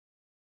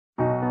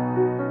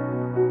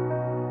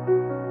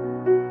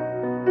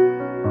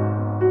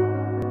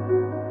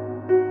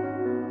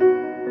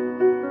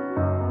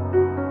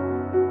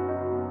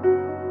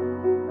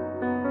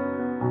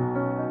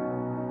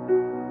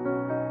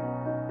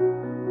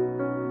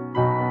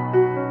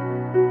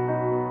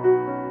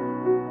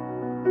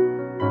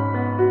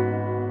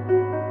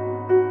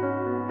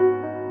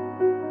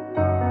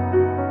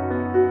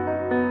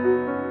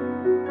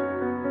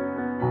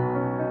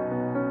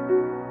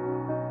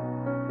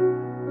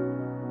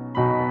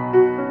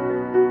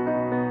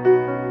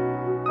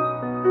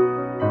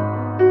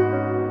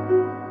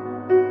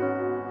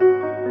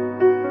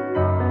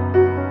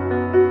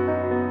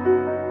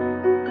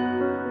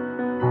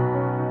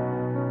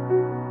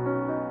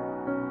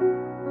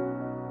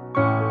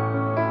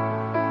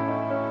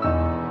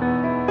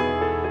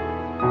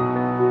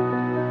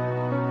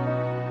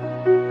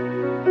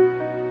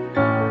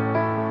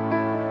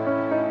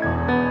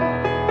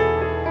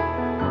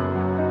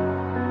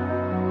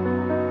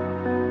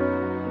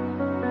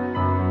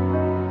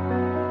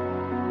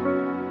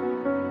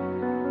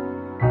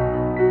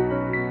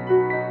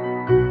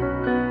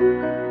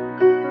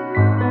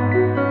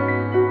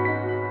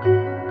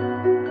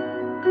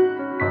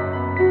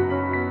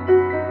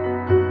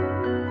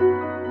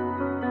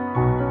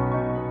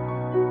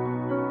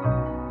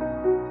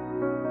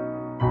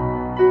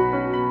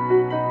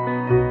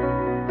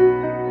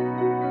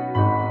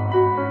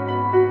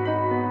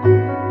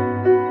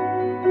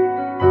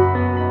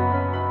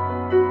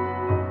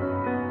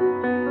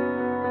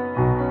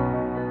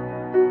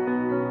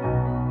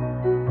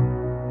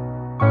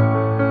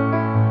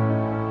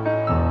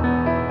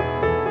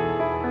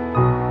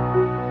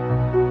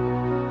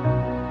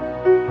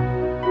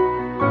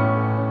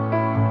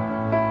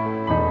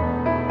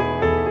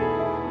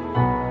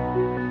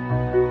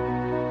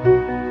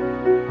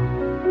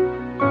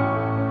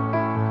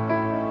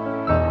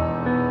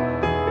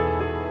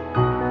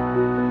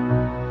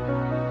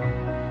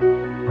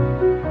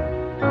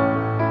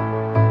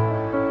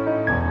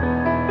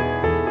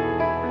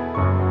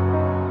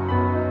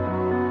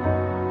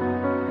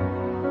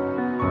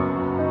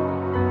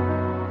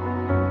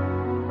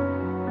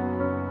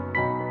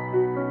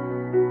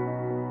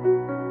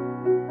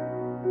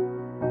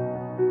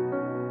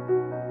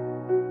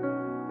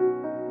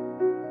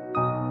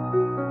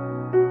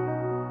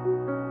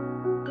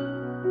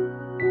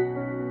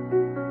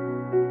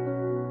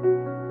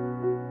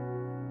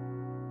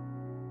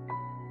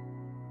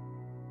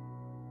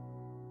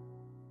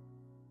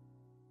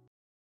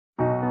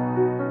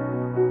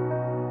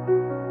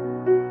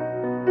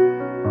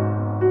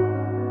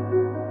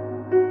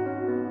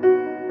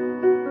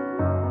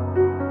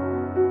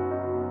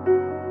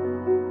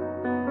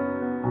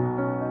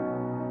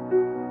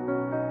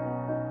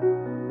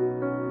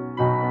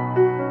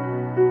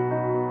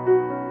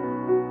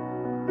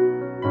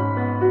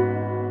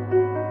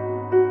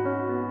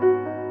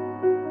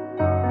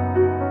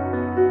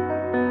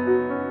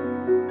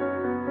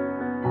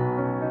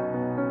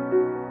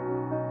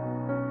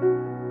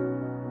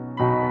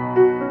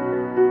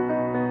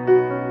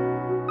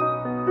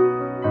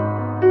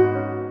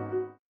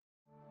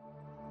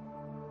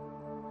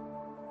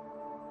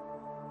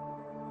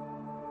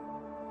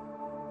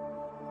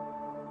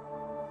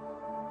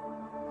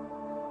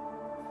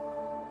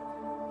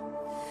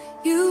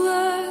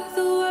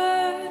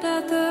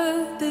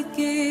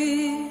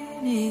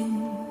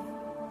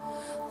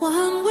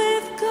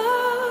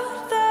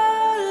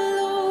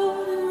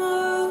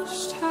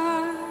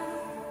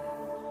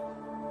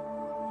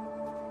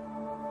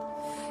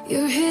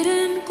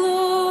hidden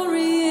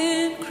glory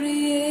in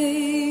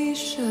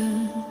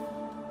creation,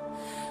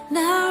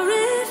 now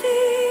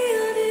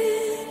revealed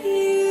in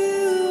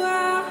you,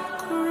 our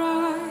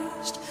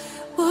Christ.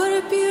 What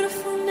a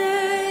beautiful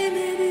name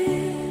it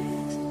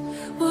is.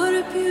 What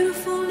a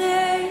beautiful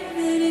name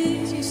it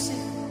is. You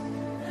sing.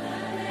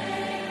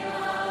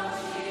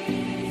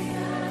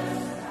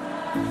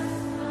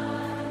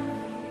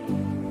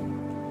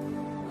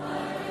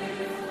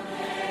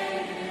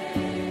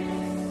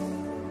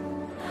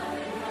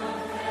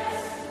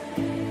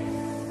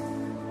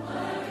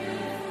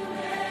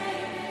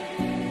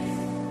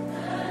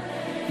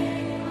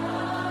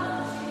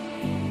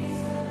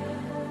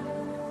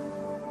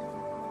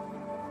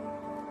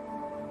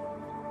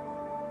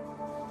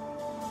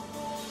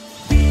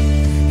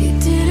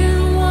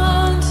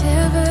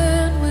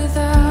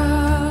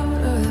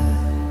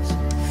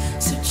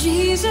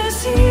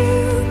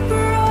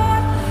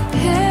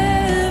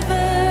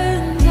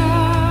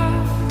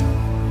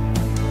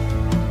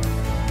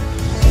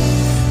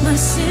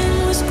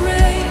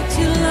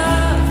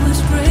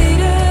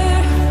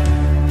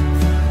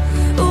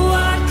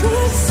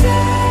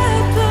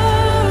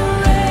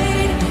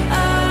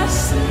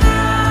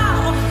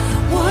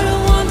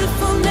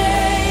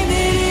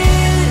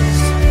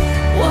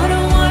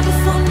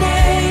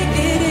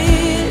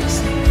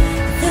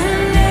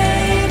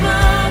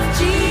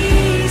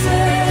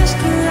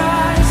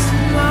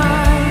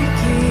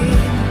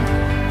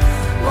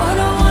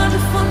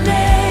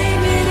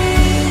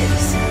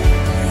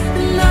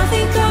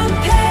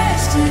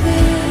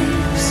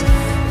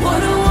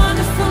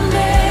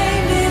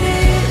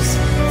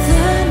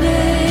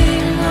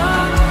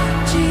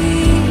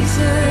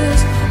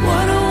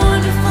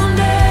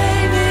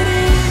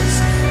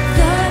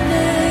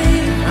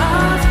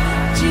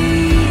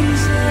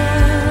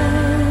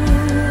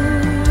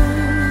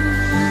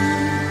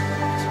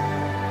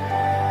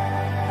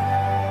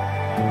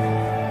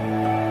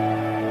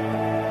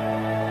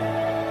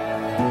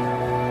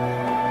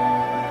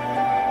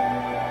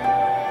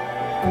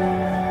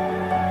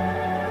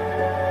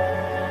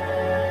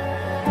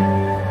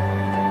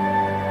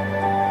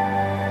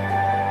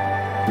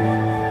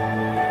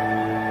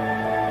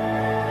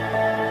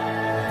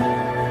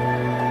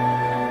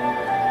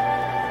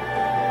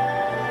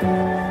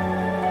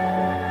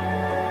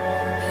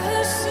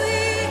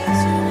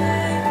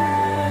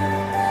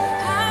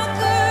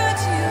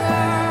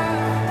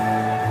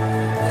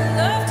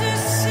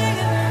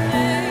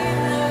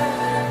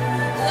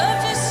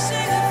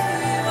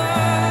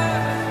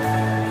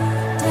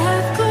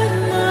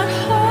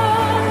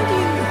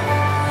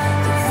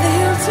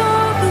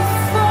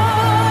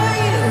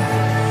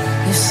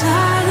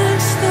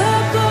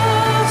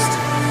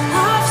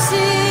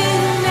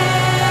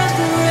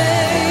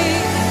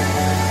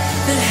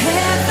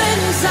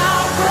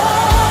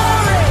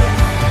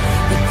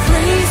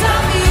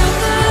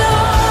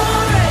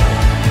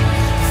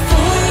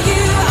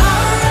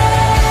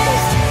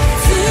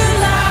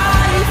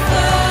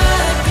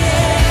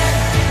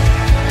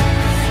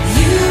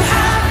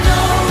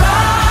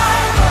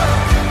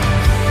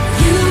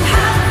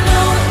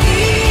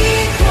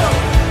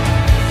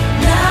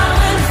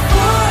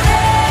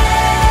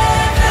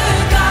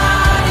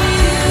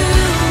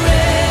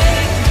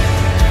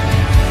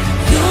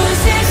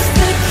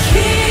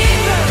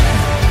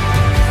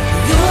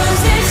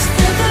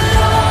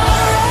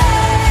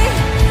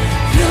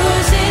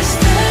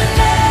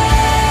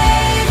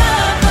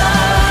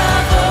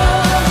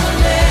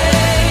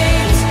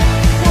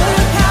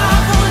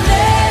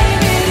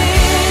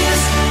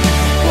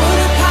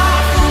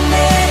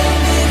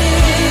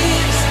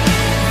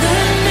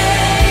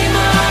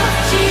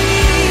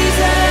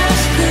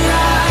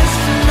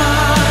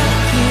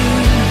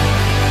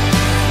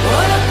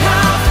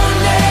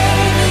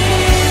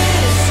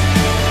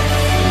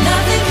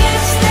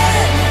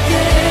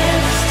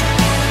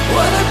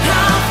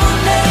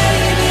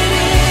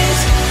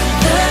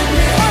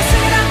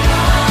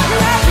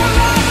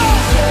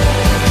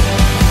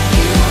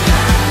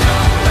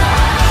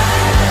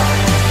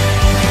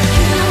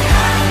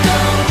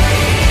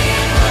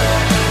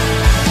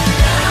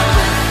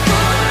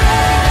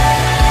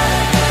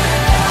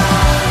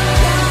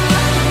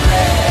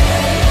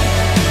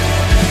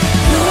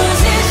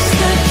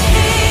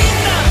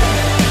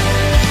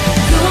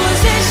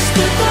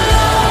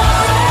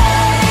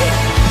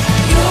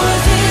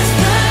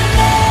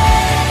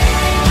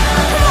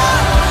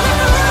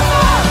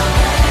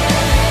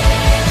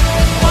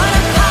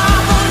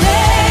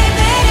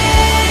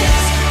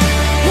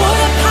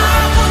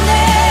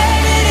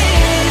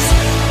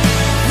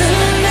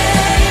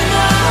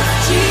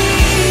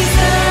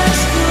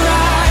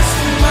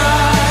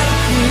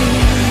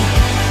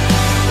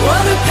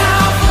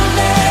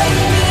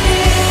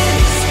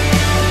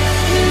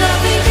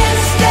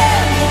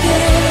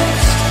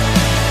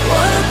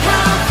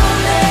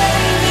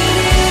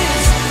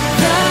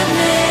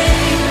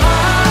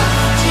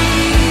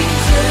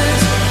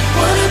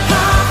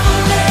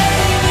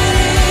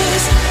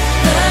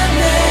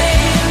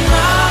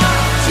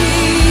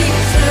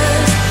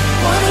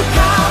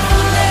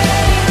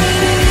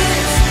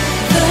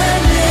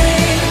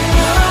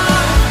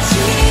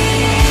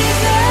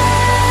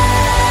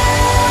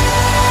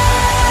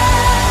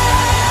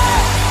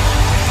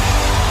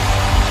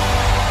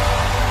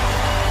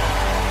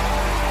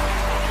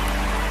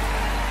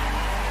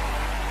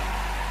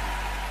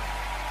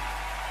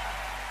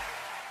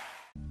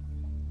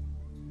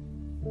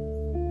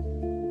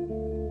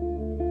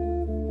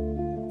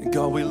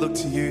 God, we look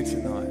to you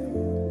tonight.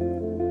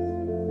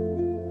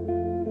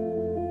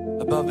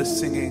 Above the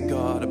singing,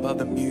 God, above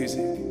the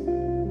music,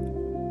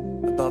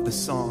 above the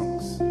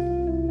songs,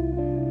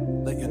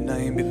 let your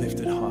name be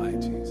lifted high,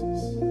 Jesus.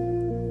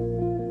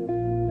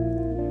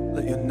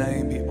 Let your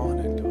name be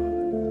honored, God.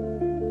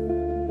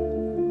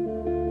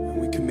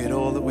 And we commit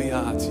all that we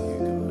are to you,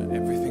 God, and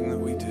everything that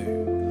we do.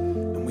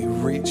 And we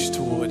reach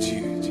towards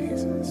you,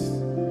 Jesus.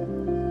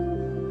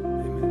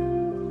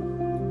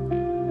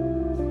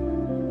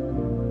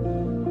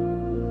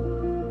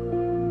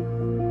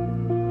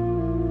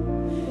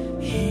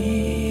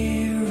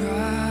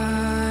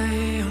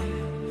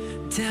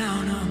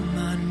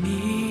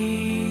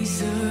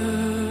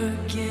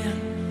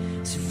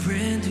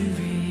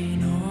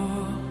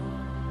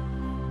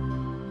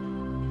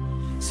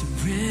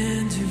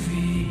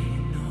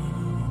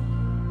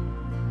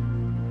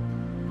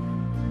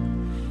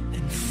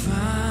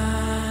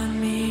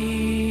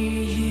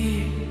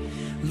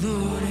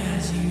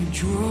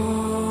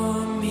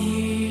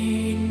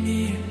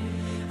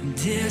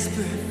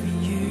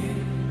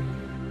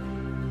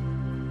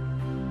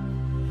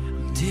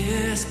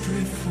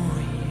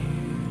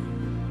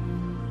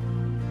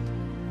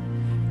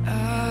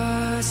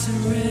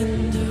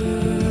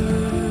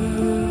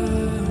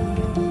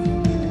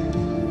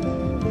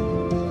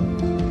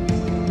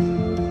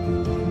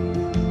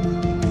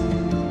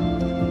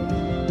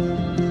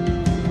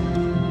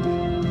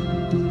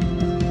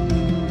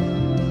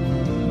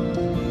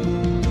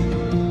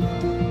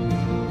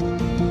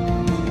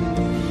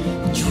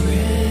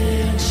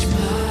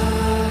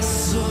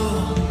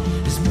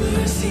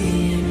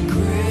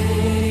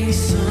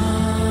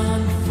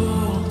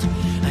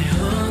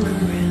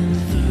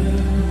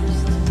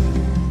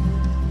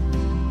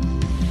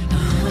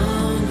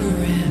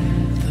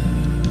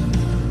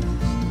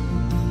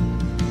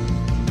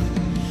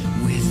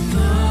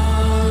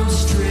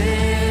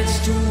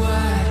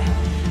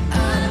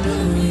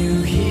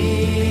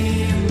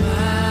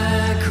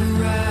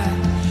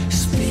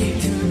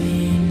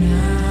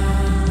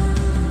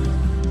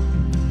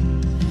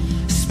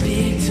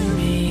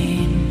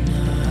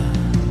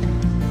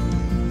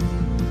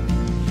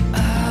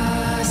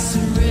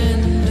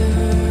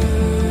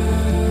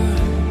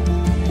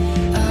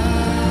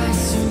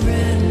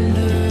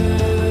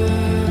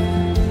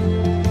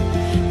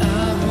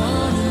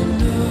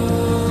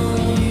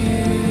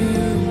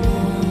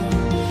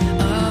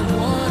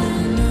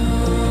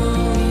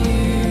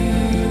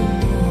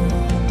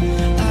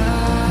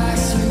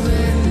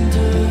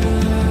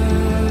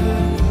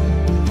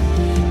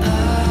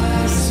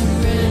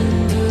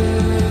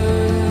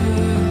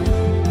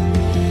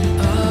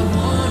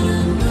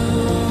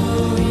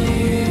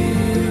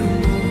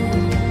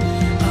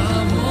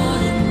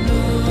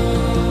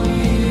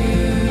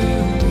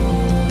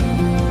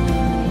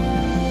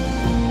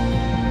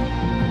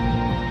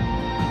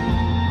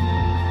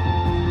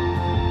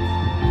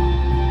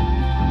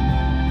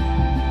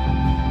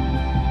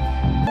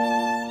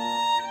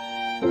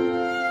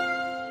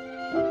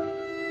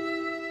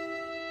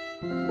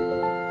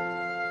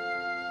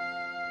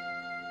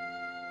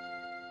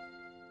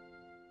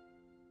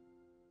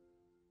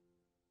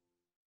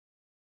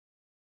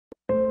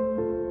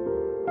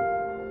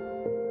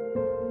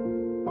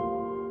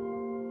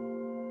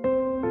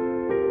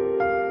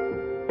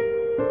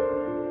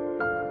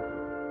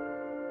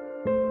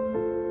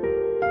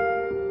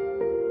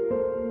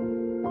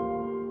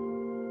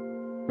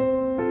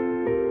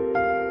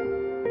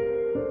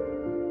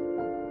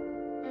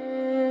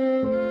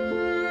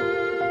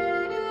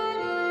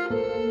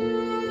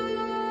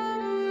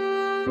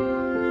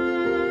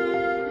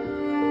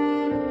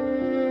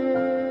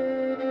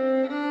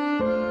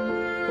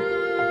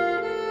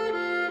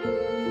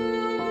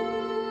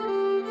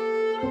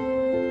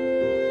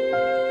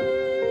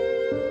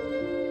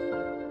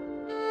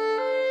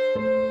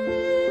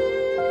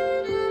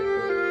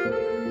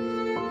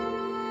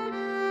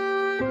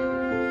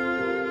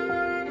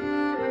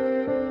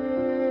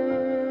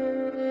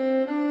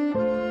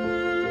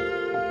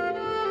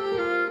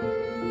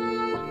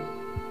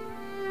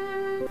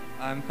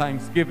 And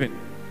thanksgiving.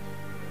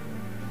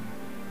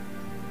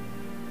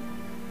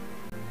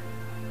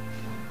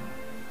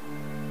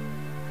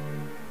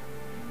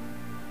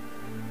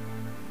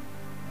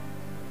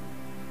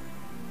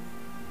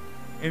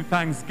 In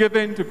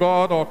thanksgiving to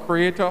God, our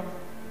Creator,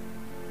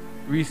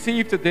 we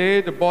receive today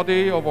the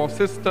body of our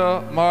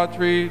sister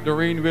Marjorie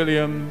Doreen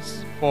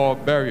Williams for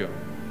burial.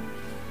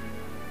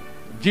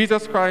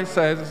 Jesus Christ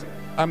says,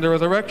 "I am the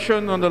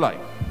resurrection and the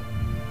life.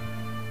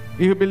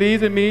 He who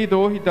believes in me,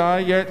 though he die,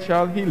 yet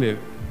shall he live.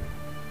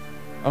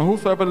 And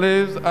whosoever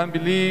lives and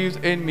believes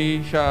in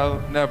me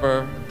shall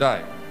never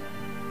die."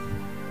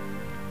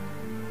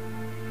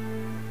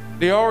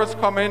 The hour is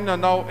coming,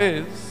 and now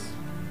is,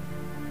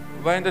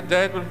 when the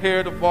dead will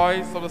hear the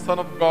voice of the Son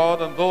of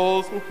God, and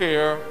those who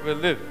hear will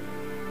live.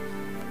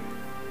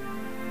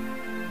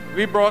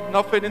 We brought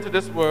nothing into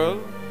this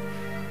world,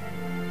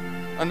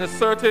 and it's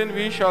certain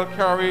we shall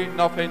carry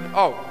nothing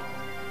out.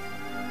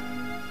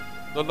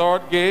 The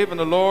Lord gave, and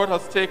the Lord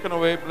has taken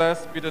away.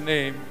 Blessed be the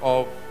name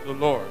of the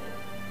Lord.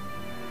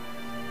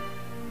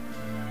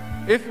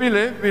 If we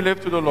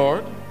live to the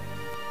Lord,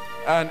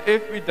 and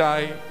if we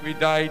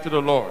die to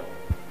the Lord.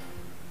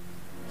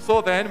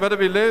 So then, whether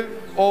we live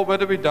or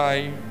whether we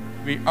die,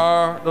 we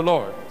are the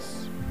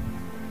Lord's.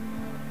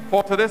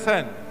 For to this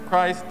end,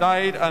 Christ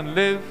died and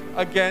lived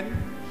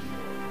again,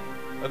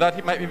 that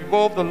he might be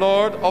both the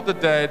Lord of the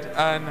dead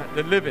and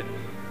the living.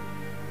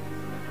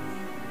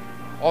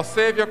 Our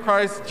Savior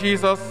Christ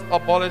Jesus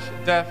abolished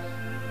death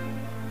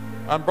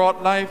and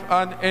brought life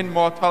and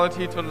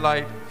immortality to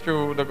light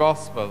through the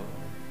gospel.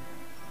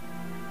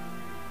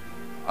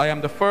 I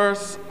am the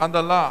first and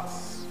the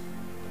last.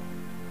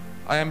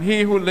 I am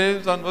he who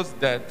lives and was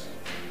dead.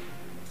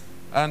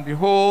 And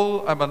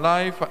behold, I am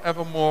alive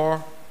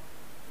forevermore,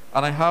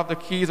 and I have the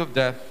keys of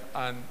death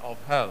and of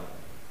hell.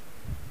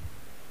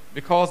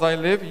 Because I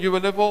live, you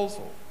will live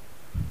also.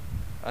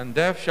 And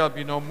death shall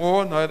be no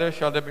more, neither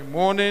shall there be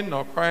mourning,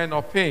 nor crying,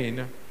 nor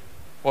pain,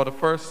 for the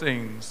first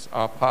things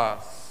are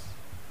passed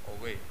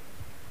away.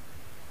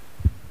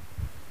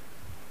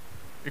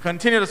 We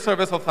continue the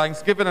service of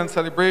thanksgiving and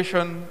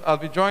celebration as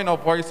we join our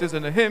voices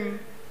in the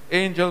hymn,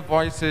 Angel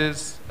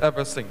Voices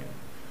Ever Singing.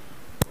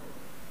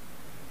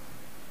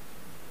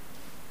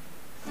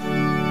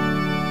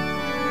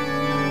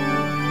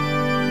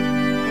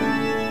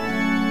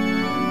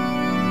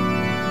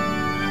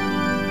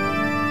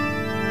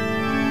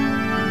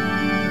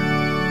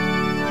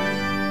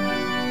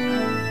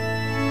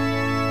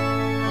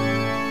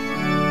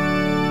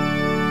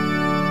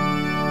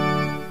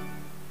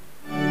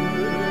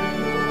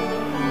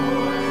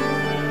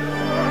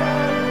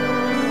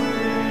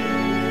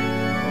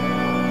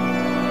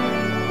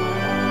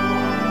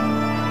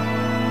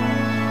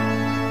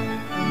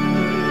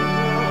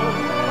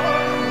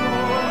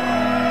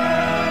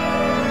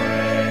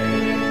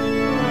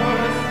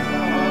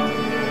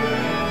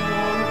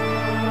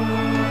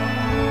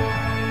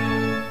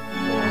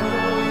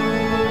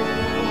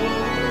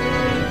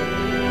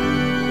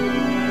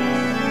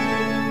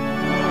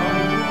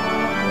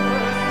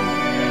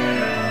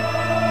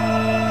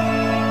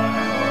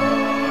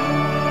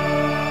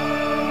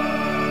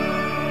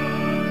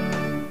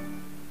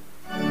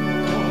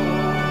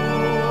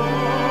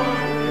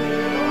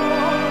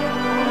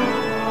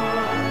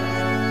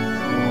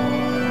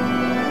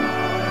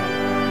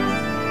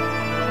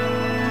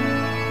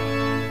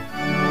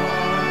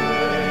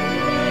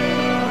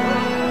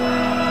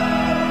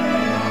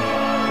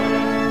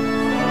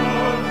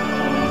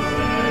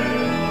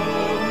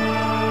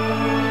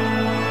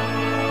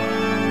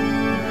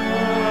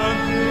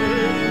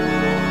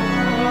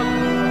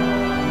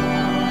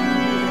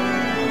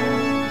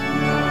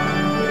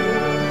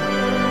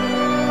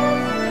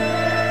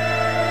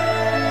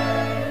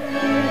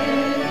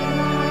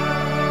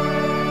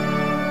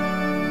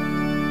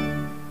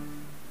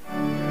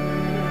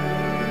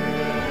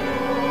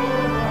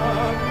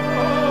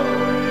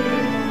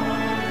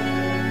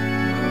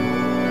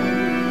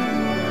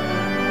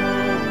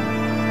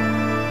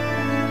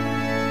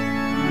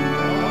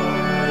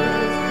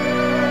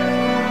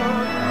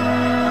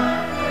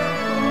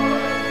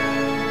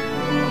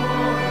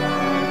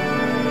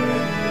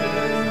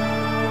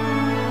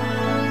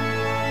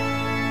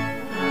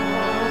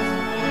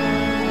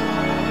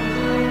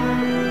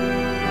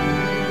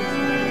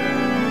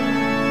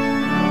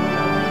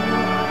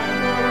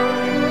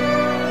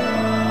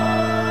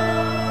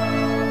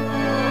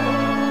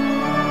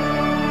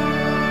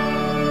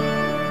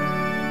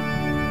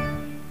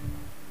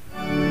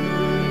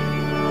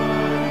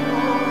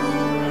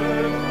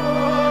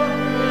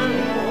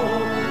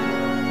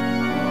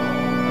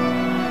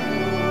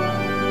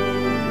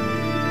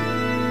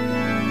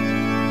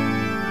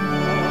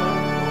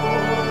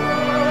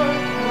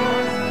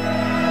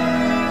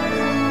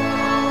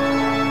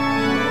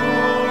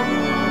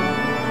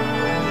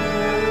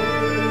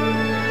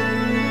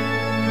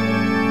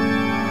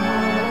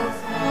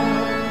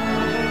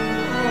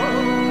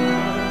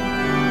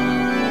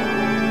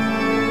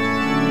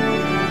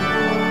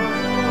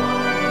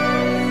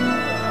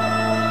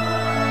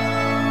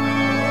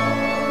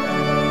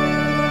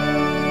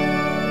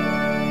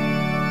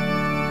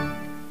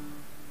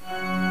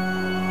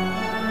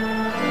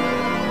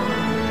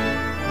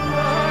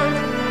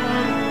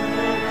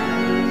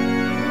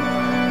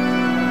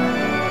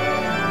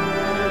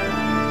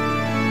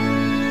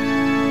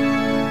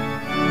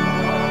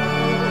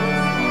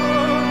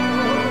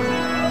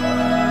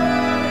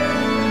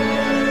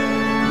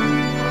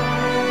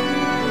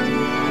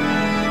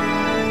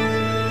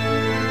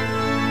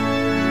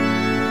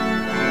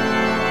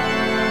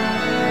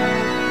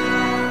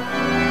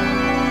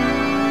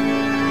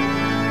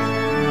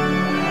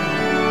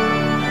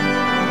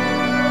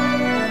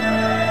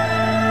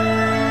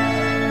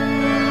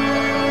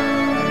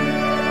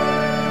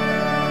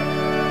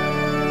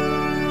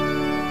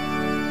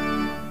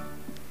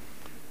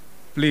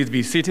 Please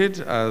be seated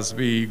as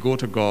we go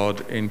to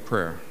God in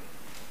prayer.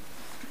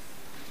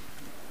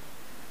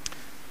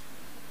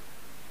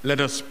 Let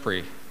us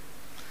pray.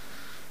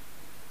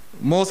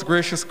 Most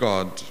gracious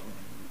God,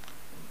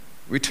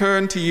 we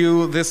turn to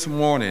you this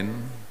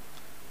morning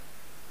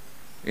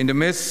in the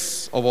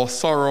midst of our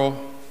sorrow,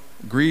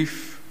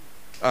 grief,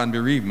 and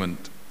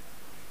bereavement,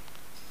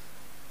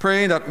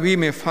 praying that we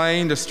may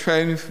find the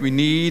strength we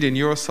need in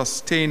your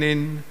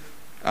sustaining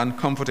and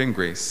comforting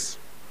grace,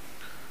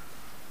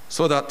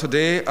 so that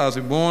today, as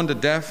we mourn the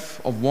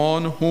death of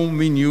one whom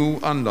we knew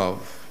and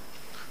loved,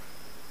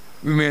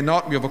 we may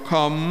not be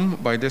overcome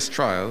by this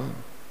trial,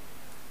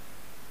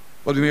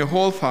 but we may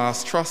hold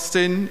fast,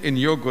 trusting in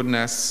your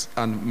goodness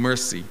and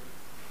mercy.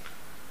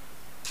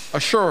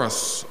 Assure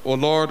us, O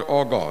Lord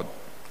our God,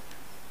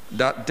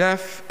 that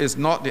death is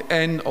not the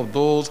end of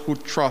those who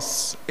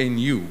trust in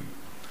you.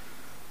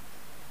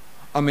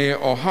 And may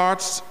our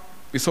hearts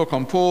be so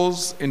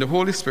composed in the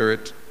Holy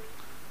Spirit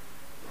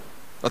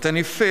that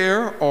any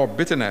fear or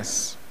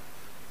bitterness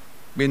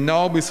may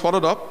now be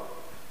swallowed up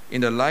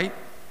in the light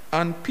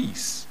and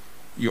peace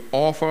you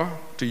offer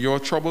to your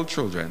troubled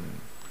children.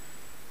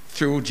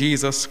 Through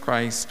Jesus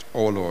Christ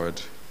our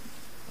Lord.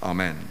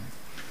 Amen.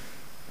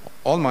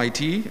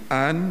 Almighty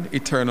and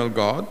eternal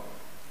God,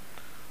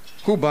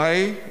 who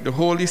by the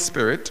Holy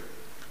Spirit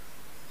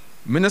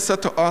minister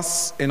to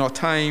us in our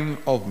time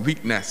of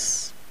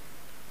weakness,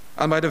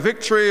 and by the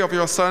victory of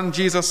your Son,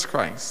 Jesus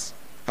Christ,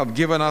 have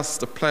given us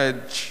the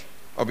pledge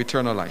of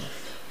eternal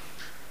life.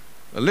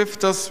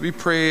 Lift us, we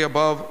pray,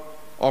 above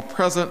our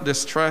present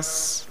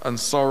distress and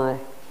sorrow.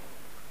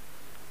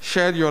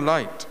 Shed your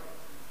light,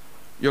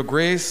 your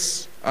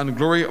grace and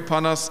glory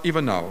upon us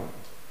even now.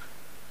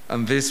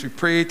 And this we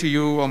pray to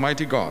you,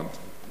 Almighty God,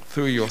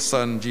 through your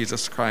Son,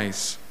 Jesus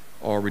Christ,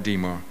 our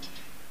Redeemer.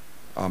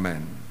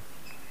 Amen.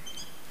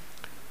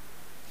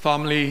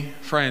 Family,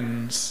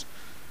 friends,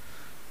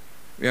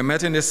 we are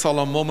met in this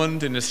solemn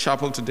moment in this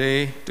chapel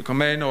today to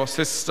commend our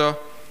sister,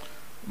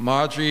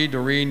 Marjorie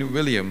Doreen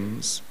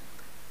Williams,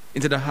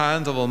 into the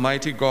hands of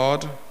Almighty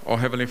God, our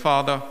Heavenly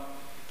Father,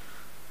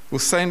 who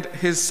sent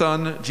his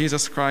Son,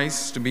 Jesus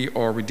Christ, to be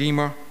our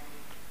Redeemer,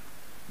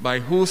 by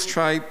whose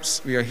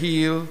stripes we are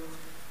healed,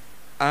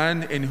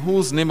 and in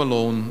whose name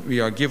alone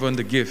we are given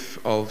the gift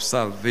of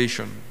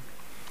salvation.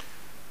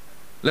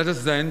 Let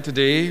us then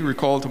today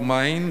recall to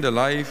mind the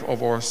life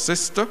of our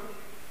sister,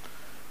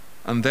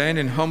 and then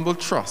in humble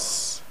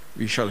trust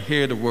we shall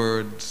hear the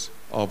words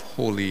of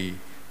Holy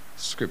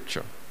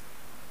Scripture.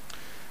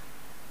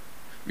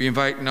 We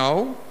invite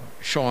now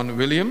Sean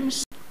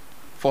Williams,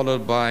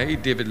 followed by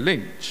David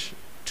Lynch,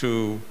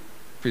 to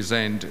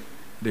present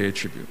their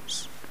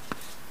tributes.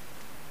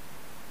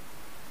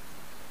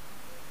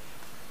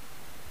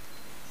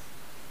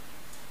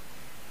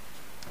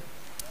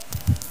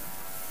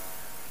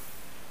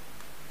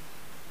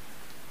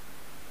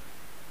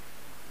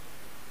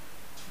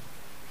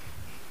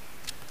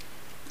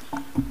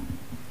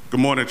 Good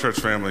morning, church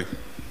family.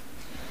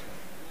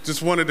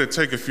 Just wanted to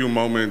take a few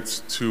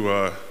moments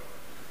to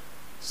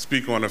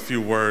speak on a few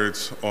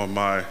words on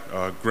my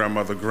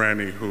grandmother,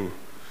 Granny, who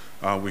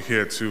we're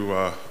here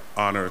to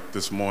honor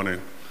this morning.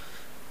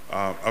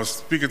 I was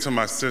speaking to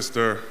my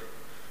sister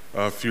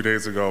a few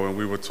days ago, and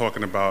we were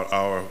talking about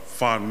our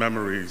fond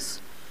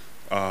memories,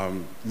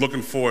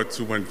 looking forward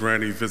to when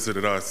Granny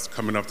visited us,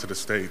 coming up to the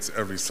States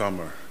every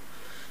summer,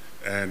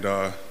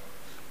 and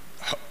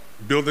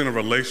building a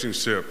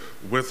relationship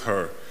with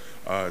her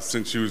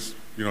since she was,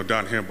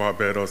 down here in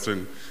Barbados.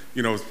 And,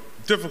 it was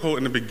difficult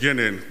in the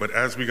beginning, but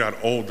as we got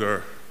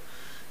older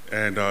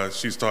and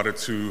she started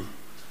to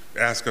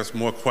ask us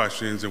more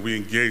questions and we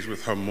engaged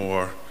with her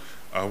more,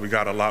 we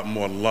got a lot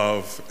more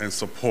love and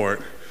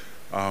support.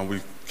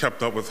 We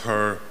kept up with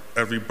her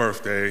every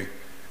birthday,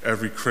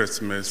 every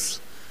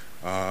Christmas.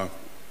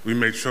 We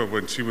made sure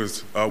when she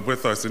was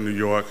with us in New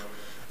York,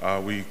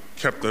 we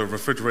kept the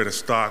refrigerator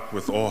stocked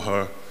with all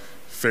her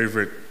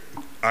favorite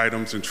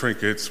items and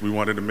trinkets. We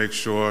wanted to make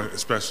sure,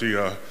 especially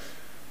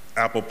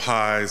apple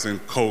pies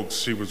and Cokes,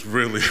 she was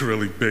really,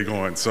 really big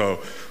on. So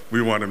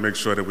we wanted to make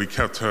sure that we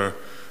kept her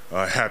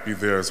happy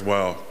there as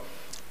well.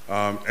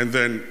 And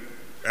then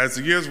as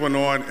the years went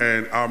on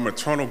and our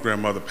maternal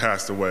grandmother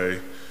passed away,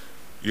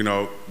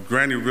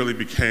 Granny really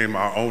became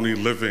our only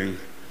living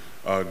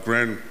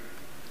grandmother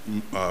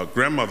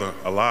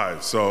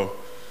alive. So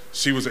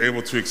she was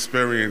able to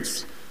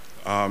experience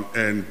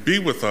and be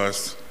with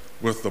us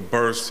with the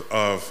birth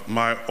of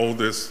my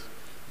oldest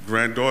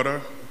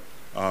granddaughter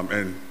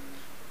and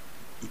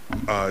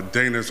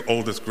Dana's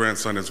oldest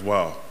grandson as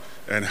well,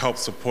 and help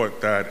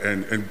support that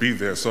and be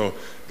there. So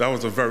that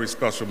was a very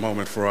special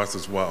moment for us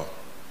as well.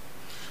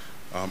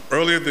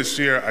 Earlier this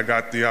year, I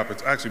got the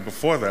opportunity, actually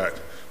before that,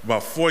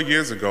 about 4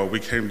 years ago, we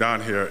came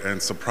down here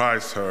and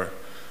surprised her,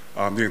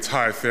 the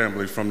entire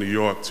family from New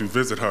York, to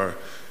visit her.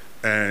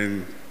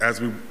 And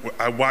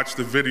I watched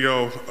the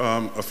video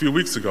a few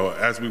weeks ago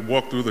as we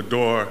walked through the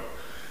door,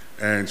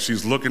 and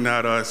she's looking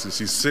at us, and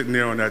she's sitting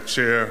there on that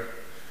chair,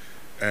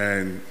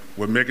 and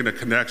we're making a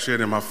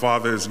connection, and my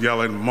father is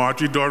yelling,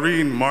 "Marjorie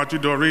Doreen, Marjorie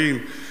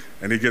Doreen,"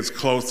 and he gets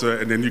closer,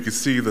 and then you can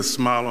see the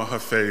smile on her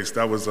face.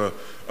 That was a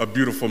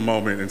beautiful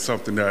moment and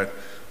something that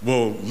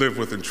we'll live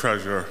with and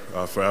treasure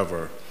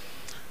forever.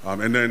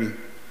 And then,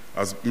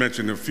 as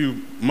mentioned a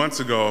few months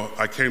ago,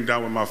 I came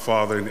down with my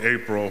father in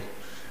April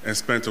and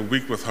spent a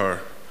week with her.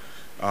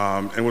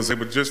 and was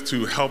able just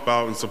to help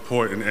out and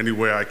support in any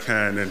way I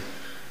can, and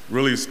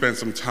really spend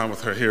some time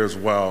with her here as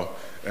well.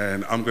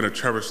 And I'm going to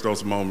cherish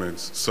those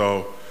moments.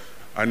 So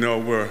I know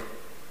we're,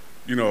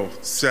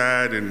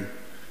 sad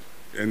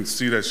and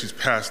see that she's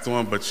passed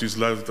on, but she's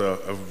lived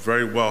a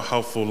very well,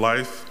 healthy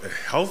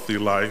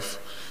life,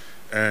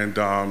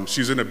 and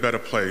she's in a better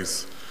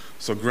place.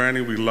 So Granny,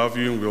 we love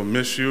you and we'll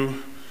miss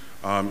you.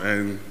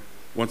 And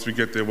once we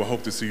get there, we'll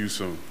hope to see you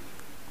soon.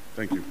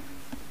 Thank you.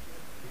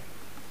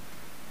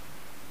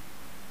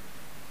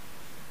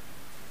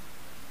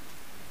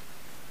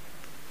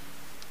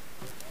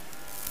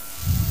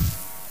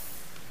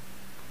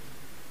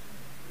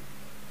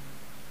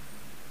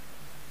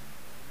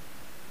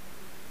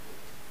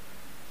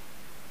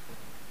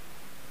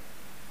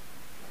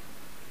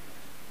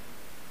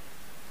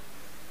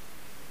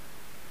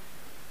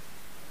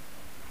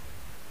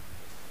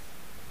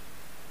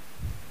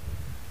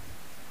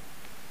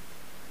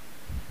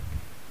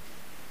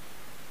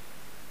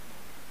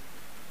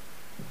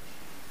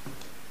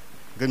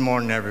 Good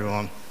morning,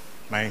 everyone.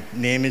 My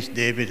name is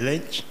David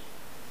Lynch,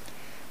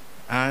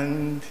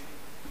 and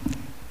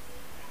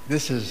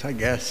this is, I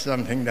guess,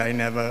 something that I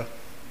never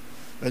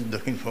was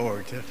looking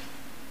forward to.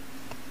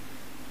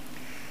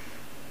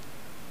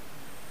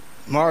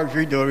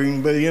 Marjorie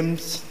Doreen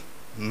Williams,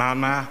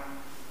 Mama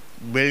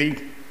Willie,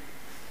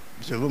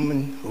 was a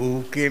woman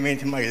who came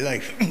into my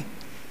life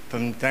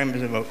from the time I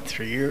was about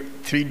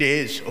 3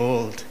 days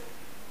old.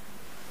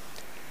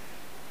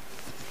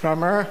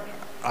 From her,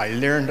 I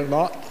learned a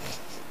lot,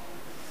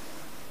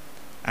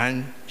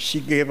 and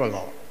she gave a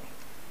lot.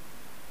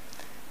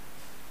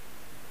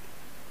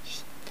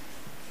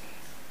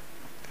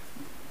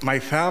 My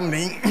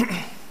family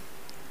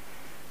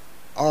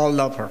all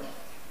love her.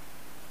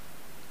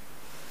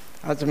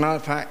 As a matter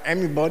of fact,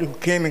 anybody who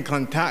came in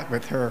contact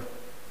with her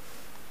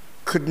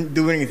couldn't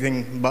do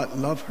anything but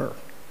love her.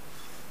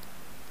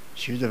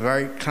 She was a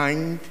very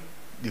kind,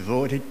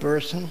 devoted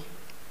person,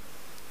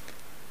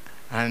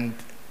 and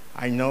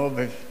I know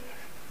with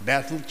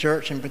Bethel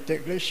Church in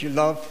particular, she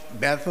loved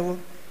Bethel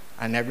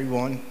and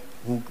everyone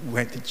who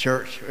went to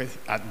church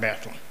at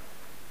Bethel.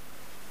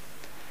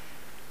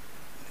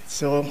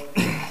 So,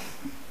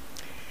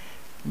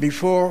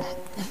 before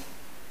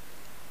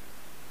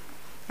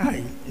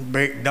I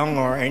break down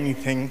or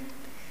anything,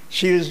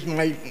 she was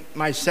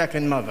my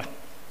second mother.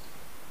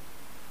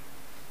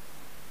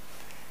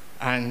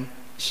 And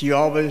she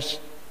always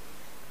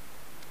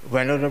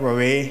went out of her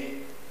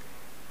way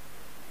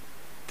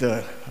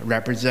to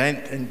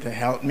represent and to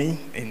help me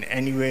in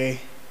any way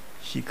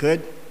she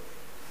could.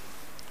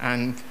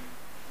 And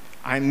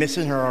I'm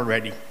missing her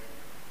already.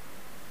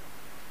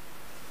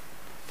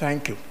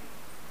 Thank you.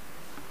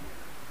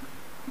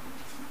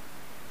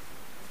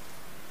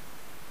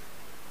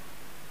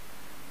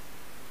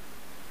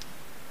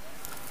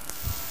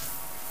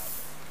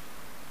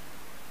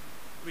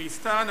 We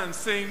stand and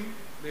sing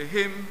the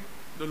hymn,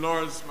 "The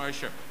Lord's My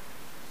Shepherd."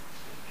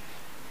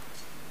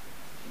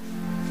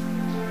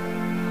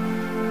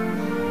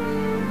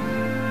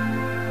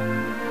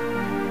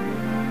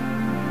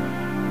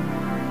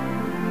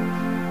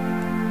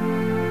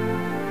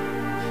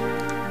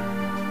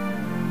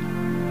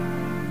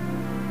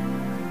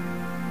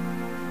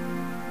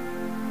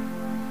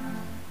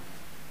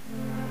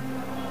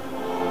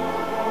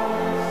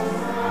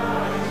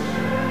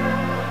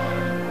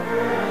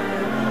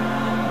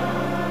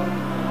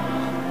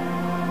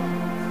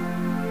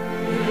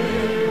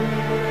 Amen.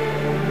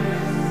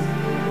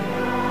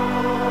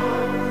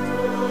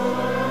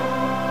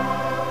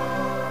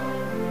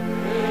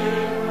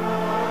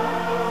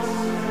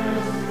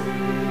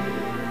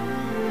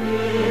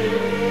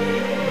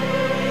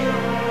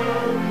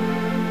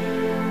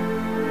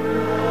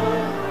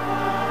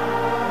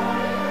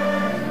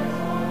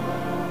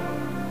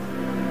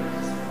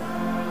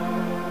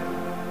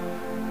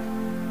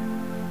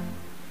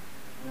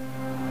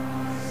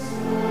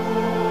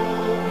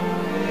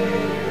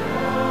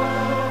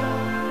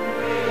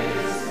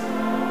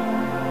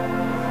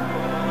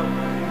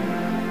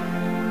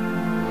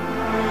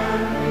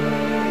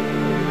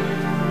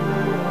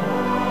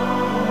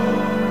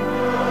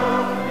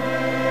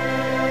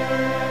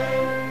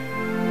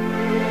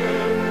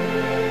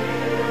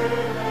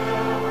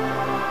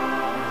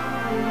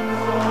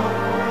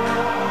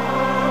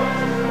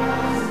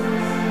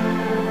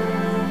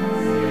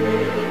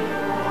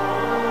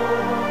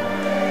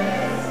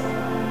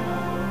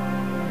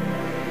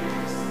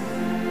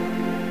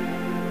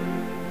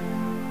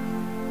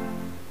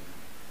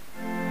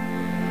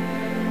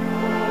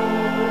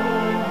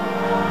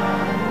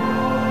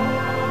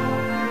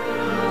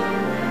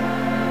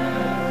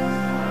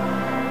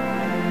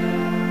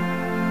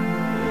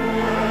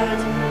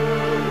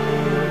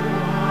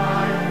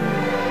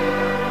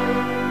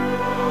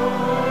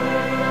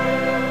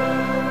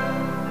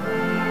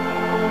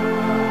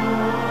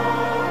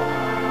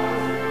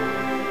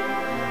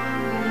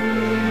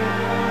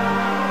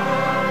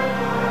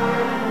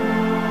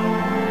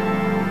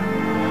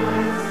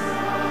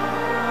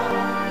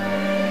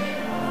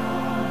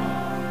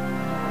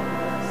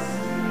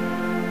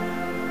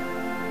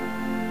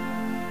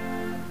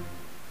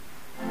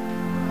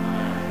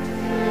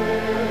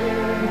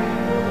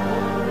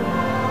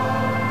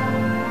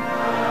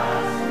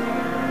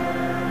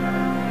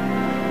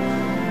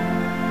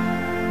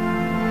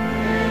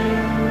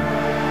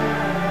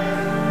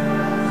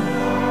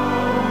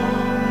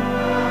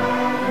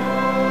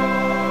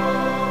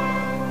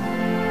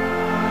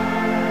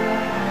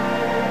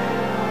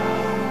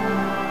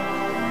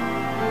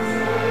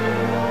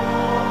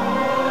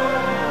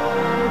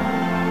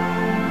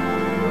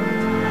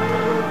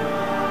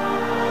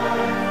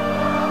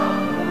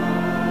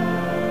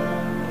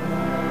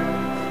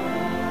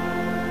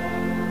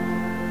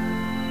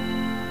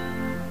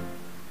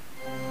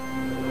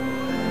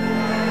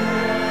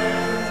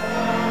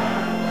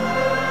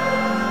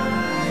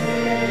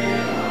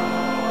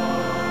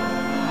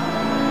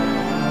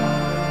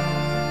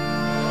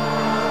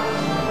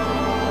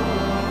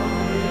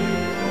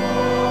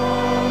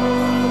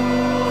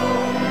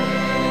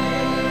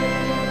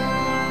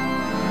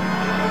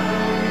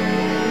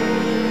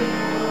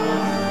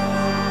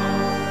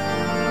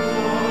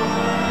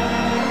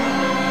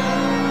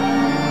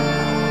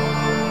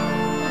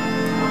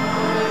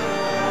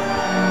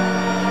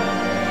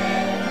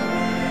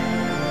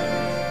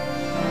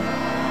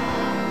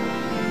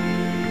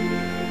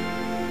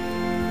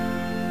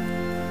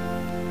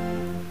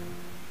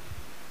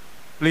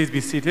 Please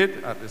be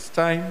seated at this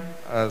time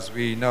as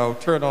we now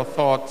turn our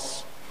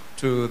thoughts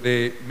to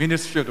the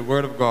ministry of the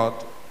Word of God.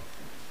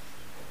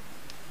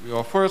 We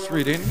are first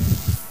reading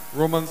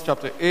Romans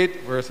chapter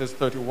 8, verses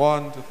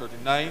 31 to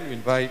 39. We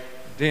invite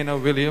Dana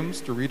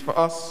Williams to read for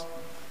us.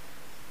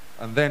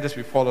 And then this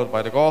will be followed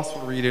by the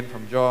gospel reading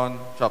from John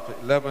chapter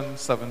 11,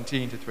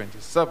 17 to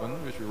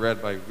 27, which we read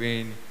by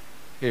Wayne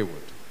Haywood.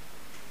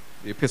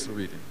 The epistle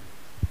reading.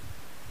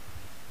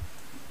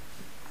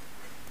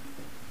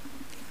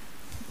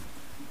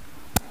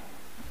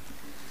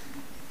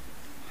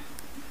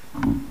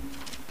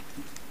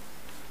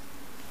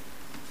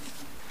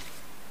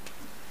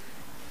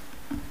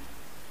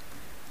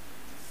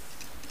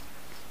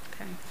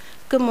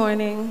 Good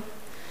morning.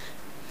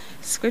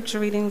 Scripture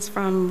readings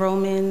from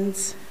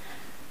Romans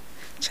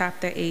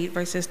chapter 8,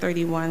 verses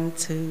 31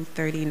 to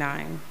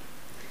 39.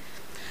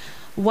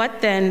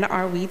 What then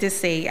are we to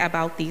say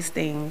about these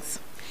things?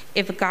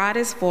 If God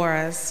is for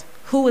us,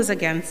 who is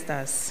against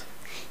us?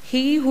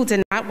 He who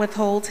did not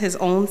withhold his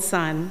own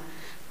son,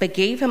 but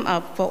gave him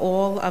up for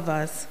all of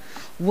us,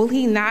 will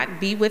he not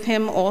be with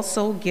him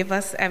also give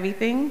us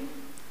everything?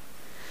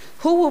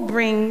 Who will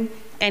bring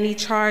any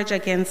charge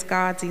against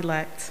God's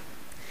elect?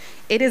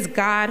 It is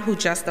God who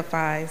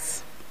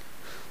justifies.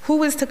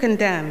 Who is to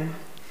condemn?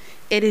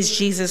 It is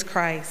Jesus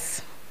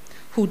Christ,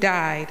 who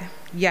died,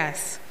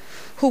 yes,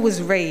 who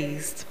was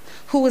raised,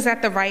 who is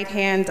at the right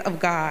hand of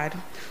God,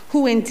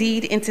 who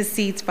indeed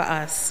intercedes for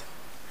us.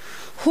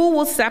 Who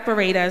will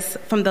separate us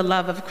from the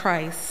love of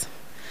Christ?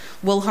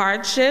 Will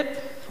hardship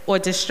or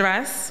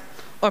distress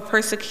or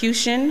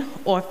persecution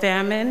or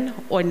famine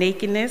or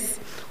nakedness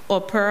or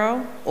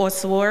peril or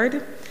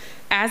sword?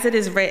 As it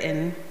is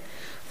written,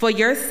 for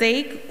your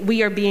sake,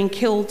 we are being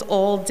killed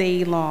all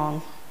day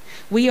long.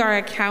 We are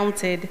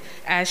accounted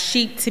as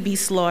sheep to be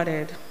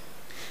slaughtered.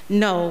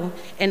 No,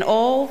 in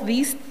all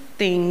these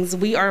things,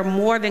 we are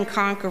more than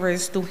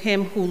conquerors through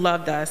him who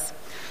loved us.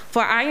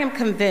 For I am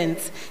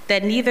convinced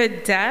that neither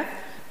death,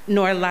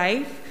 nor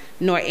life,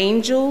 nor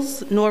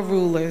angels, nor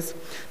rulers,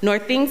 nor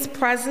things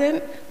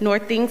present, nor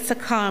things to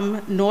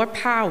come, nor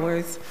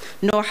powers,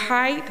 nor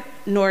height,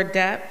 nor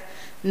depth,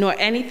 nor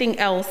anything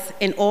else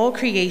in all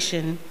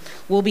creation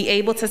will be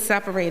able to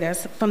separate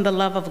us from the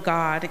love of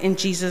God in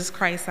Jesus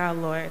Christ our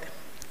Lord.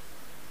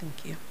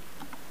 Thank you.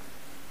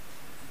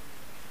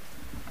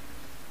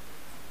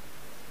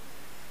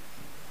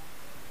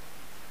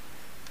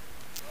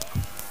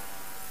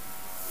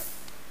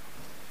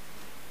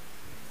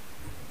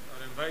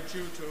 I invite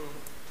you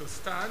to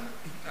stand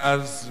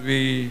as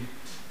we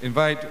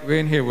invite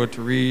Wayne Haywood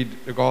to read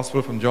the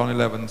gospel from John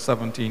 11,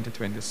 17 to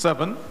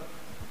 27.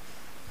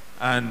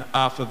 And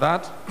after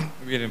that,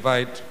 we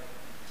invite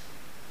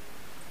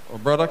our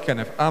brother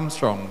Kenneth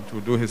Armstrong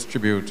to do his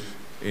tribute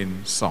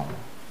in song.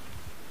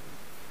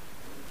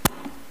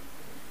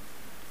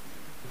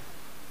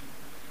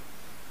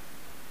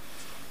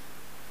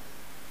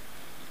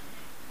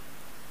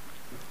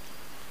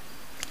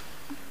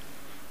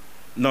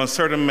 Now a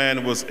certain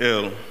man was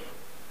ill,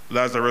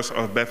 Lazarus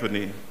of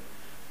Bethany,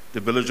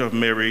 the village of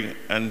Mary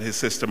and his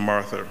sister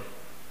Martha.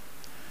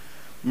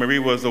 Mary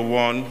was the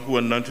one who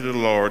anointed the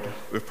Lord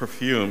with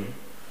perfume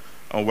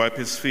and wiped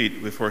his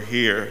feet with her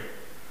hair.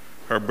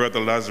 Her brother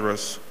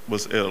Lazarus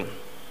was ill.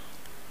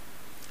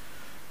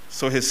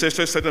 So his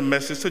sister sent a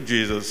message to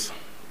Jesus,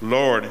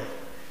 Lord,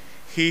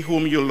 he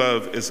whom you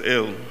love is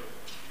ill.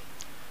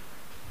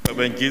 But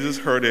when Jesus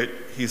heard it,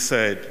 he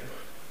said,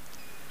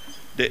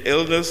 the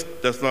illness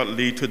does not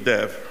lead to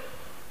death.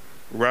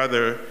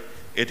 Rather,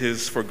 it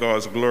is for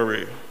God's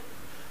glory,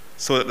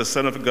 so that the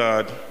Son of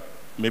God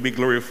may be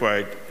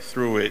glorified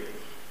through it.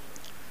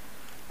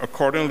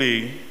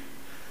 Accordingly,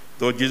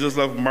 though Jesus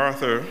loved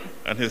Martha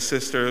and his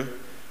sister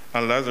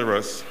and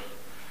Lazarus,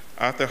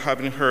 after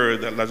having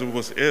heard that Lazarus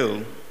was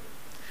ill,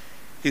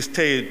 he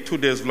stayed 2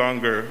 days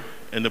longer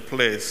in the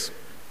place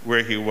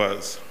where he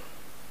was.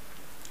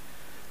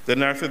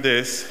 Then after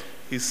this,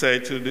 he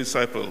said to the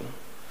disciple,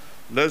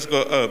 let's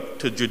go up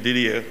to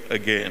Judea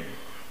again.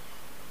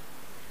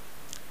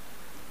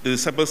 The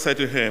disciple said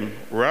to him,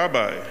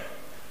 Rabbi,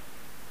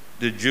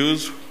 the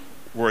Jews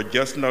were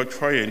just now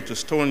trying to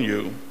stone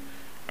you,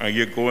 and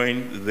you're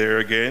going there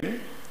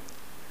again?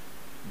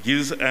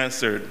 Jesus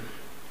answered,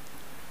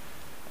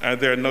 and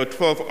there are now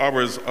 12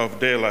 hours of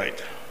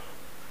daylight.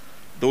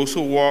 Those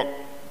who walk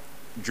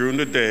during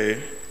the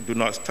day do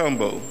not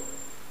stumble,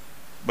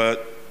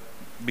 but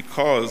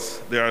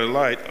because they are the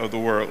light of the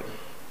world.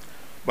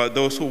 But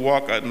those who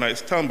walk at night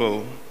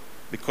stumble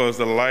because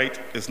the light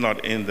is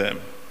not in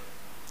them.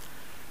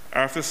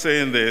 After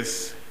saying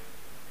this,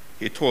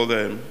 he told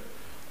them,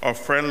 our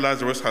friend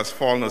Lazarus has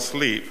fallen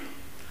asleep,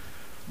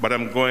 but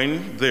I'm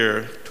going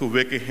there to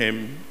waken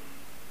him.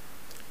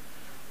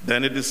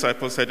 Then the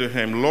disciples said to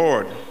him,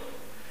 Lord,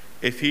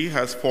 if he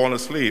has fallen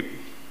asleep,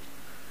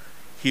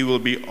 he will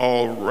be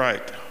all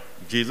right.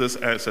 Jesus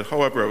answered,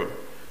 however,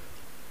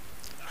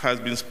 has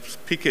been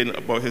speaking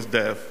about his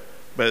death,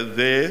 but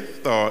they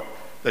thought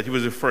that he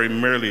was referring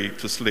merely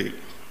to sleep.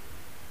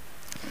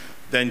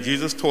 Then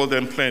Jesus told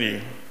them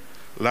plainly,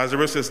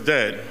 Lazarus is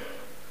dead.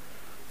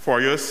 For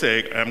your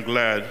sake, I am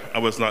glad I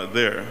was not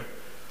there,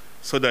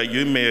 so that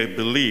you may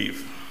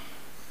believe.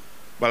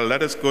 But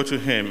let us go to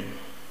him.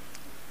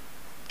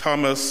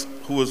 Thomas,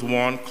 who was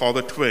one called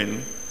the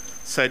twin,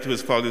 said to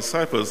his fellow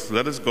disciples,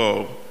 let us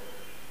go,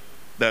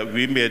 that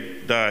we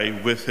may die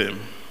with him.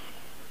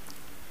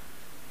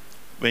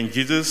 When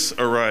Jesus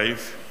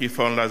arrived, he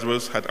found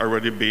Lazarus had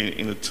already been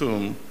in the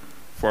tomb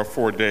for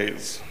 4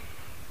 days.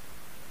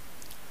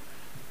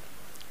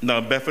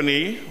 Now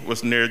Bethany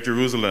was near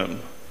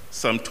Jerusalem,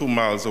 some 2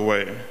 miles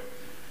away,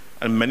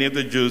 and many of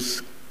the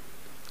Jews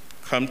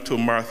come to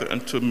Martha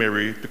and to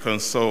Mary to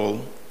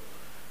console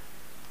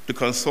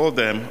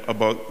them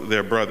about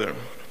their brother.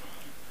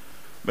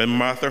 When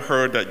Martha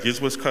heard that Jesus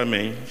was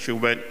coming, she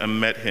went and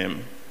met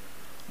him,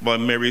 but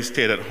Mary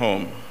stayed at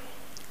home.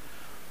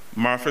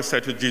 Martha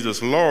said to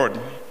Jesus, Lord,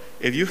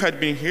 if you had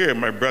been here,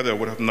 my brother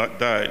would have not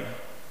died.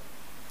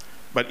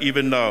 But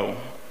even now,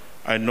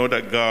 I know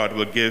that God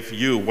will give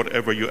you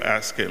whatever you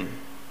ask him.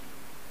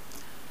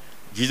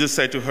 Jesus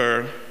said to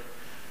her,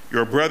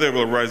 your brother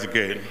will rise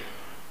again.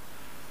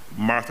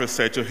 Martha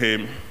said to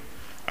him,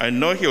 I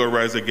know he will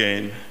rise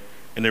again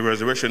in the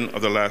resurrection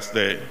of the last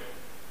day.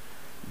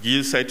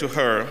 Jesus said to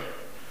her,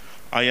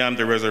 I am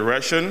the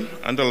resurrection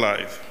and the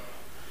life.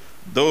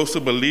 Those who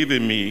believe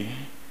in me,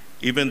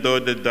 even though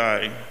they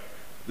die,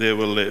 they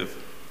will live.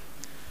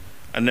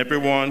 And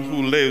everyone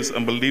who lives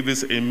and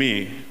believes in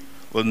me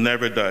will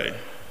never die.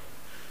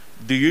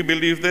 Do you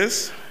believe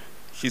this?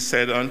 She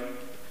said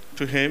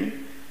unto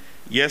him,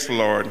 Yes,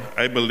 Lord,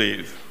 I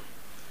believe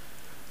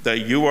that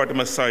you are the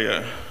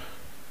Messiah,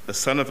 the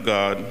Son of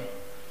God,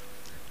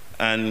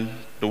 and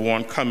the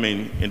one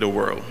coming in the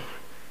world.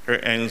 Here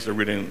ends the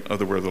reading of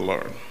the word of the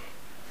Lord.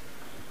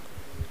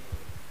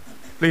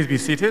 Please be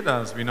seated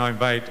as we now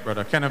invite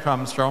Brother Kenneth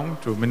Armstrong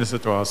to minister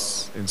to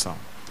us in song.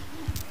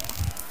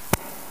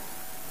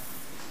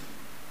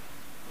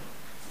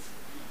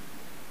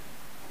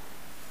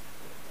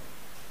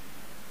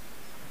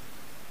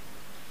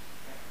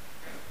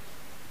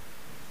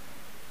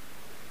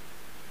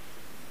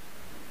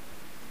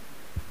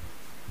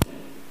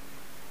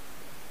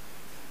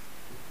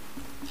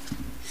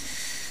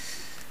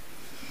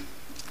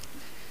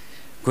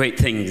 Great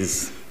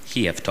things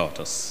he hath taught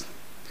us,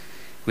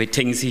 great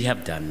things he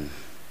hath done,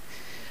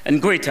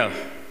 and greater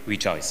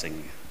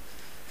rejoicing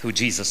through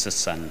Jesus the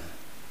Son,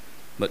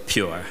 but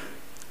pure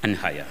and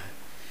higher.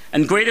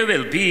 And greater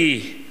will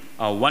be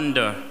our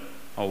wonder,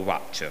 our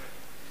rapture,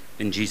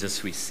 in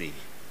Jesus we see.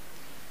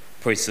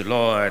 Praise the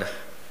Lord,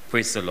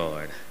 praise the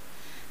Lord.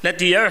 Let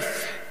the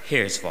earth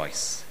hear his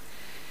voice.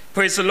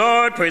 Praise the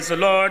Lord,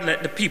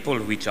 let the people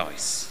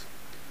rejoice.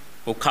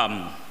 O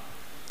come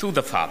to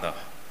the Father,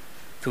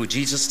 through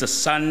Jesus the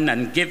Son,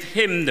 and give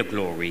him the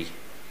glory.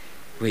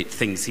 Great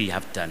things he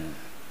hath done.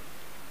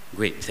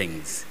 Great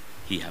things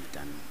he hath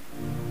done.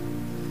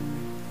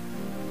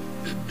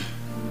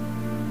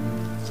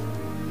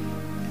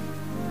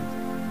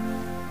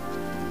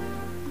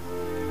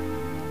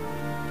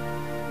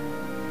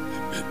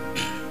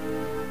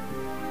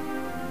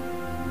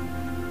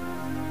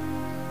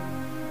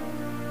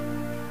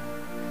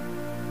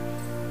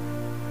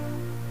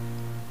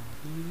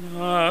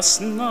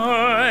 Last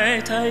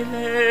night I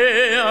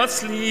lay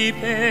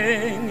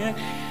a-sleeping,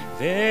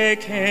 there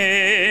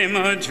came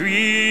a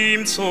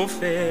dream so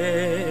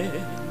fair.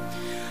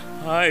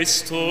 I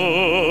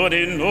stood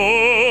in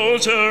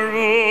old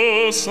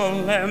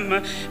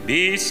Jerusalem,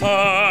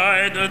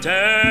 beside the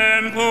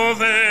temple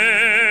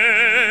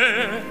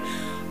there.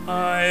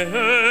 I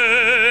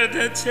heard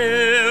the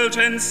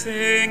children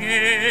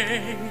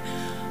singing,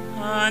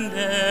 and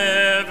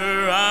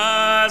ever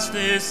as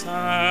they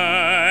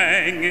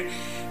sang,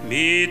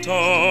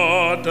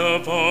 methought the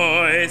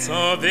voice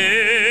of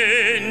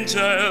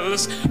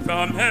angels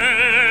from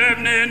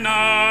heaven in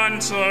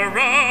answering.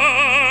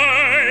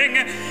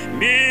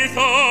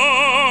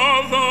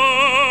 Methought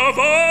the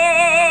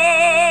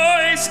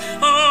voice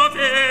of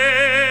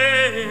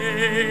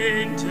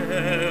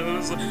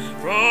angels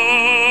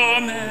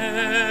from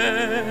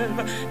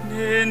heaven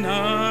in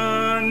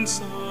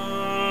answering.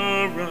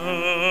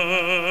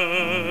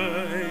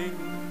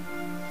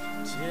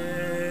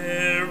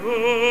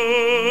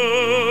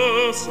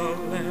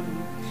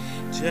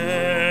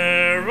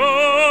 Jerusalem,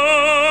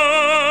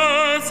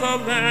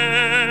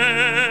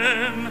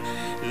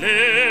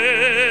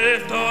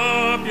 lift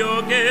up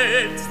your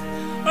gates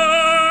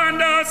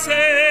and sing,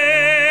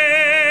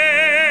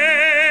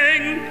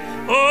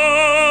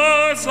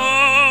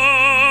 Hosanna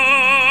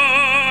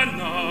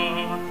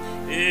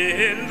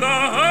in the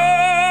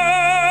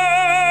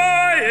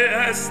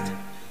highest,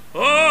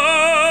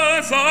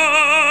 Hosanna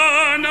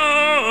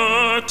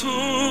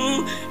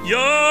to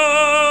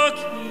your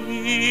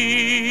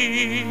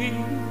King.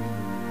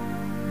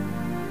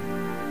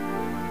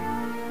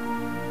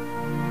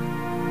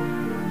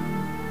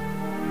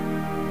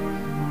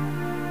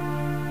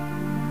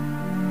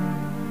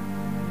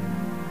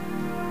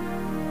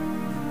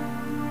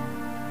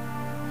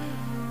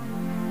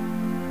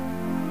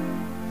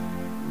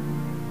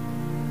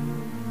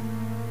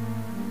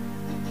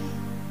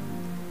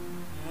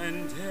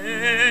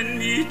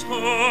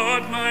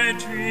 my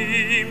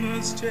dream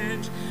was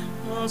changed,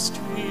 the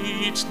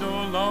streets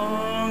no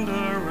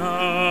longer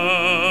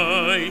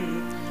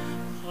rhyme.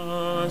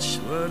 Hush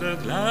were the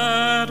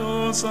glad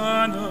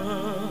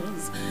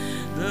hosannas,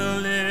 the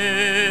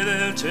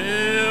little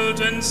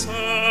children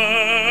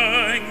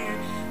sang.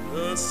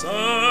 The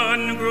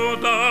sun grew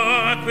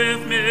dark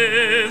with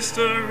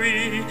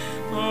mystery,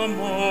 the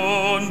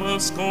morn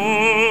was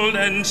cold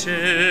and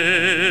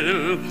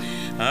chill,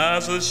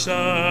 as a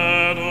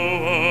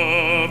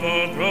shadow of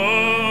a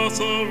cross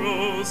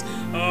arose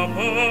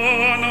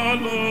upon a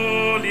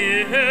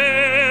lowly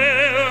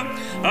hill,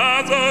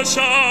 as a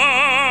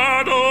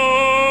shadow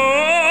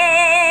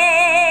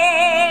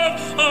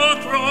of a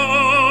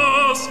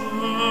cross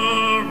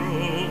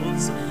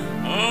arose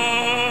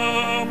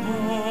upon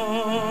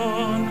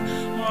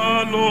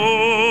a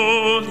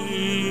lowly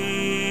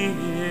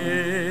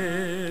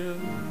hill.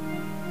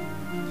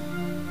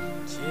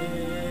 Jerusalem,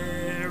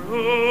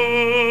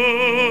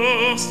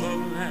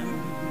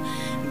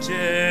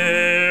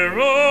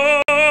 Jerusalem,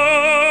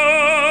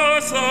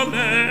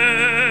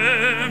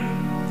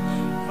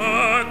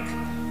 hark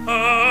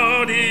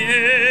how the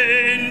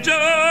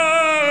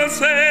angels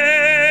sing,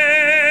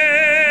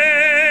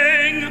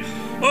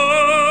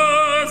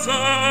 Hosanna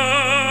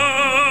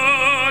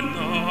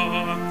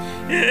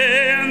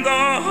in the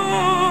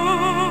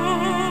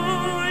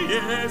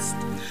highest,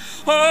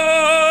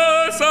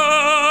 Hosanna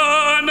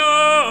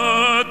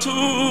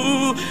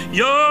to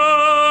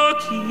your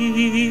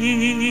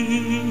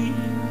King.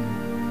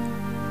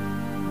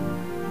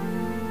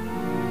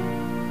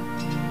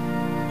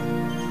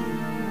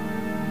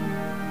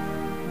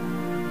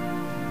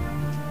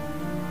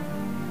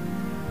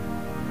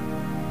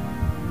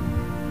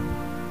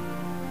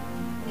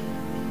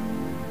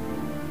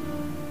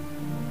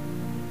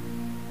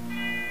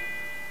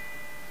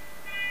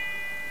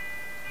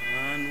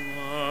 And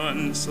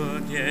once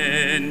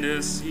again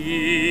the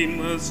scene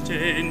was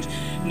changed,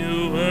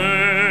 new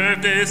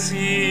earth there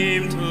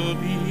seemed to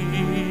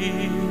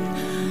be.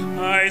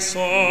 I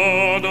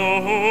saw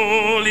the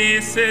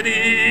holy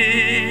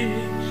city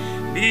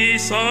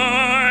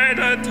beside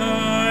a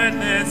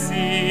tideless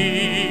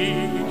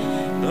sea.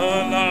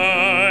 The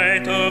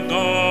light of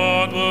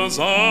God was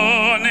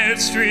on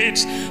its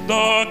streets,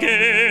 the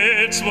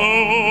gates were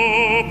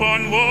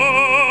open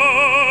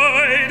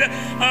wide,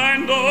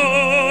 and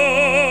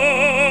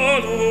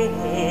all who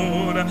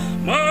would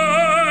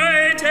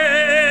might enter,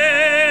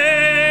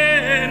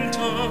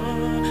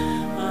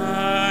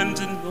 and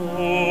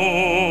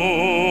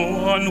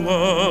no one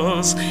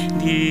was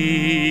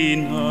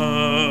denied.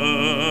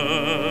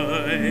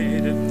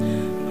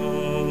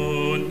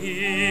 No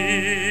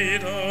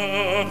need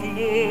of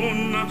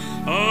moon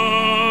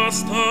or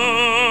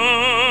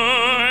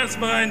stars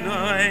by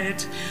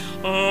night,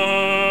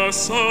 or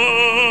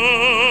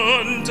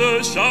sun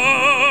to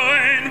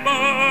shine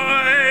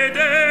by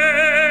day.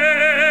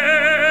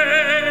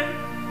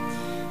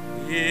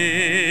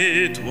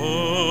 It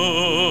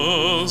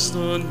was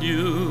the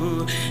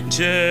new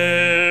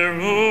Jerusalem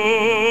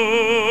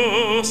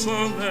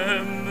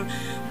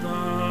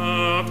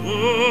that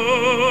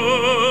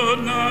would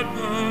not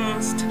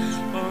pass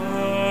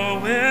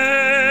away.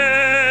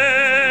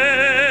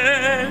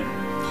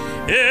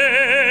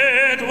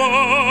 It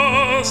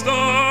was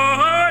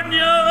the new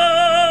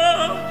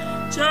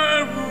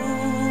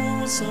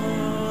Jerusalem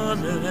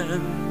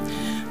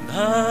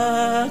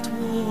that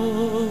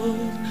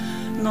would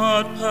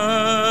not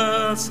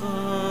pass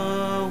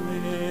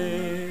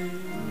away.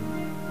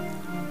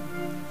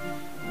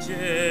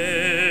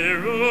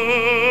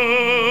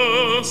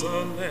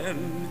 Jerusalem,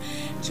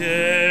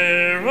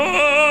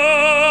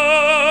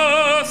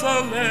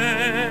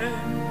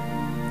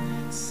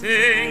 Jerusalem,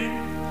 sing,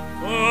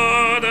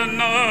 for the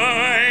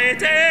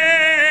night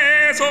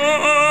is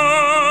o'er.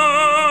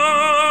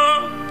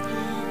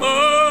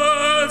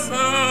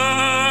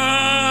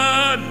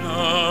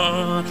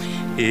 Hosanna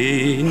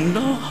in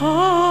the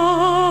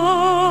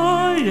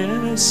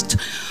highest,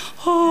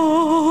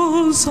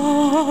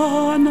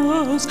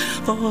 hosannas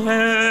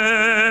forevermore.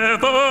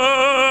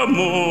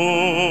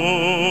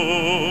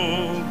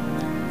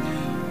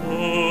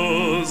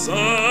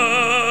 Hosanna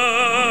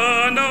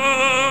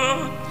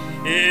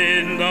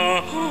in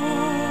the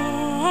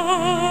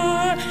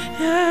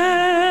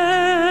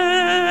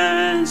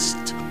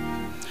highest,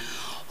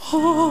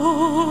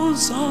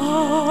 hosannas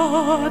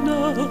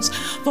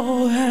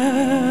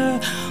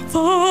forevermore.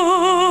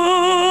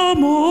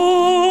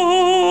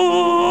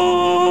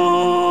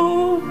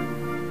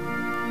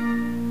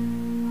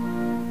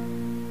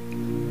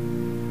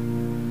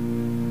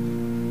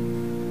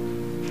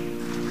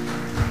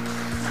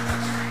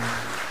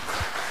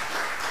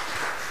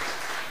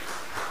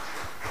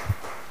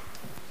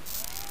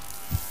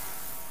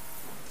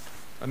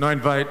 I now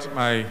invite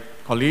my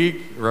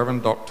colleague,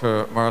 Reverend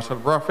Dr. Marcel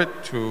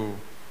Braffett, to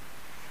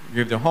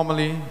give the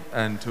homily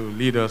and to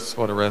lead us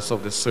for the rest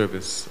of the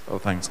service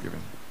of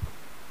Thanksgiving.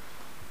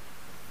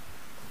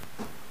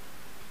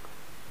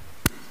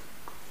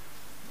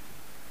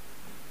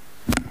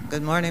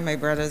 Good morning, my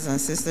brothers and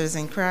sisters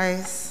in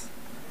Christ.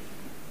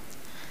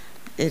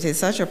 It is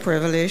such a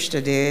privilege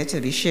today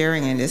to be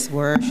sharing in this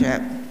worship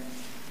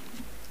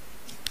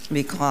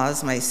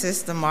because my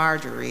sister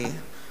Marjorie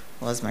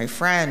was my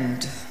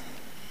friend,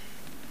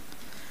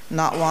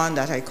 not one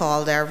that I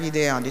called every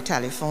day on the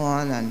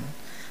telephone and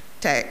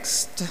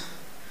text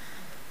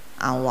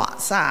and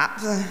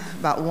WhatsApp,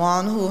 but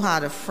one who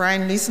had a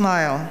friendly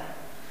smile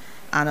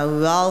and a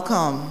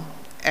welcome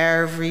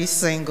every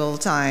single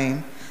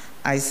time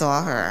I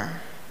saw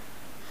her.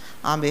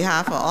 On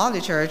behalf of all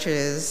the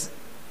churches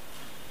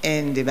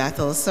in the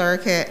Bethel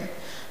Circuit,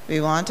 we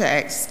want to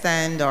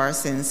extend our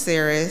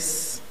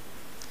sincerest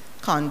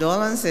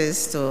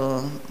condolences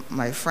to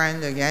my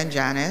friend again,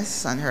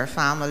 Janice, and her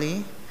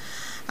family,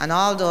 and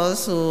all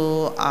those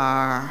who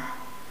are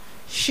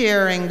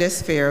sharing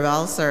this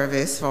farewell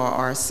service for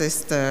our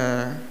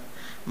sister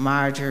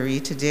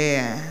Marjorie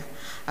today.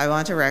 I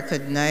want to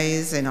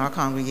recognize in our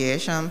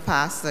congregation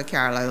Pastor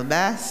Carlisle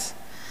Best,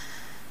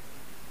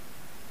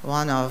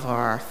 one of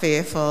our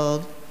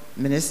faithful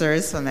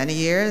ministers for many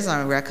years,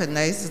 and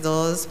recognize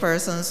those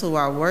persons who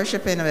are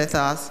worshiping with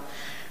us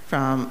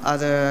from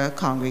other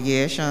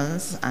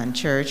congregations and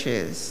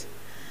churches.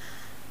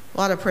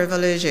 What a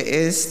privilege it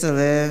is to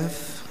live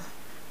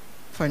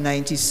for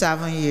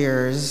 97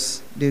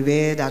 years the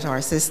way that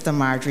our sister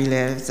Marjorie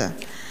lived.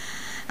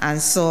 And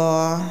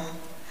so,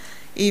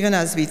 even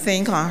as we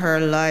think on her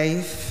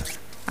life,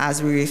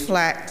 as we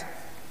reflect,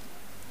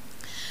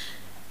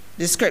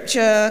 the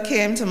scripture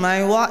came to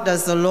mind, what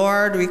does the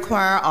Lord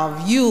require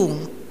of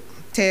you?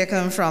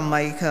 Taken from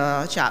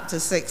Micah chapter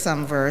 6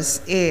 and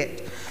verse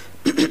 8.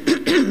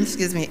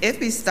 Excuse me. If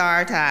we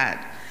start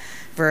at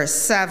verse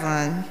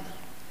 7,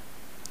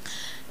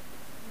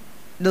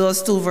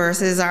 those two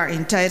verses are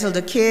entitled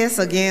The Case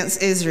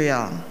Against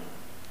Israel.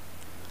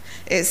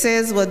 It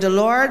says, would the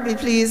Lord be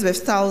pleased with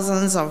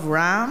thousands of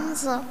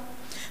rams,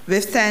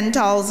 with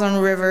 10,000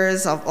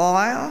 rivers of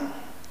oil?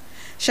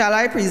 Shall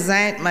I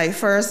present my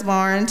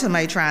firstborn to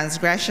my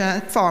transgression,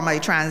 for my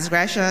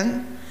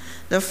transgression,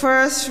 the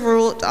first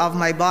fruit of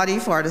my body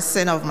for the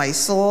sin of my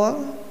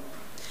soul?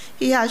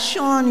 He has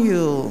shown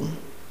you,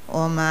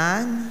 O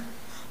man,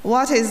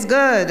 what is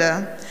good,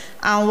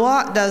 and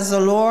what does the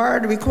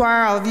Lord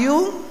require of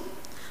you?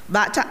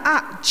 But to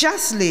act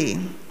justly,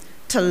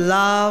 to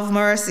love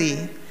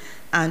mercy,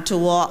 and to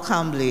walk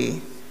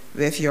humbly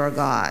with your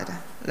God.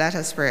 Let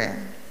us pray.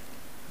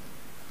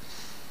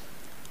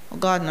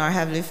 God and our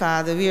Heavenly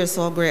Father, we are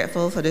so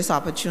grateful for this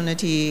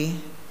opportunity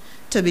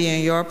to be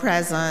in your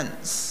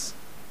presence.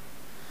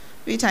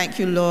 We thank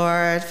you,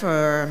 Lord,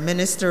 for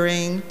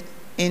ministering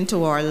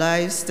into our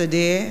lives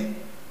today.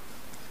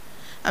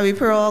 And we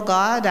pray, oh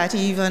God, that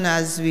even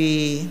as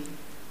we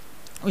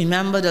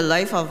remember the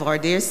life of our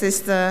dear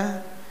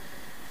sister,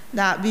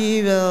 that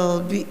we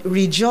will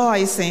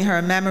rejoice in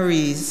her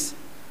memories.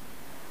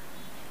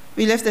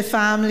 We lift the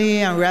family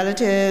and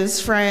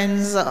relatives,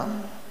 friends,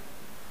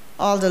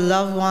 all the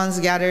loved ones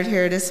gathered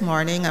here this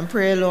morning, and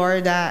pray,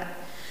 Lord, that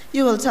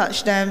you will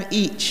touch them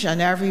each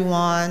and every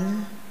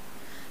one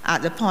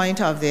at the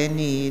point of their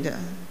need.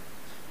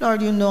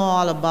 Lord, you know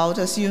all about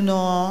us. You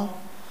know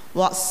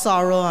what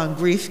sorrow and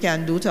grief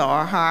can do to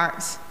our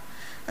hearts.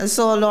 And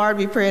so, Lord,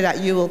 we pray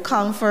that you will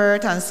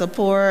comfort and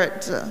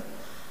support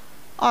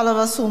all of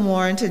us who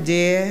mourn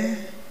today.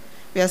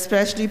 We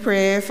especially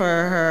pray for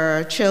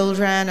her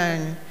children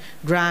and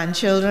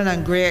grandchildren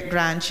and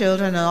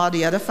great-grandchildren and all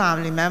the other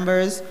family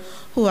members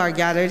who are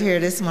gathered here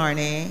this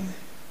morning.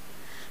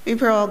 We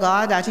pray, oh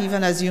God, that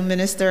even as you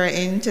minister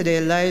into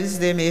their lives,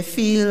 they may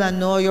feel and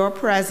know your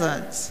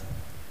presence.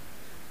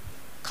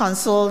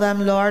 Console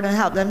them, Lord, and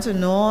help them to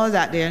know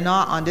that they're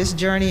not on this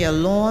journey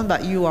alone,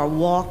 but you are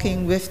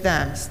walking with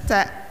them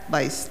step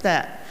by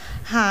step,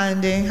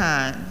 hand in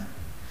hand.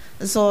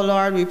 And so,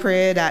 Lord, we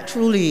pray that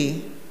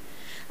truly,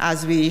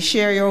 as we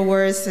share your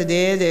words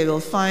today, they will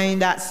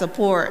find that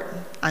support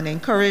and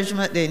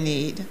encouragement they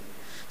need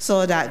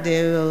so that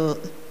they will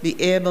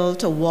be able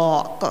to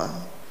walk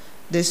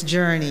this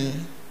journey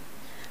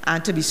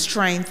and to be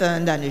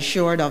strengthened and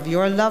assured of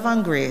your love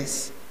and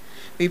grace.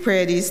 We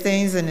pray these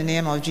things in the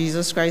name of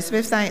Jesus Christ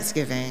with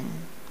thanksgiving.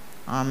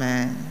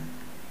 Amen.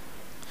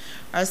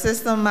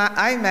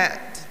 I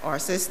met our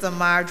sister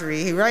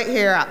Marjorie right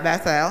here at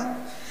Bethel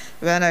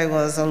when I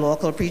was a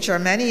local preacher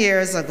many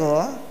years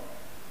ago.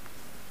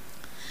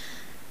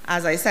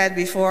 As I said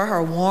before,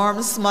 her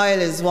warm smile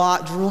is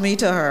what drew me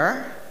to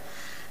her.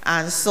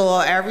 And so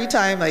every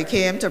time I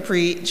came to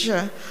preach,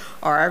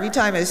 or every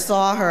time I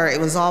saw her,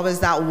 it was always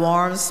that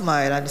warm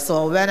smile. And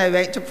so when I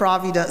went to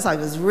Providence, I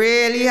was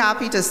really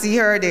happy to see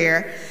her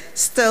there,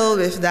 still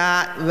with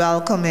that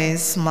welcoming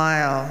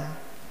smile.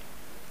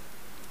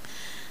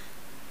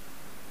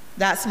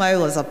 That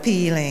smile was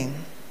appealing.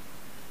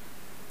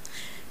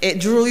 It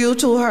drew you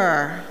to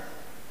her.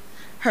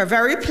 Her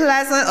very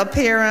pleasant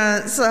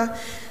appearance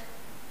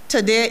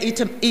today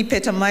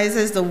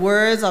epitomizes the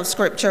words of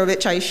Scripture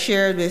which I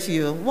shared with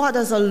you. What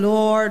does the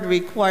Lord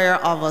require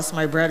of us,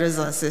 my brothers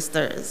and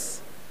sisters?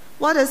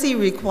 What does He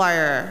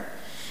require?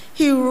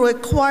 He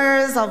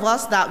requires of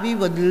us that we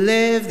would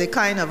live the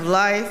kind of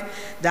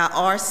life that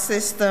our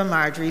sister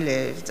Marjorie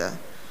lived.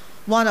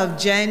 One of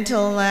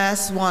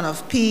gentleness, one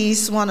of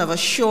peace, one of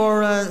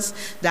assurance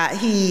that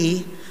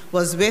he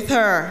was with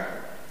her,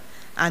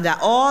 and that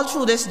all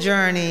through this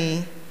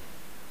journey,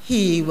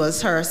 he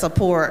was her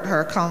support,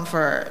 her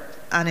comfort,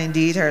 and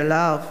indeed her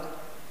love.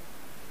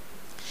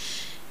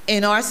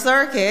 In our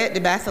circuit,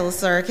 the Bethel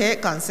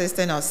circuit,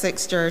 consisting of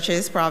 6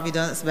 churches,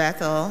 Providence,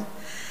 Bethel,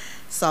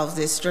 South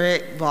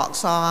District,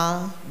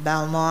 Vauxhall,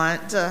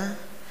 Belmont.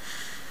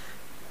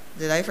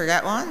 Did I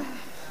forget one?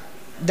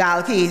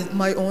 Dalkeith,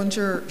 my own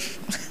church.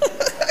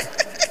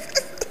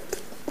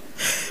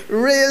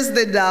 Raised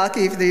in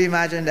Dalkeith, do you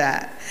imagine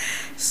that?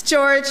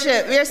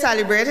 Stewardship, we are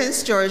celebrating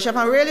stewardship,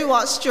 and really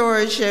what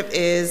stewardship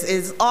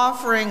is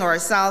offering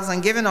ourselves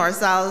and giving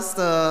ourselves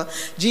to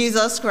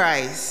Jesus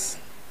Christ.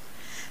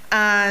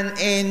 And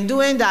in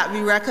doing that,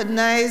 we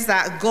recognize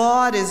that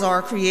God is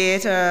our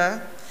creator,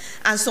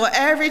 and so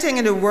everything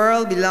in the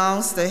world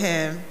belongs to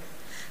him.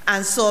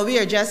 And so we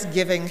are just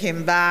giving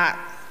him back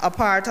a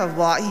part of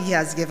what he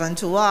has given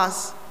to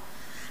us.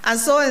 And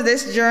so in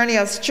this journey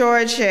of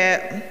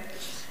stewardship,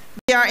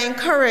 we are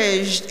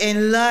encouraged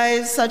in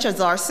lives such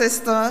as our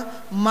sister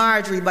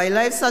Marjorie, by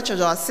lives such as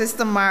our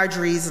sister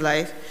Marjorie's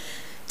life,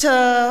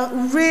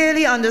 to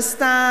really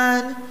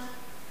understand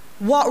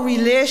what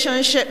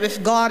relationship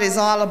with God is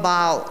all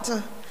about,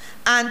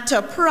 and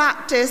to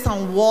practice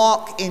and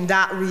walk in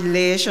that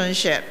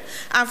relationship.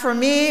 And for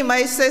me,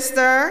 my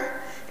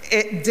sister,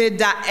 it did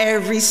that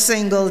every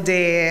single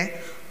day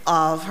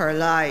of her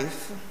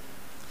life.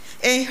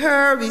 In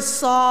her, we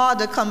saw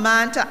the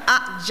command to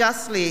act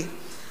justly.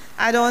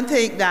 I don't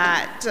think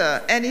that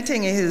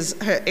anything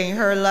in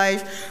her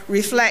life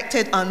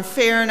reflected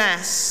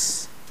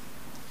unfairness.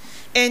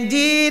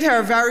 Indeed,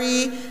 her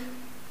very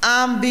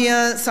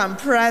ambience and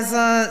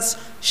presence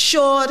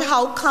showed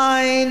how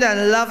kind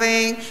and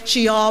loving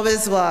she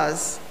always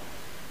was.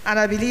 And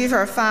I believe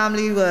her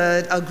family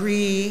would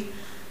agree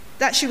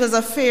that she was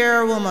a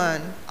fair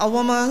woman, a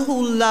woman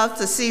who loved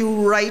to see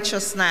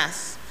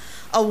righteousness,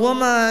 a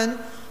woman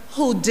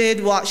who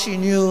did what she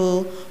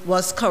knew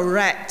was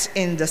correct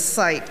in the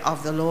sight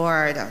of the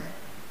Lord.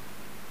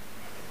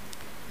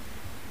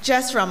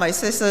 Just from my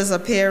sister's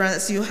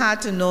appearance, you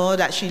had to know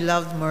that she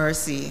loved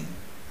mercy.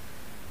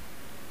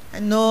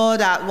 And know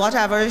that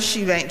whatever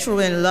she went through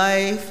in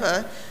life,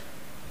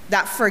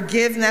 that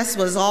forgiveness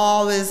was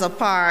always a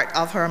part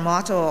of her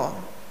motto.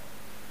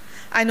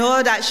 I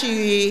know that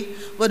she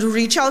would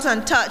reach out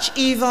and touch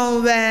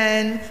even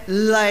when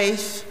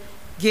life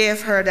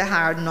gave her the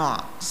hard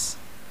knocks.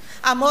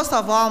 And most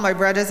of all, my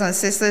brothers and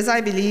sisters,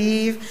 I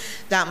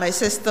believe that my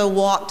sister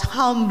walked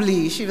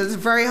humbly. She was a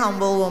very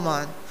humble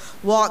woman,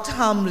 walked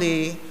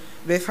humbly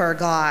with her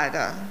God.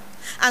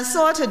 And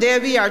so today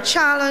we are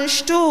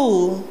challenged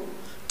to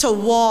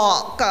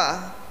walk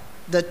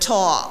the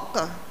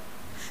talk,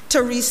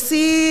 to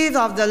receive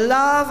of the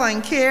love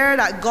and care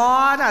that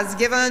God has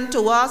given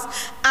to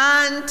us,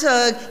 and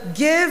to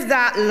give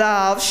that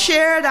love,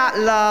 share that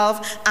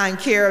love and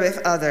care with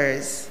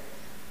others.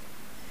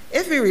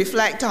 If we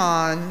reflect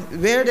on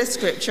where the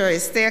scripture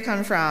is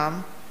taken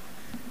from,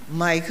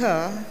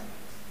 Micah,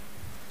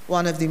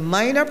 one of the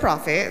minor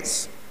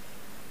prophets,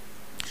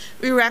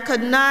 we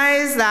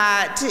recognize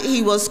that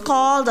he was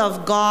called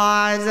of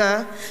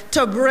God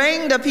to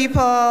bring the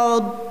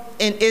people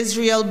in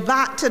Israel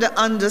back to the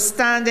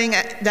understanding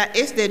that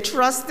if they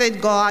trusted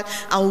God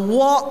and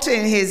walked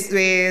in his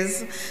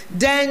ways,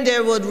 then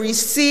they would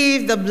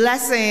receive the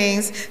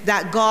blessings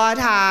that God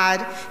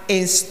had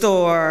in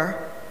store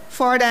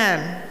for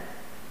them.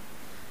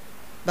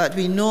 But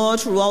we know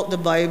throughout the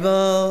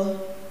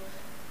Bible,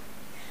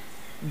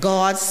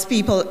 God's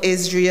people,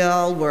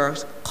 Israel, were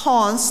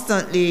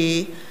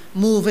constantly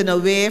moving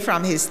away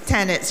from his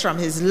tenets, from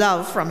his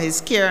love, from his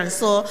care, and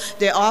so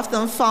they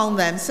often found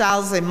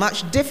themselves in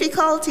much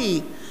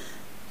difficulty.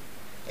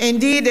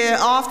 Indeed, they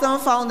often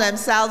found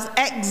themselves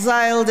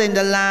exiled in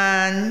the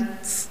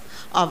lands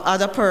of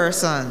other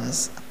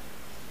persons.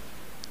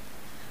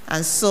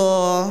 And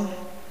so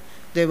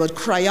they would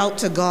cry out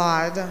to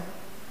God.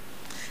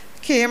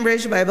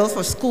 Cambridge Bible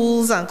for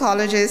Schools and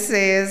Colleges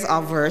says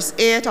of verse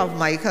 8 of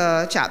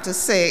Micah chapter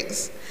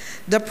 6,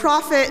 the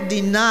prophet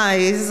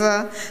denies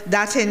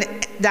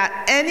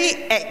that any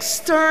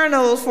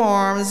external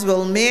forms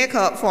will make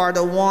up for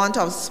the want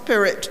of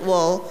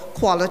spiritual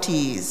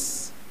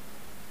qualities.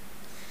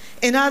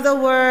 In other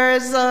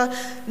words,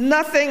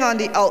 nothing on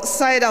the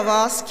outside of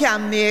us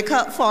can make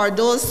up for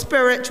those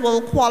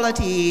spiritual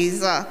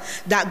qualities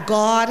that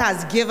God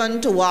has given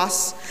to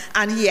us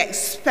and he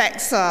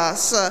expects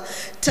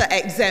us to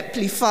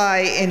exemplify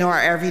in our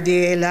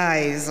everyday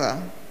lives.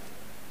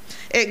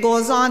 It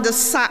goes on, the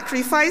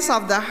sacrifice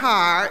of the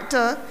heart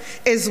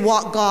is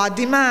what God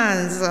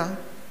demands.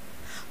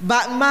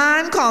 But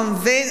man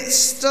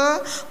convinced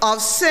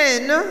of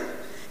sin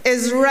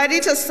is ready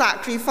to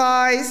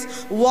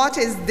sacrifice what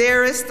is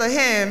dearest to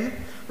him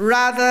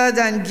rather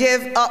than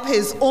give up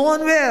his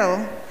own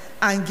will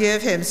and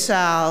give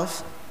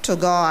himself to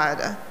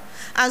God.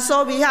 And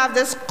so we have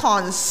this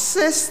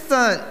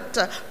consistent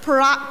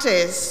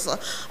practice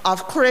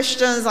of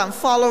Christians and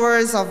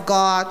followers of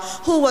God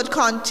who would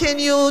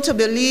continue to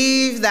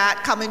believe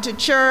that coming to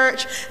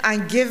church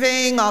and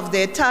giving of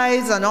their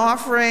tithes and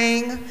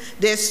offering,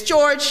 their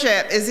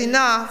stewardship is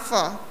enough,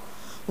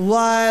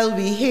 while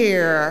we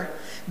hear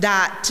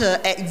that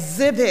to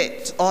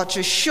exhibit or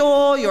to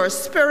show your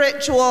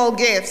spiritual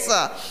gifts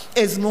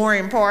is more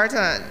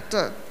important.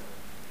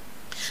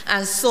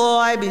 And so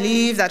I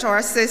believe that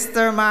our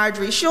sister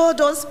Marjorie showed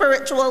those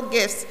spiritual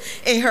gifts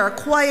in her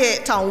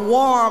quiet and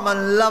warm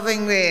and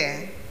loving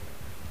way.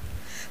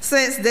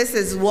 Since this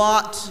is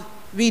what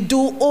we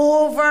do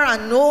over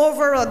and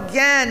over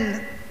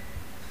again,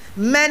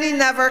 many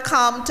never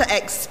come to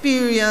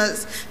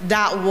experience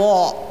that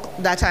walk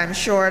that I'm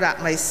sure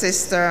that my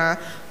sister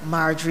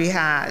Marjorie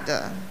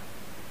had.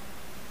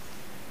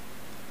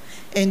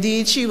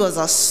 Indeed, she was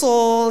a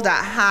soul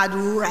that had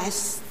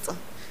rest.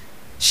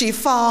 She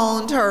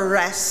found her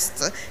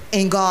rest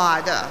in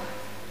God.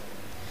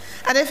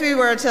 And if we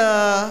were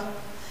to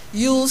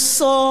use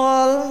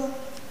soul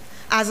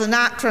as an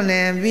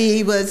acronym,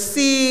 we would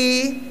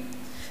see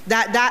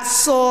that that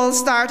soul,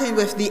 starting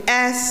with the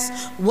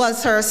S,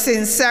 was her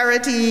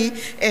sincerity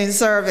in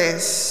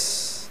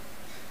service.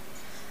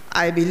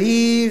 I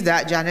believe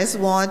that Janice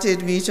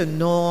wanted me to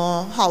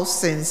know how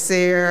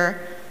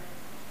sincere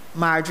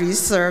Marjorie's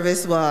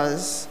service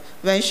was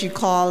when she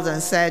called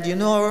and said, you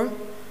know,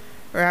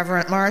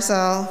 Reverend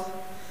Marcel,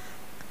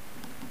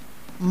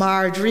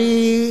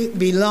 Marjorie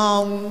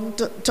belonged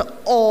to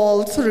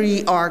all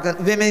three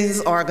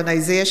women's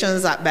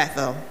organizations at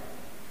Bethel.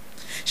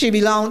 She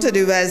belonged to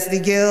the Wesley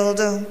Guild,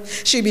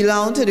 she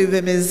belonged to the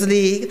Women's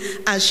League,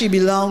 and she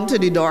belonged to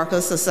the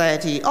Dorcas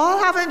Society, all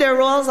having their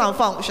roles and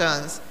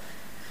functions.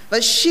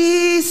 But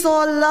she so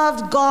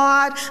loved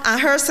God, and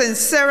her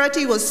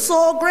sincerity was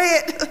so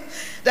great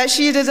that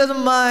she didn't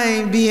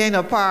mind being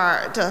a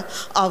part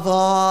of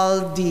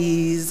all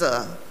these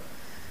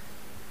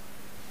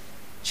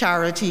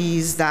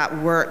charities that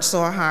worked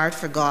so hard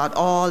for God,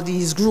 all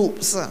these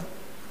groups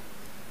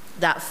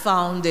that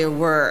found their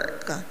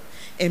work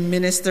in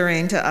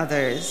ministering to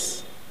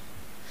others.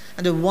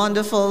 And the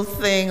wonderful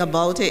thing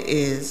about it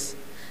is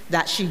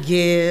that she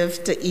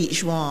gave to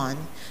each one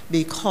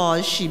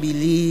because she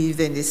believed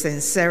in the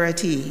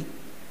sincerity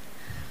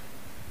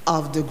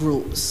of the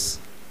groups.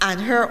 And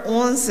her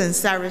own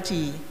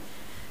sincerity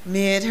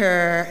made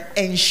her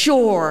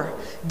ensure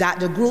that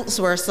the groups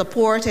were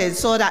supported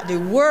so that the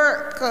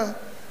work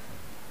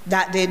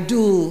that they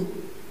do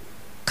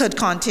could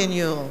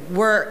continue.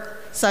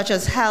 Work such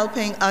as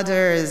helping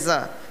others,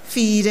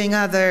 feeding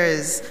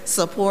others,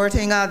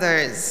 supporting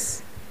others.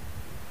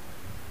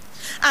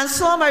 And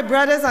so, my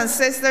brothers and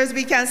sisters,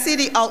 we can see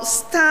the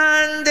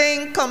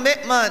outstanding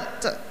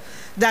commitment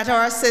that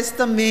our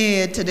sister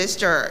made to this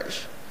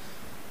church.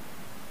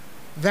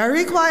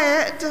 Very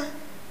quiet,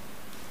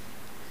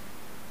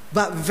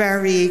 but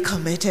very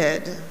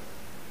committed.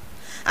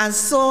 And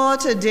so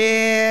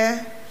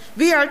today,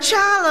 we are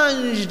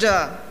challenged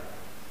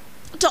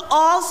to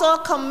also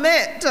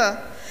commit to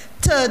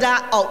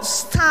that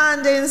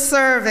outstanding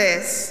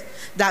service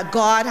that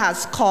God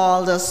has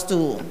called us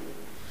to.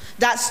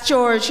 That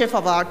stewardship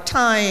of our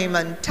time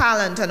and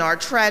talent and our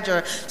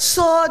treasure,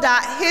 so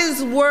that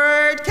His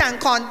word can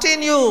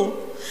continue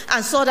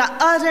and so that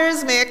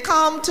others may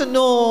come to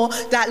know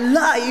that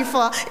life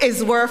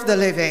is worth the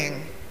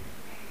living.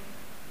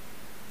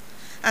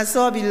 And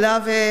so,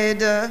 beloved,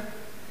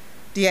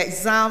 the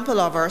example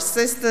of our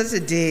sister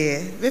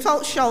today,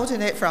 without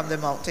shouting it from the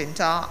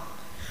mountaintop,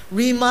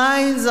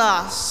 reminds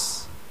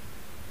us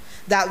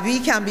that we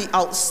can be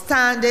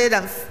outstanding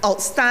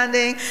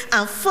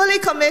and fully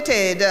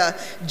committed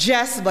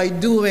just by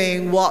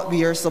doing what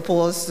we are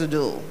supposed to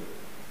do.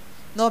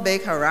 No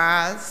big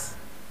hurrahs,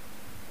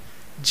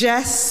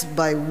 just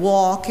by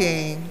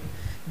walking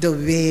the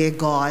way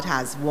God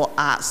has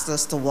asked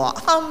us to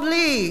walk,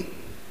 humbly,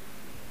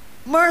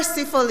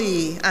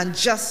 mercifully, and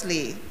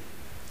justly.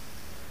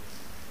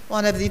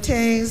 One of the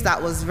things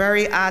that was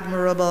very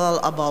admirable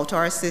about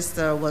our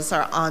sister was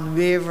her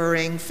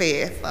unwavering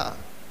faith.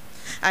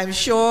 I'm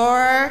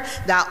sure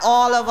that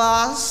all of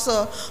us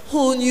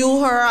who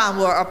knew her and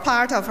were a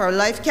part of her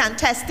life can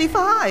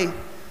testify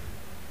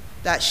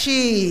that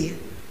she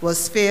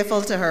was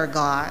faithful to her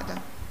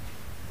God.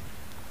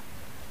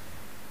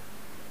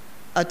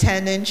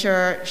 Attending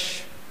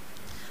church,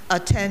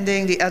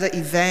 attending the other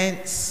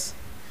events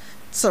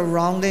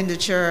surrounding the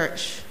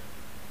church,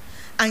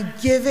 and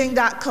giving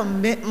that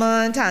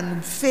commitment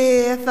and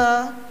faith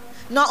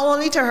not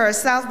only to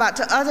herself but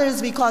to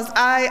others, because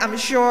I am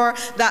sure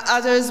that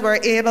others were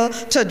able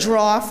to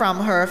draw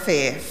from her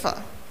faith.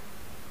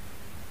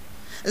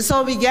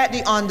 So we get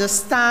the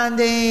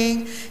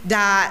understanding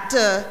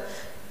that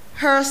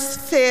her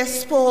faith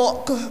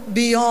spoke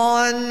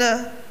beyond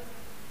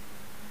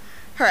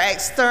her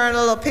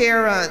external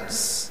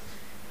appearance.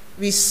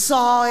 We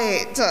saw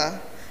it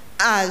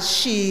as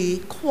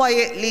she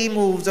quietly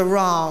moved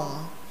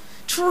around,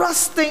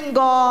 trusting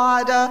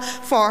God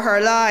for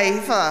her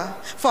life,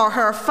 for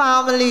her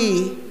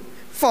family,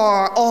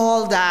 for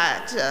all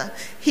that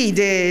he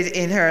did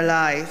in her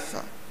life.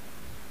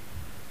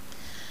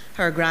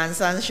 Her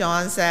grandson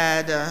Sean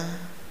said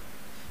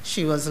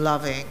she was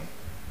loving.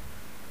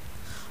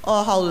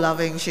 Oh, how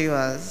loving she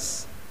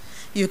was.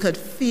 You could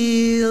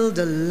feel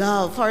the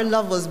love. Her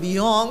love was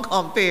beyond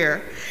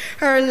compare.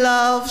 Her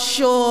love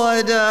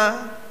showed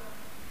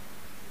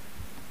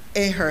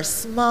in her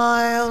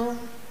smile,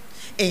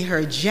 in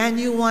her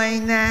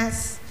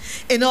genuineness,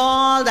 in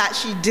all that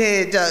she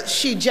did.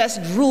 She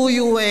just drew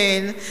you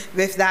in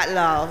with that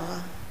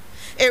love.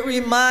 It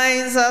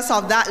reminds us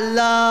of that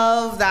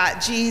love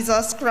that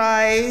Jesus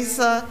Christ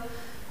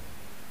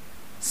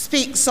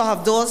speaks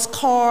of, those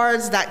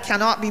cords that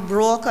cannot be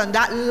broken,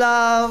 that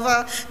love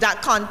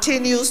that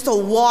continues to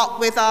walk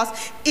with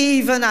us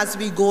even as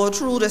we go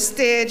through the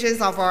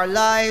stages of our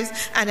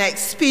lives and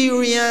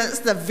experience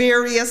the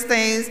various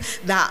things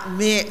that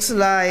makes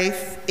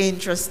life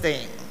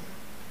interesting.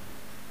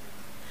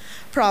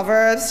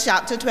 Proverbs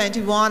chapter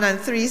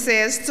 21:3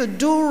 says, to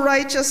do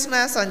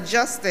righteousness and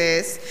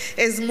justice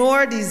is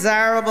more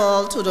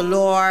desirable to the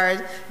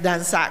Lord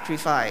than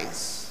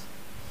sacrifice.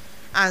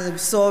 And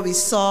so we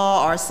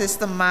saw our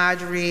sister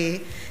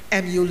Marjorie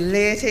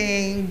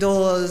emulating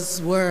those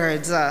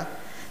words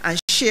and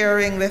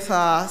sharing with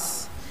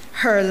us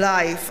her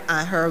life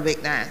and her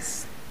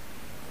witness.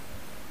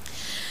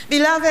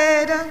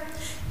 Beloved,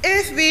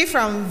 if we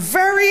from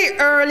very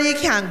early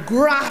can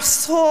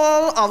grasp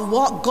hold of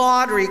what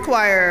God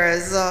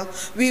requires,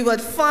 we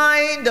would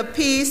find the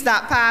peace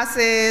that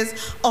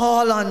passes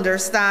all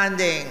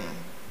understanding.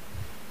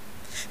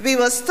 We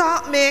will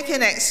stop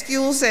making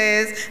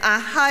excuses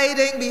and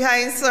hiding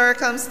behind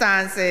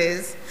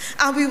circumstances,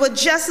 and we would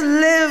just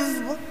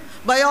live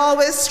by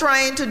always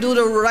trying to do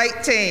the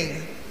right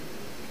thing.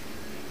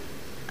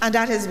 And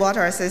that is what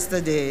our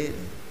sister did.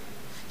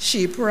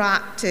 She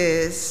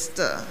practiced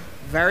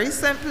very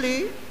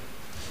simply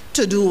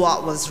to do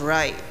what was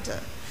right.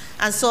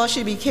 And so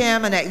she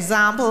became an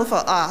example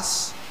for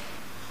us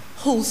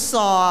who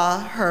saw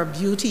her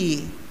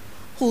beauty,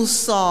 who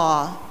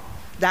saw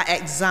that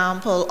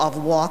example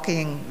of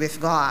walking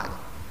with God.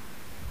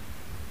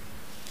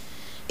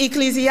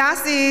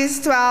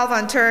 Ecclesiastes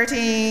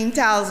 12:13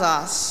 tells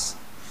us,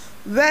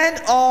 when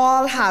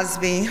all has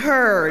been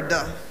heard,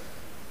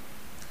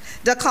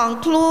 the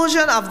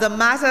conclusion of the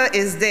matter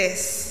is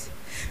this: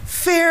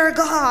 fear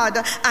God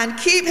and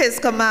keep his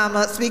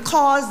commandments,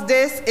 because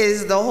this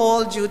is the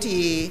whole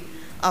duty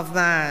of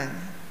man.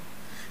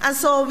 And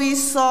so we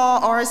saw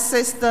our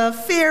sister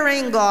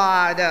fearing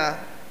God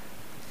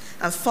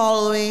and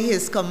following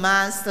his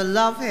commands to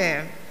love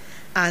him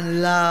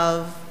and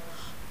love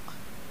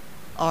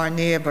our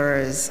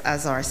neighbors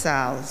as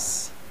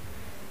ourselves.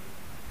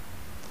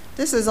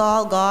 This is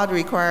all God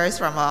requires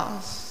from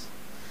us.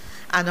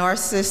 And our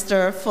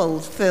sister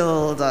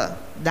fulfilled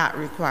that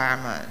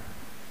requirement.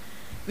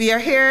 We are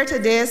here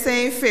today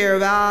saying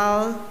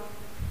farewell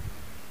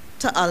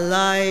to a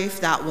life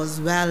that was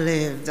well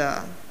lived,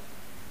 a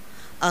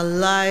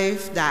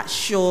life that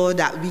showed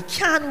that we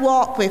can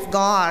walk with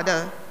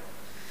God,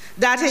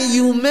 that in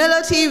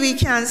humility we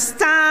can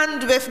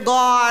stand with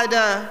God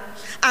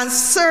and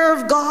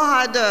serve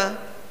God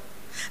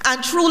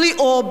and truly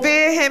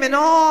obey him in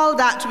all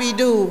that we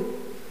do,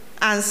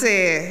 and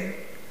say,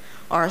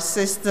 our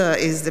sister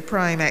is the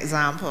prime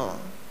example.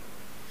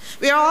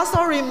 We are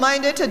also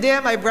reminded today,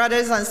 my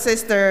brothers and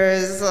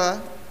sisters,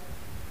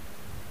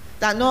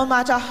 that no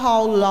matter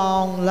how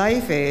long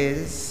life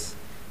is,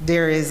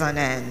 there is an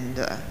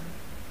end.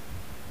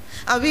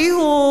 And we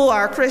who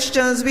are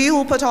Christians, we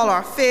who put all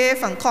our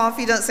faith and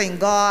confidence in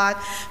God,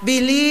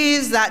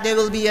 believes that there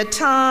will be a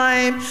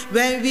time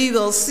when we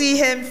will see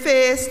him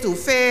face to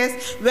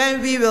face,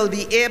 when we will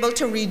be able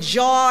to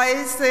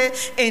rejoice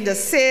in the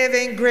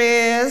saving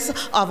grace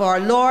of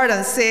our Lord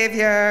and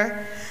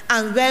Savior,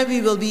 and when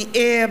we will be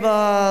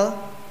able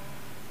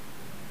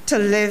to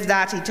live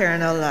that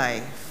eternal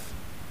life.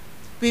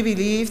 We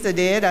believe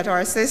today that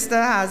our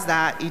sister has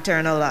that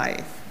eternal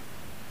life.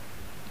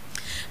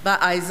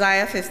 But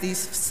Isaiah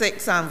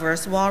 56 and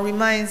verse 1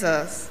 reminds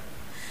us,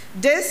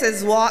 this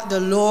is what the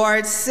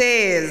Lord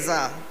says: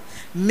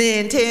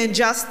 maintain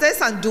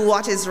justice and do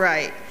what is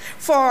right,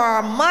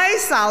 for my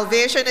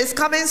salvation is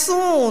coming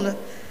soon,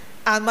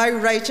 and my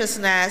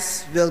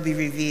righteousness will be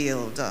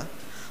revealed.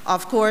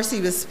 Of course, he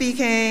was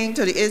speaking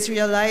to the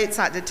Israelites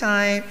at the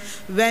time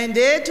when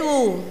they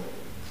too,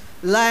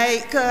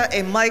 like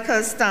in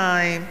Micah's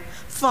time,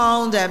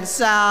 found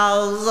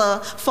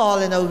themselves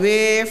falling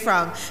away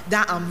from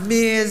that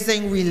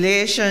amazing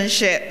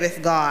relationship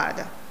with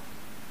God.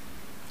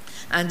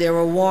 And they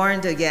were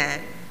warned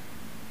again.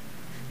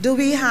 Do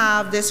we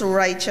have this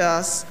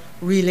righteous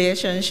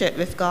relationship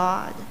with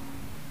God?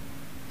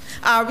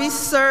 Are we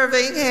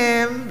serving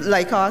him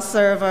like our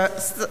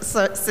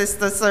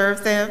sister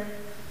served him?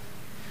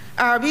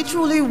 Are we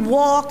truly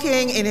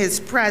walking in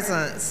his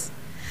presence?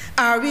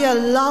 Are we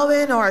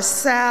allowing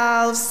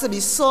ourselves to be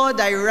so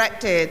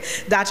directed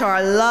that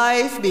our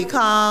life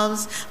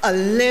becomes a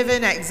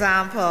living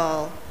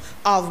example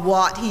of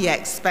what he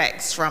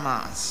expects from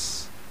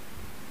us?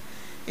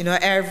 You know,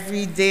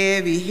 every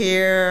day we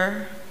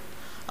hear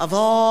of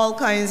all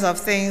kinds of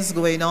things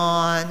going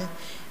on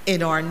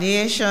in our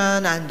nation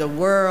and the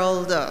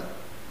world.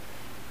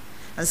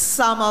 And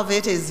some of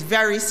it is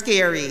very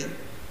scary.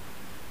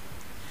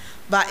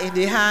 But in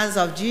the hands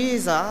of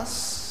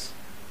Jesus,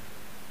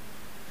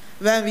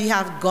 when we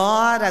have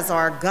God as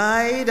our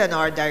guide and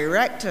our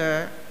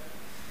director,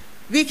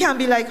 we can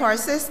be like our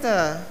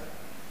sister,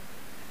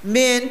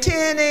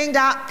 maintaining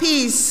that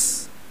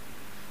peace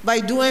by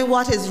doing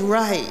what is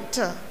right,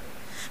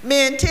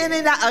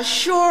 maintaining that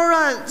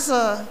assurance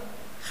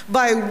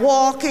by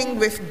walking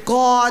with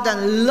God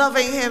and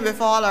loving Him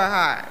with all our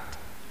heart,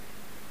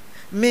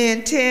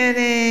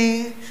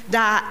 maintaining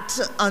that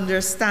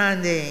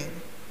understanding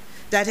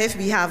that if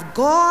we have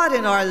God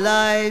in our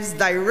lives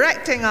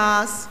directing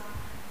us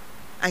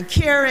and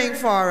caring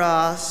for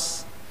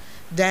us,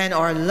 then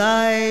our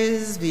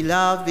lives,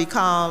 beloved,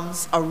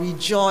 becomes a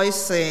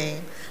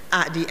rejoicing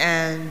at the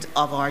end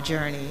of our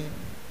journey.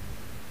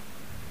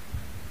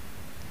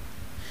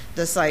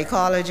 The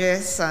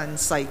psychologists and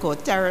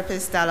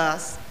psychotherapists tell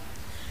us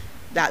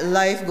that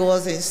life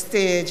goes in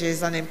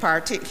stages, and in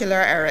particular,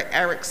 Erik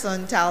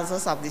Erikson tells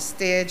us of the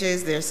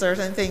stages. There are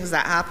certain things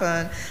that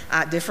happen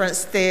at different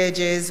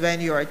stages when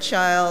you're a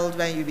child,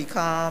 when you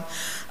become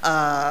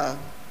a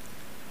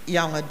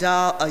young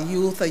adult, a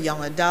youth, a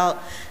young adult.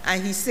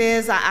 And he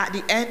says that at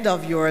the end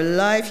of your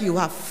life, you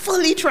have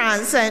fully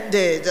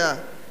transcended.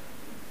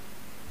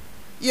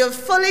 You've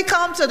fully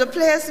come to the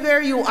place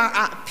where you are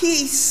at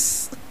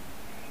peace,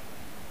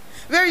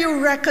 where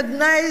you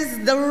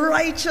recognize the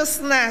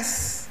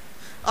righteousness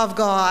of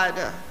God,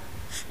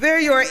 where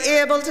you're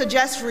able to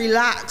just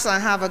relax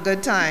and have a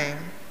good time.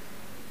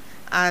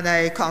 And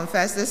I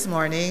confess this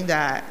morning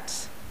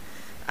that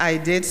I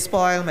did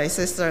spoil my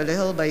sister a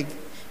little by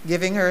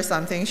giving her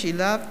something she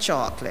loved,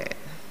 chocolate.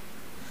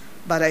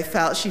 But I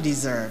felt she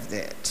deserved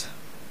it.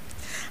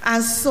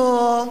 And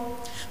so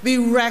we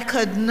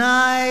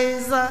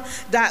recognize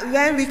that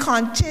when we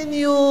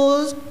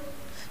continue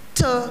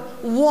to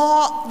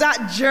walk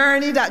that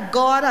journey that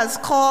God has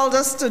called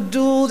us to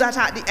do, that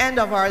at the end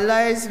of our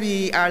lives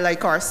we are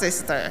like our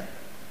sister.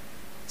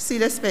 See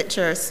this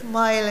picture,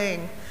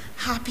 smiling,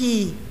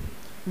 happy,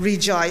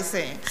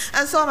 rejoicing.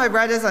 And so my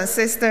brothers and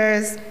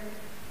sisters,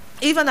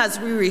 even as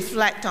we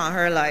reflect on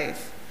her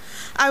life,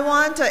 I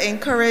want to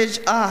encourage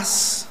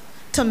us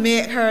to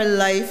make her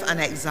life an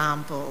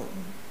example,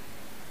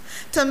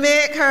 to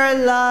make her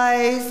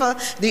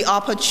life the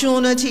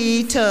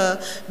opportunity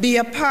to be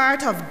a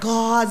part of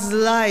God's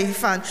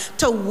life and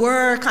to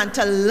work and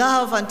to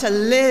love and to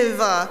live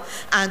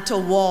and to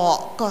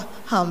walk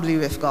humbly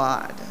with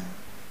God.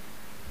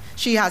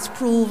 She has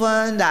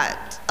proven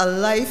that a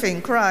life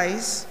in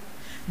Christ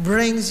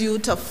brings you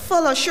to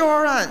full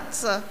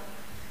assurance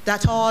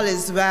that all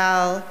is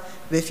well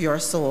with your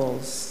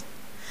souls.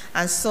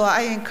 And so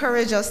I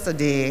encourage us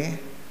today,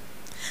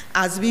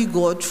 as we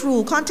go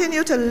through,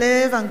 continue to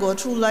live and go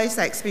through life's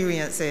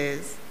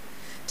experiences,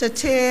 to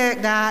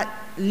take that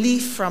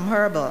leaf from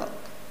her book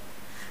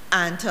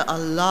and to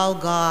allow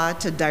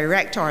God to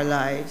direct our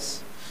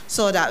lives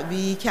so that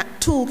we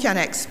too can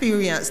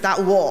experience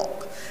that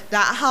walk,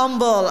 that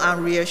humble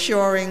and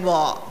reassuring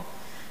walk.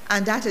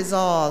 And that is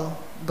all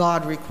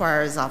God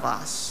requires of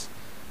us,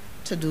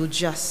 to do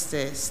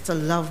justice, to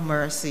love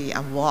mercy,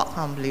 and walk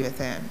humbly with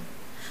Him.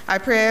 I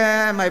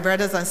pray, my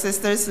brothers and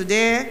sisters,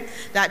 today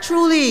that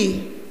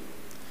truly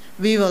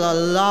we will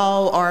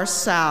allow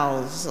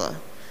ourselves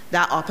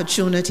that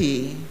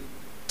opportunity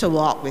to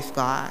walk with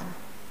God.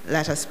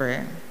 Let us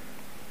pray.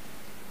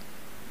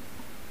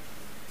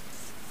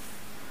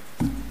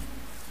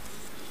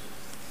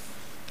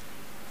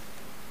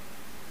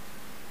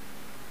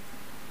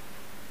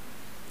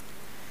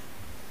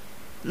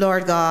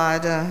 Lord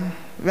God,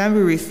 when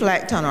we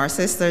reflect on our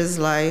sister's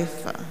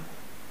life,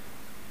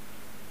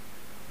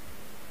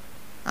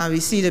 and we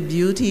see the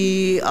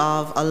beauty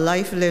of a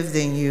life lived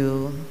in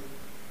you,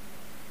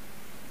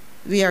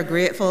 we are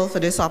grateful for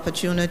this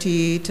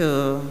opportunity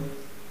to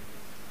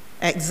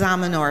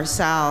examine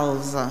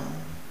ourselves,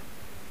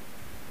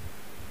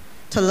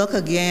 to look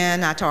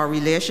again at our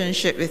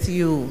relationship with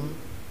you,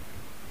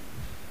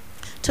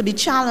 to be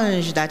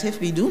challenged that if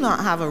we do not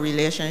have a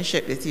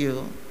relationship with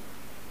you,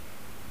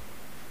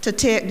 to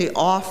take the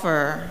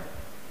offer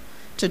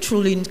to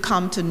truly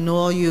come to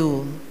know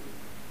you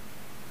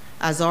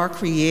as our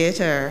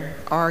Creator,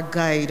 our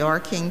Guide, our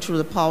King through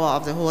the power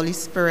of the Holy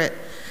Spirit,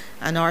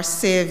 and our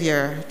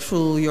Savior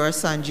through your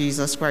Son,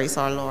 Jesus Christ,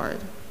 our Lord.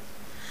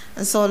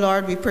 And so,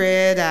 Lord, we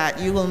pray that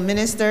you will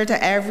minister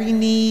to every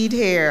need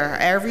here,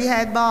 every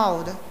head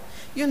bowed.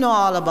 You know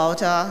all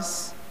about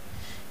us.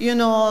 You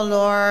know,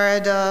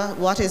 Lord,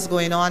 what is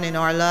going on in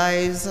our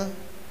lives.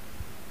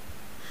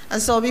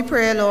 And so we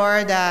pray,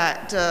 Lord,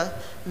 that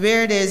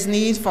where there's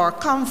need for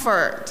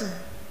comfort,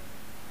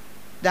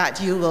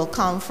 that you will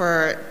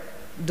comfort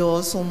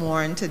those who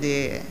mourn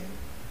today.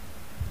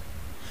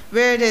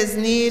 Where there's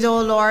need,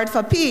 O Lord,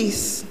 for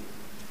peace,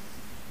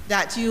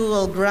 that you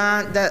will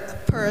grant the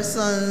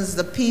persons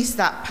the peace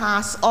that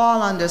passes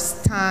all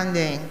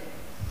understanding,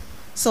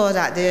 so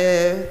that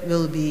they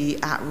will be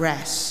at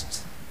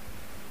rest.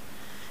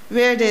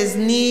 Where there's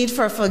need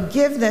for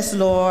forgiveness,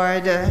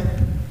 Lord,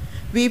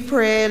 we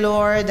pray,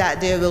 Lord, that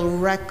they will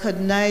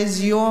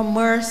recognize your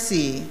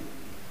mercy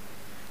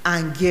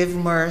and give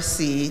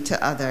mercy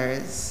to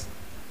others.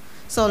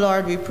 So,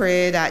 Lord, we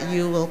pray that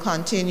you will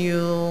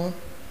continue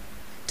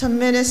to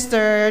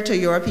minister to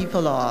your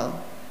people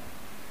all.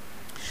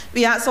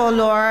 We ask, oh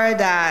Lord,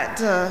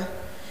 that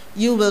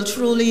you will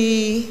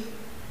truly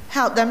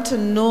help them to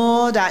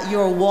know that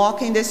you're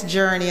walking this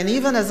journey. And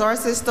even as our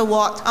sister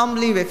walked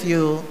humbly with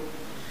you,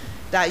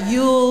 that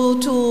you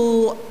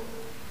too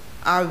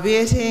are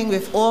waiting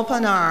with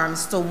open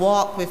arms to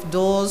walk with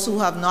those who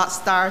have not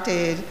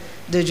started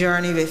the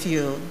journey with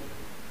you.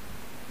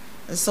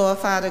 And so,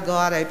 Father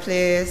God, I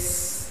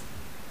place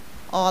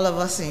all of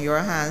us in your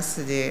hands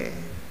today.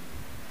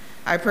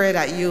 I pray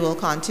that you will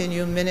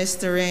continue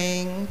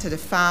ministering to the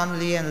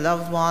family and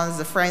loved ones,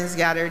 the friends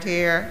gathered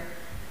here.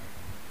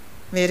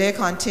 May they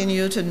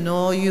continue to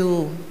know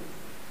you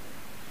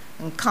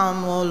and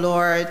come, oh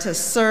Lord, to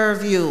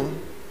serve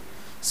you,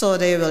 so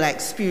they will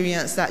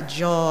experience that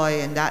joy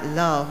and that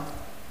love,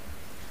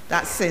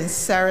 that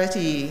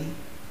sincerity,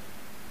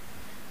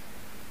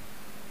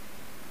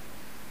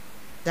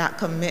 that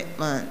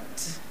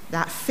commitment,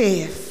 that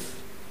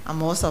faith, and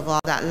most of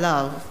all, that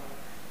love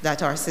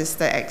that our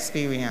sister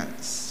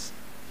experienced.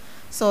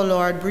 So,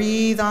 Lord,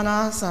 breathe on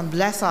us and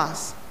bless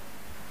us,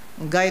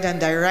 and guide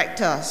and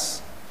direct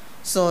us,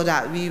 so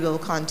that we will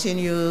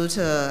continue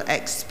to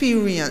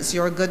experience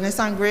your goodness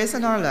and grace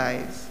in our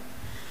lives.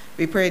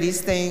 We pray these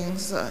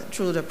things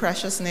through the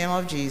precious name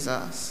of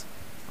Jesus.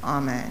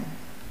 Amen.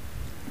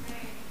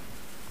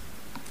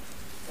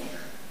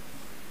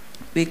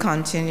 We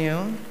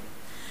continue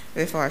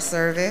with our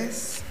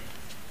service.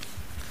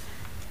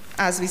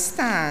 As we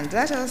stand,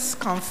 let us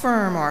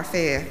confirm our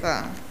faith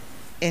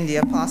in the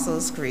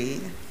Apostles'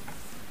 Creed.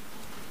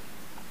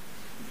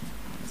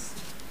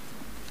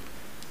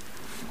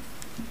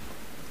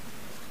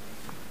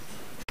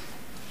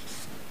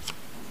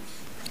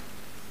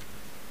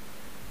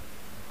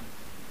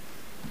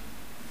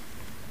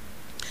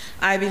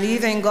 I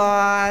believe in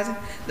God,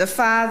 the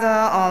Father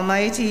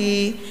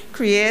Almighty,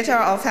 creator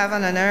of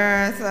heaven and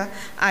earth.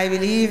 I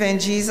believe in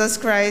Jesus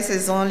Christ,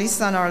 his only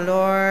Son, our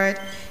Lord.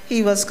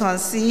 He was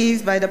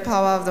conceived by the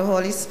power of the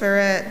Holy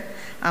Spirit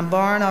and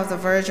born of the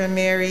Virgin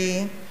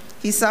Mary.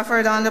 He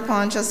suffered under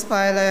Pontius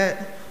Pilate,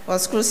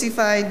 was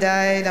crucified,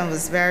 died, and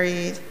was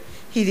buried.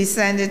 He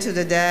descended to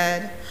the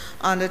dead.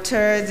 On the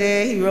third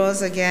day, he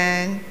rose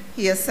again.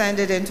 He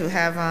ascended into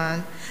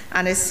heaven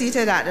and is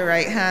seated at the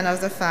right hand of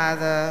the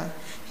Father.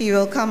 He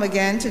will come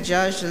again to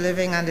judge the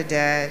living and the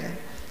dead.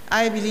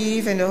 I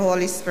believe in the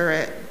Holy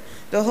Spirit,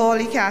 the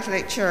Holy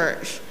Catholic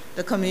Church,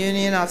 the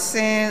communion of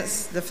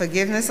saints, the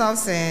forgiveness of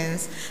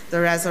sins,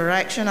 the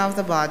resurrection of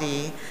the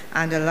body,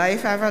 and the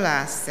life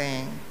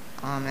everlasting.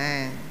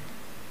 Amen.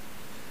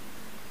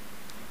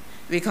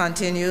 We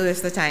continue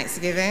with the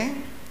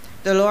thanksgiving.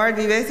 The Lord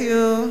be with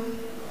you.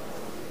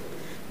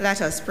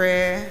 Let us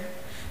pray.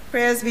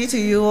 Praise be to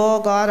you, O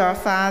God, our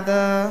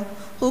Father,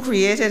 who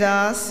created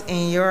us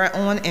in your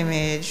own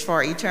image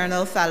for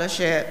eternal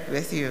fellowship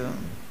with you.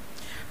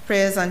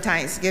 Praise and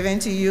thanksgiving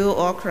to you,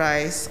 O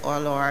Christ,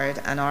 our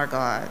Lord and our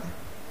God,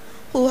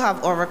 who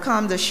have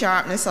overcome the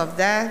sharpness of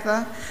death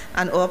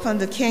and opened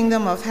the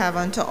kingdom of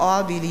heaven to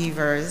all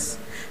believers,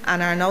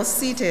 and are now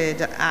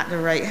seated at the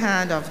right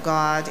hand of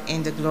God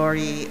in the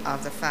glory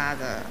of the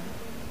Father.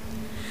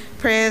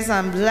 Praise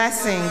and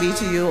blessing be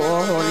to you,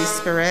 O Holy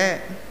Spirit,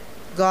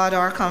 God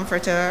our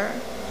Comforter,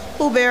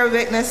 who bear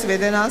witness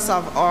within us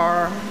of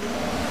our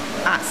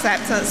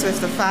acceptance with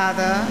the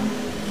Father,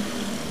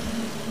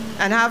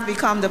 and have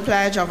become the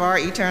pledge of our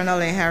eternal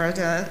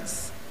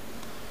inheritance.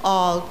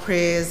 All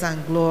praise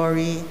and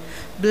glory,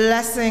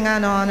 blessing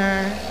and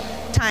honor,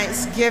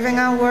 thanksgiving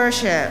and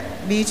worship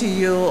be to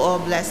you, O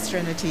blessed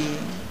Trinity,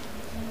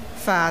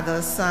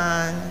 Father,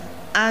 Son,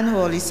 and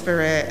Holy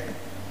Spirit,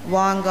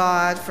 one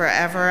God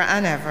forever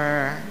and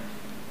ever.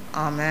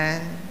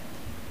 Amen.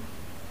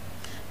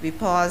 We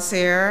pause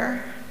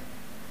here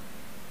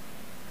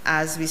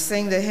as we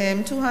sing the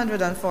hymn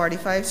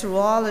 245, Through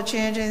All the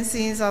Changing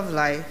Scenes of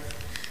Life.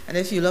 And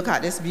if you look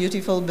at this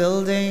beautiful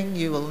building,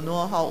 you will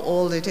know how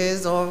old it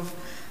is, of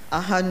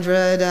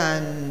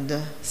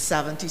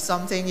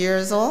 170-something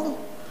years old.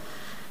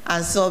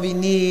 And so we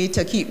need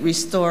to keep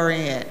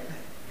restoring it.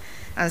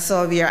 And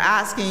so we are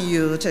asking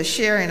you to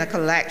share in a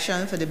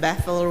collection for the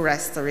Bethel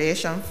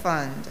Restoration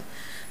Fund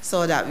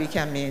so that we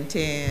can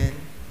maintain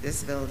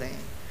this building.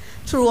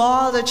 Through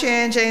all the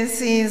changing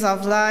scenes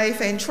of life,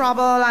 in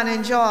trouble and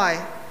in joy,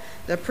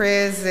 the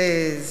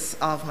praises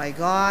of my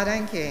God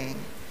and King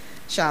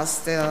shall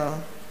still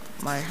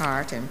my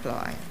heart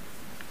employ.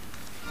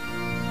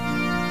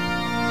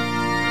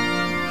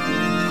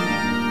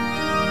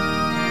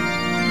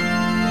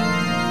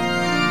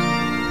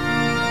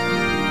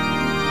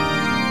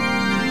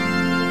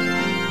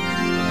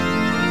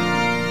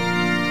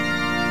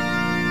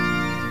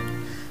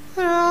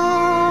 Through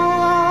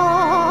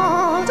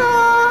all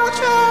the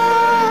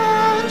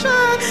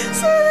changing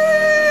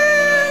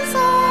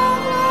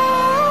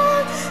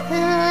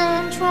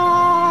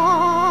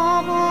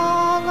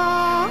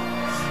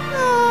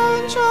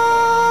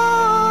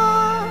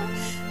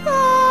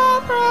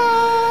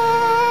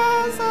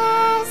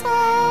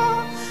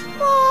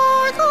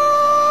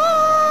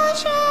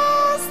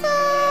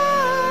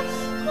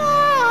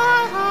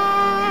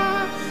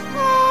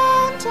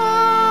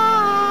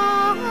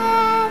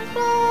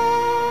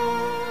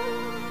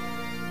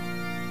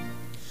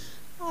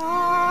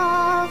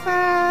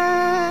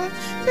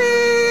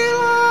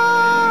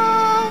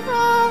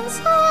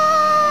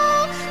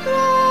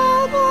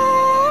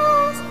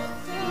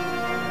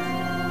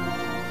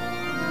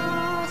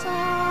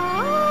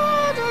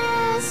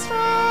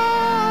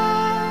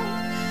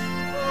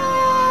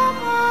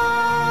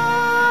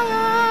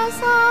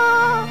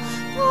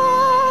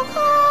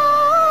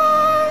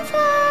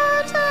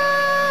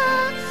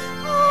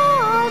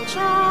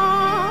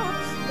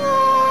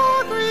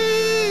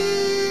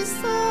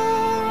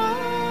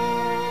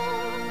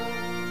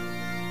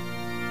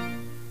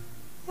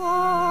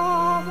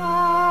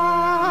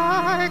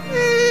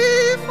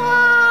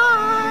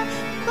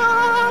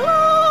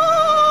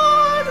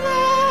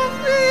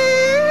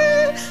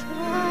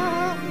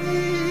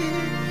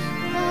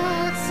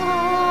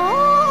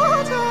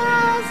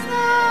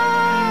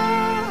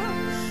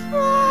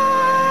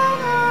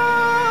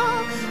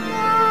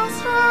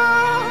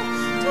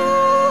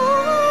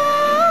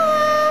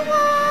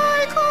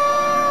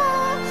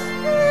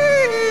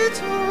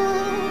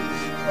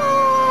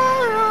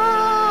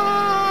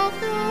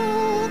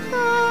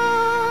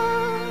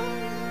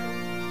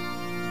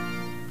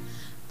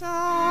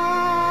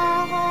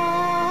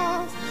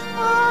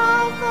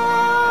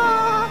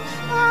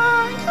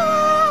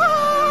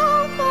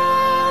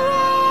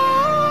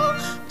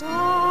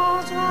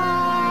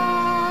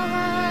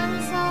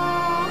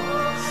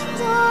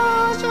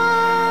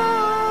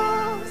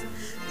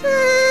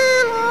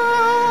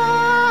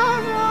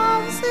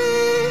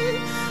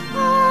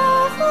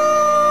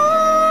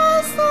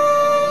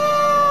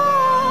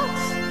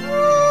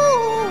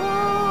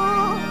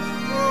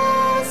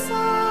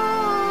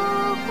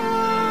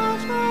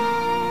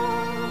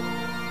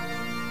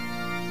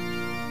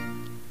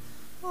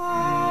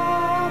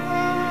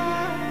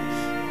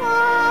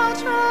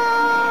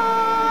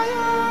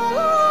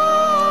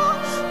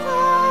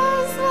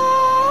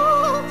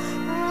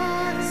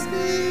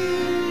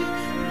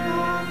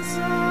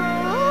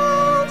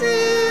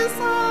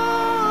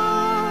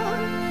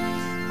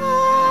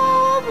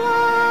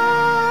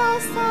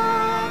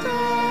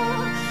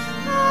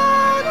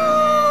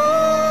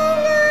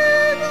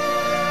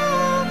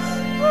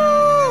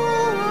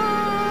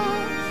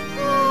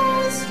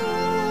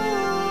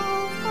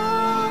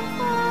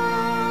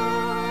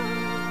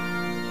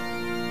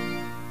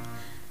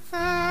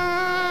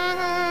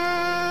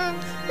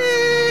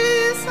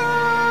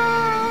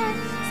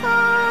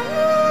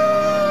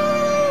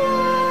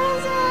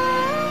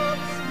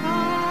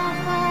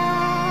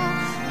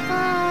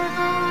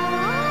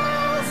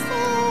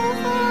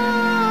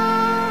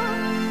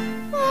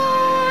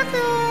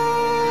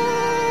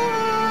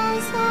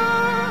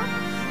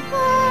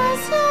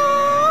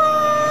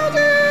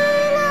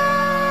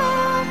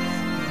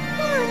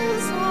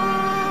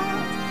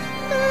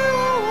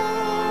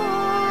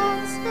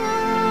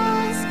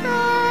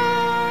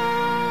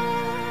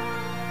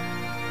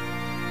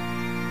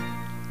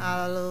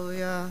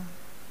Hallelujah.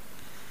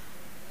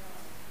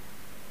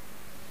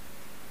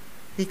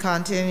 We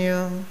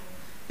continue.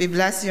 We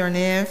bless your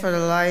name for the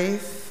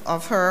life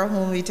of her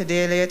whom we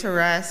today lay to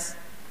rest.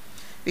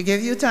 We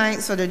give you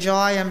thanks for the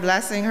joy and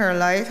blessing her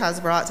life has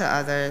brought to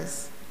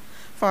others,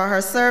 for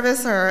her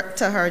service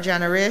to her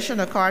generation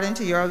according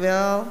to your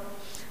will,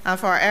 and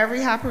for every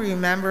happy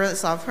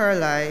remembrance of her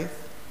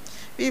life.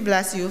 We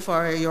bless you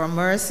for your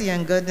mercy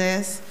and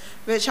goodness,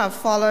 which have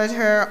followed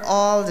her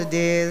all the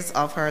days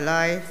of her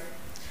life,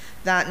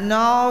 that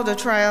now the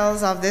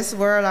trials of this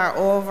world are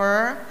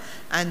over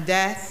and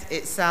death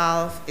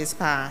itself is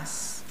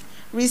past.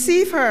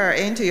 Receive her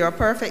into your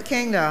perfect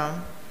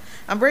kingdom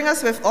and bring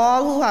us with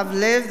all who have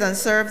lived and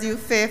served you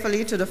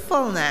faithfully to the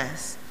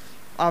fullness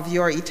of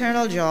your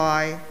eternal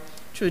joy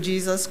through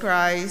Jesus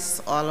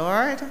Christ, our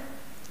Lord.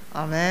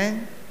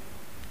 Amen.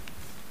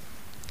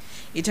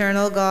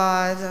 Eternal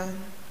God,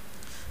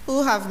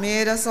 who have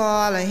made us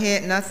all and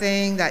hate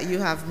nothing that you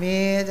have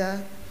made,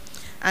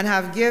 and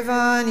have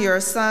given your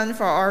Son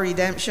for our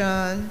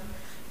redemption,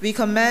 we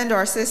commend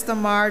our sister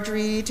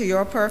Marjorie to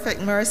your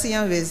perfect mercy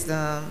and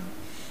wisdom.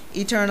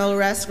 Eternal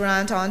rest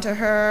grant unto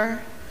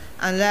her,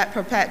 and let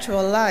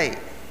perpetual light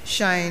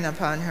shine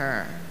upon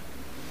her.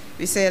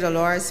 We say the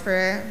Lord's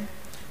Prayer.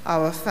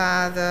 Our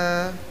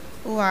Father,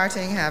 who art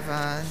in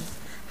heaven,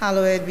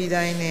 hallowed be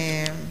thy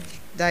name.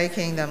 Thy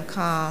kingdom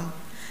come.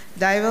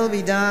 Thy will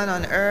be done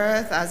on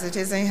earth as it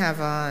is in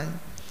heaven.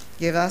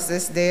 Give us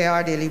this day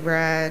our daily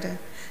bread,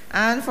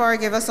 and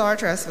forgive us our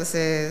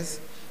trespasses,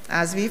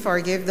 as we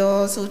forgive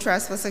those who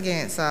trespass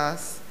against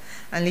us.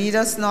 And lead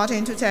us not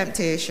into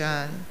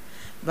temptation,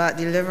 but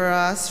deliver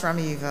us from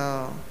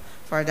evil.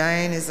 For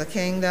thine is the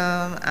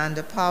kingdom, and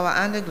the power,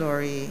 and the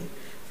glory,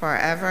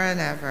 forever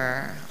and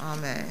ever.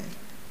 Amen.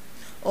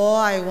 Oh,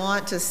 I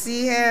want to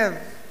see him.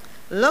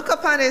 Look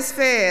upon his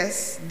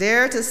face,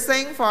 dare to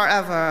sing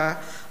forever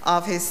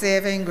of his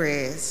saving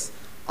grace.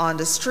 On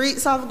the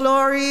streets of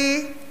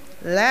glory,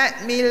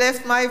 let me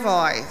lift my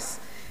voice.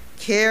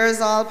 Cares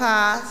all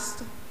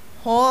past,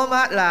 home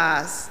at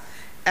last,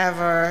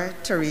 ever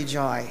to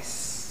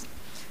rejoice.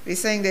 We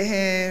sing the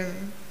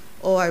hymn,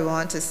 Oh, I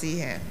Want to See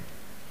Him.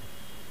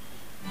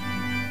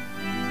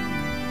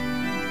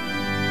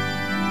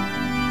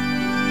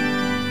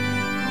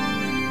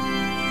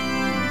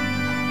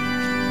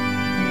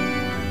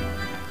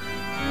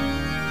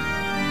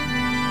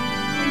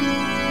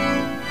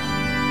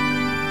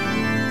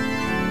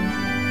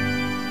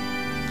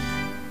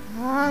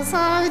 As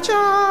I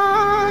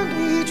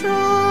journey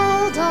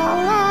through the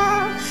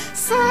land,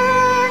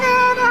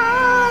 singing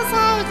as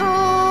I go,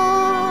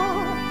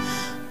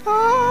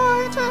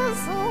 pointing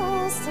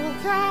souls to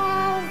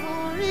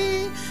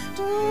Calvary,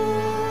 to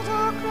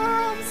the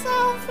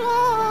crimson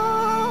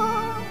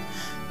flow.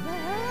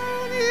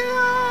 Many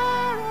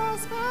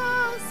arrows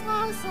pierce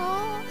my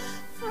soul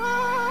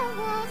from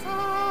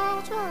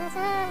without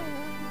within,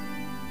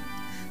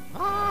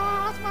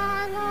 but my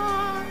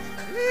Lord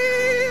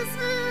leads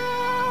me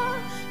on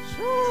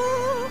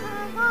through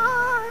and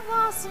I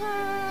must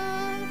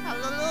win.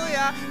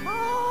 Hallelujah.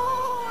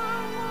 Oh, I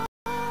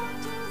want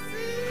to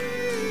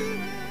see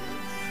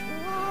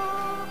Him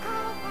walk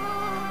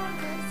upon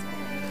His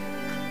way.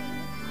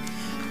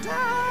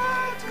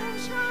 Dare to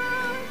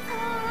shine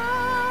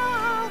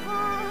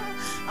forever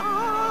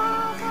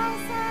of the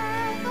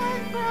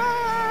saving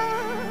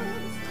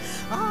grace.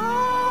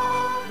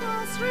 On the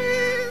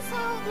streets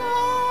of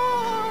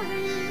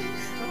glory,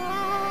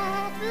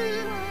 let me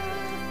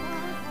lift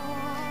my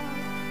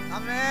voice.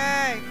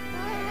 Amen.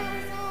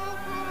 Praise of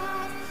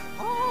Christ,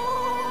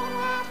 oh,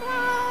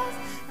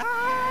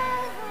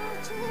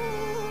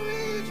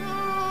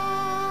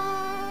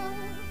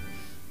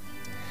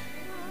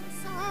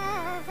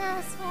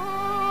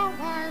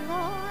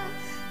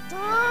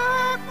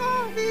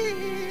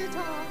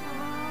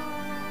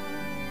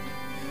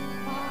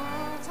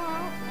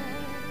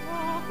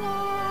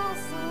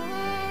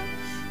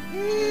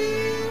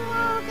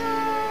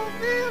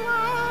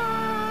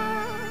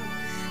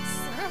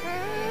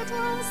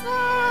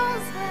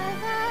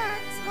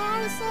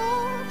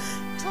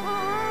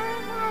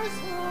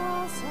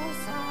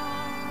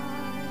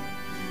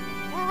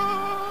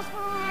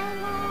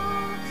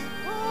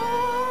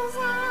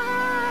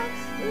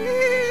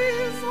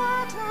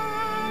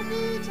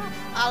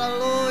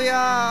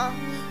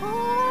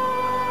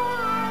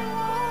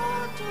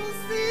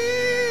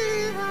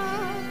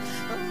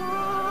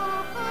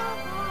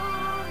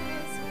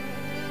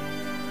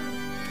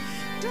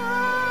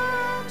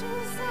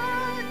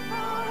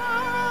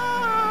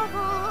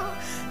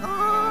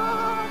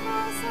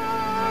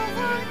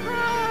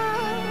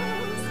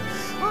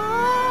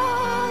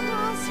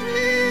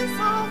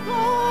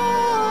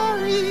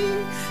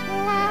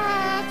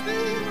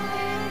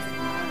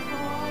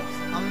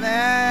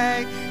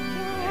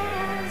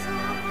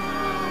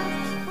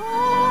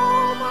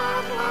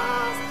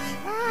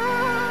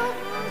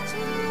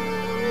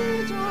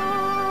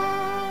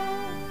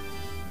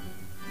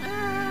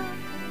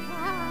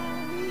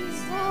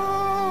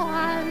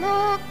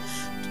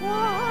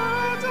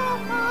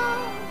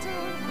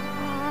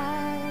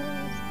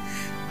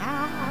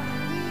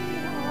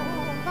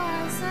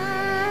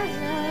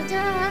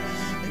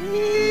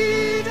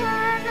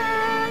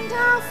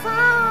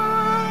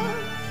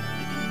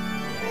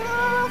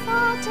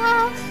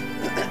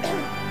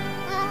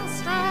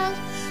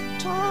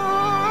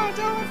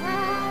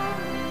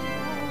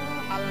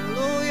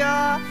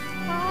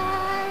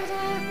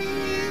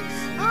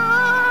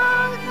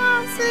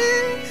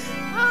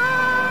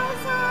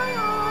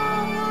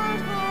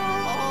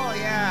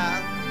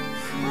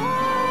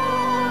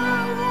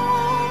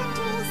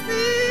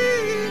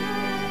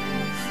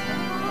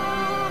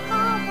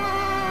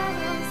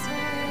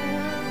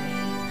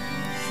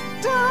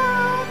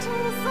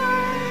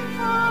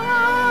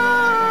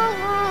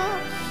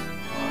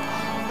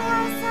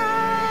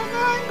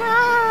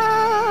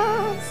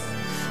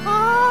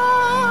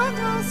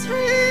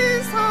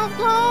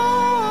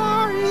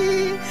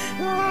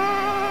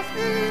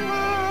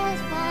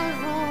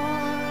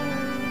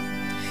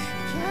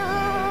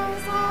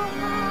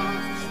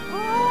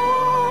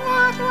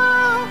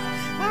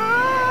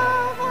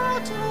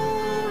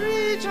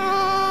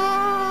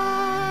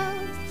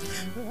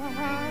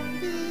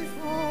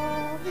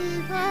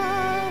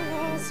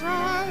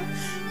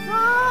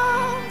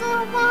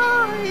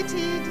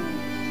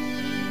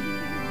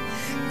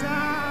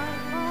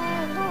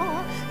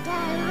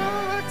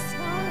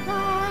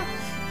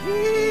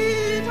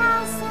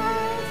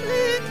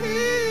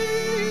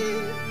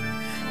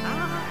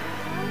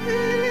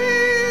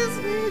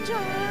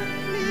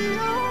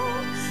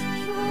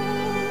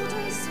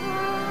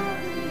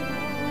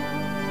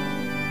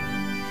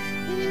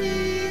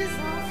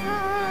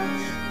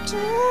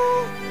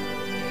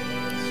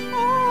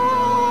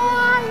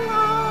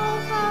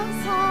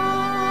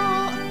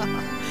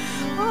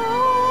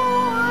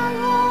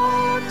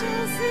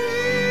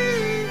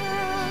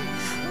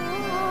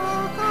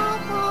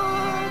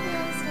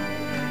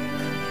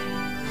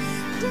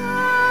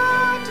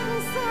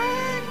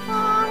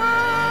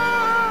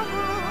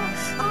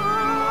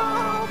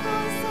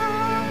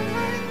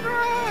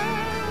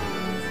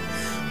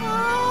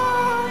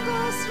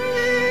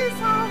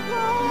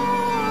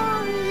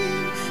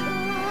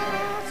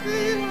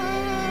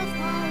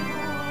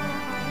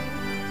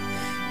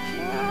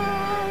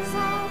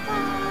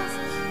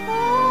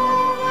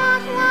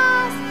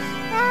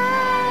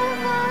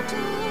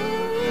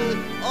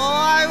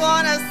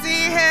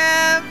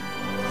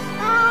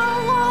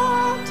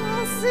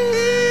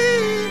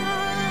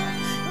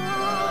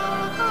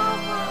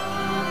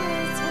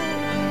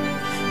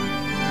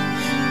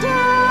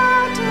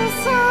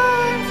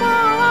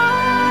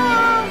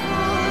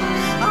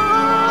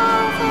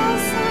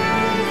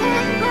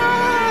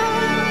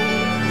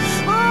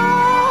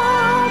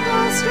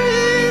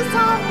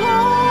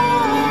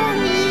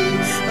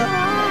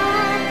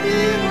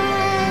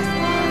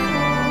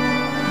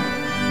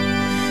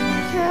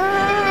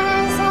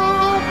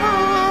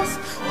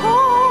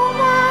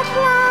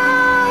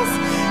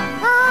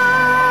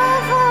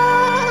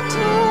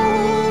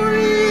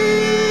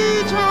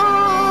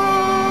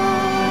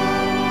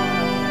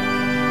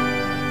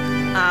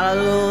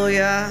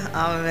 Hallelujah.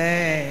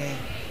 Amen.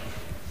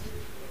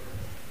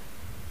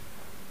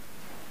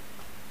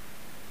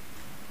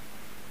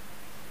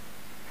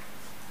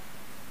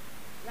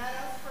 Let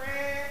us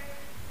pray.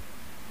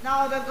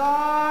 Now the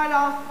God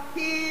of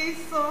peace,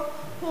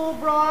 who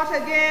brought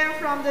again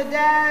from the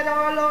dead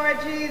our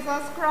Lord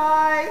Jesus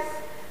Christ,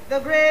 the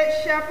great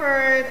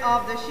shepherd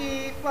of the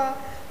sheep,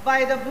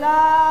 by the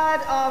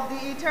blood of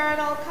the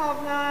eternal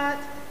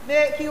covenant,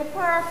 make you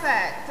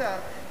perfect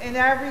in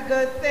every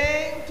good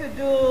thing to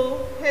do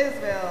his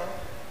will,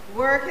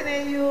 working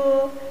in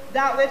you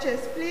that which is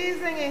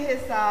pleasing in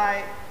his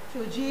sight,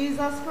 through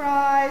Jesus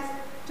Christ,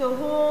 to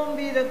whom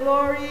be the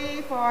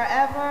glory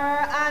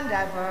forever and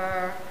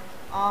ever.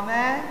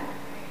 Amen.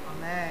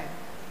 Amen.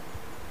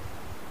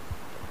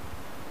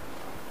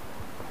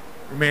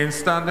 Remain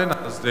standing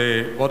as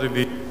the body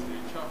leaves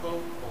the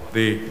chapel for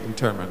the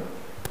interment.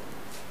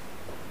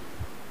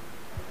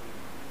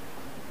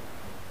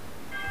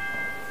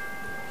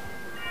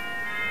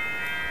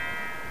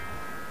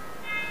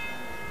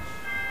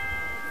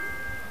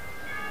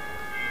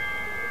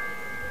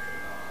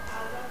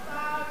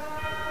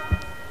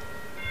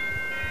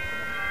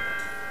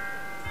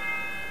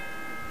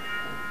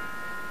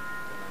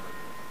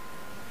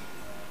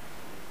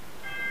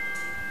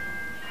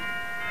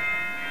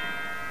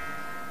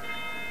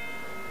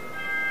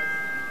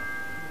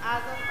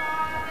 As the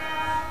Father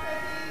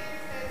pities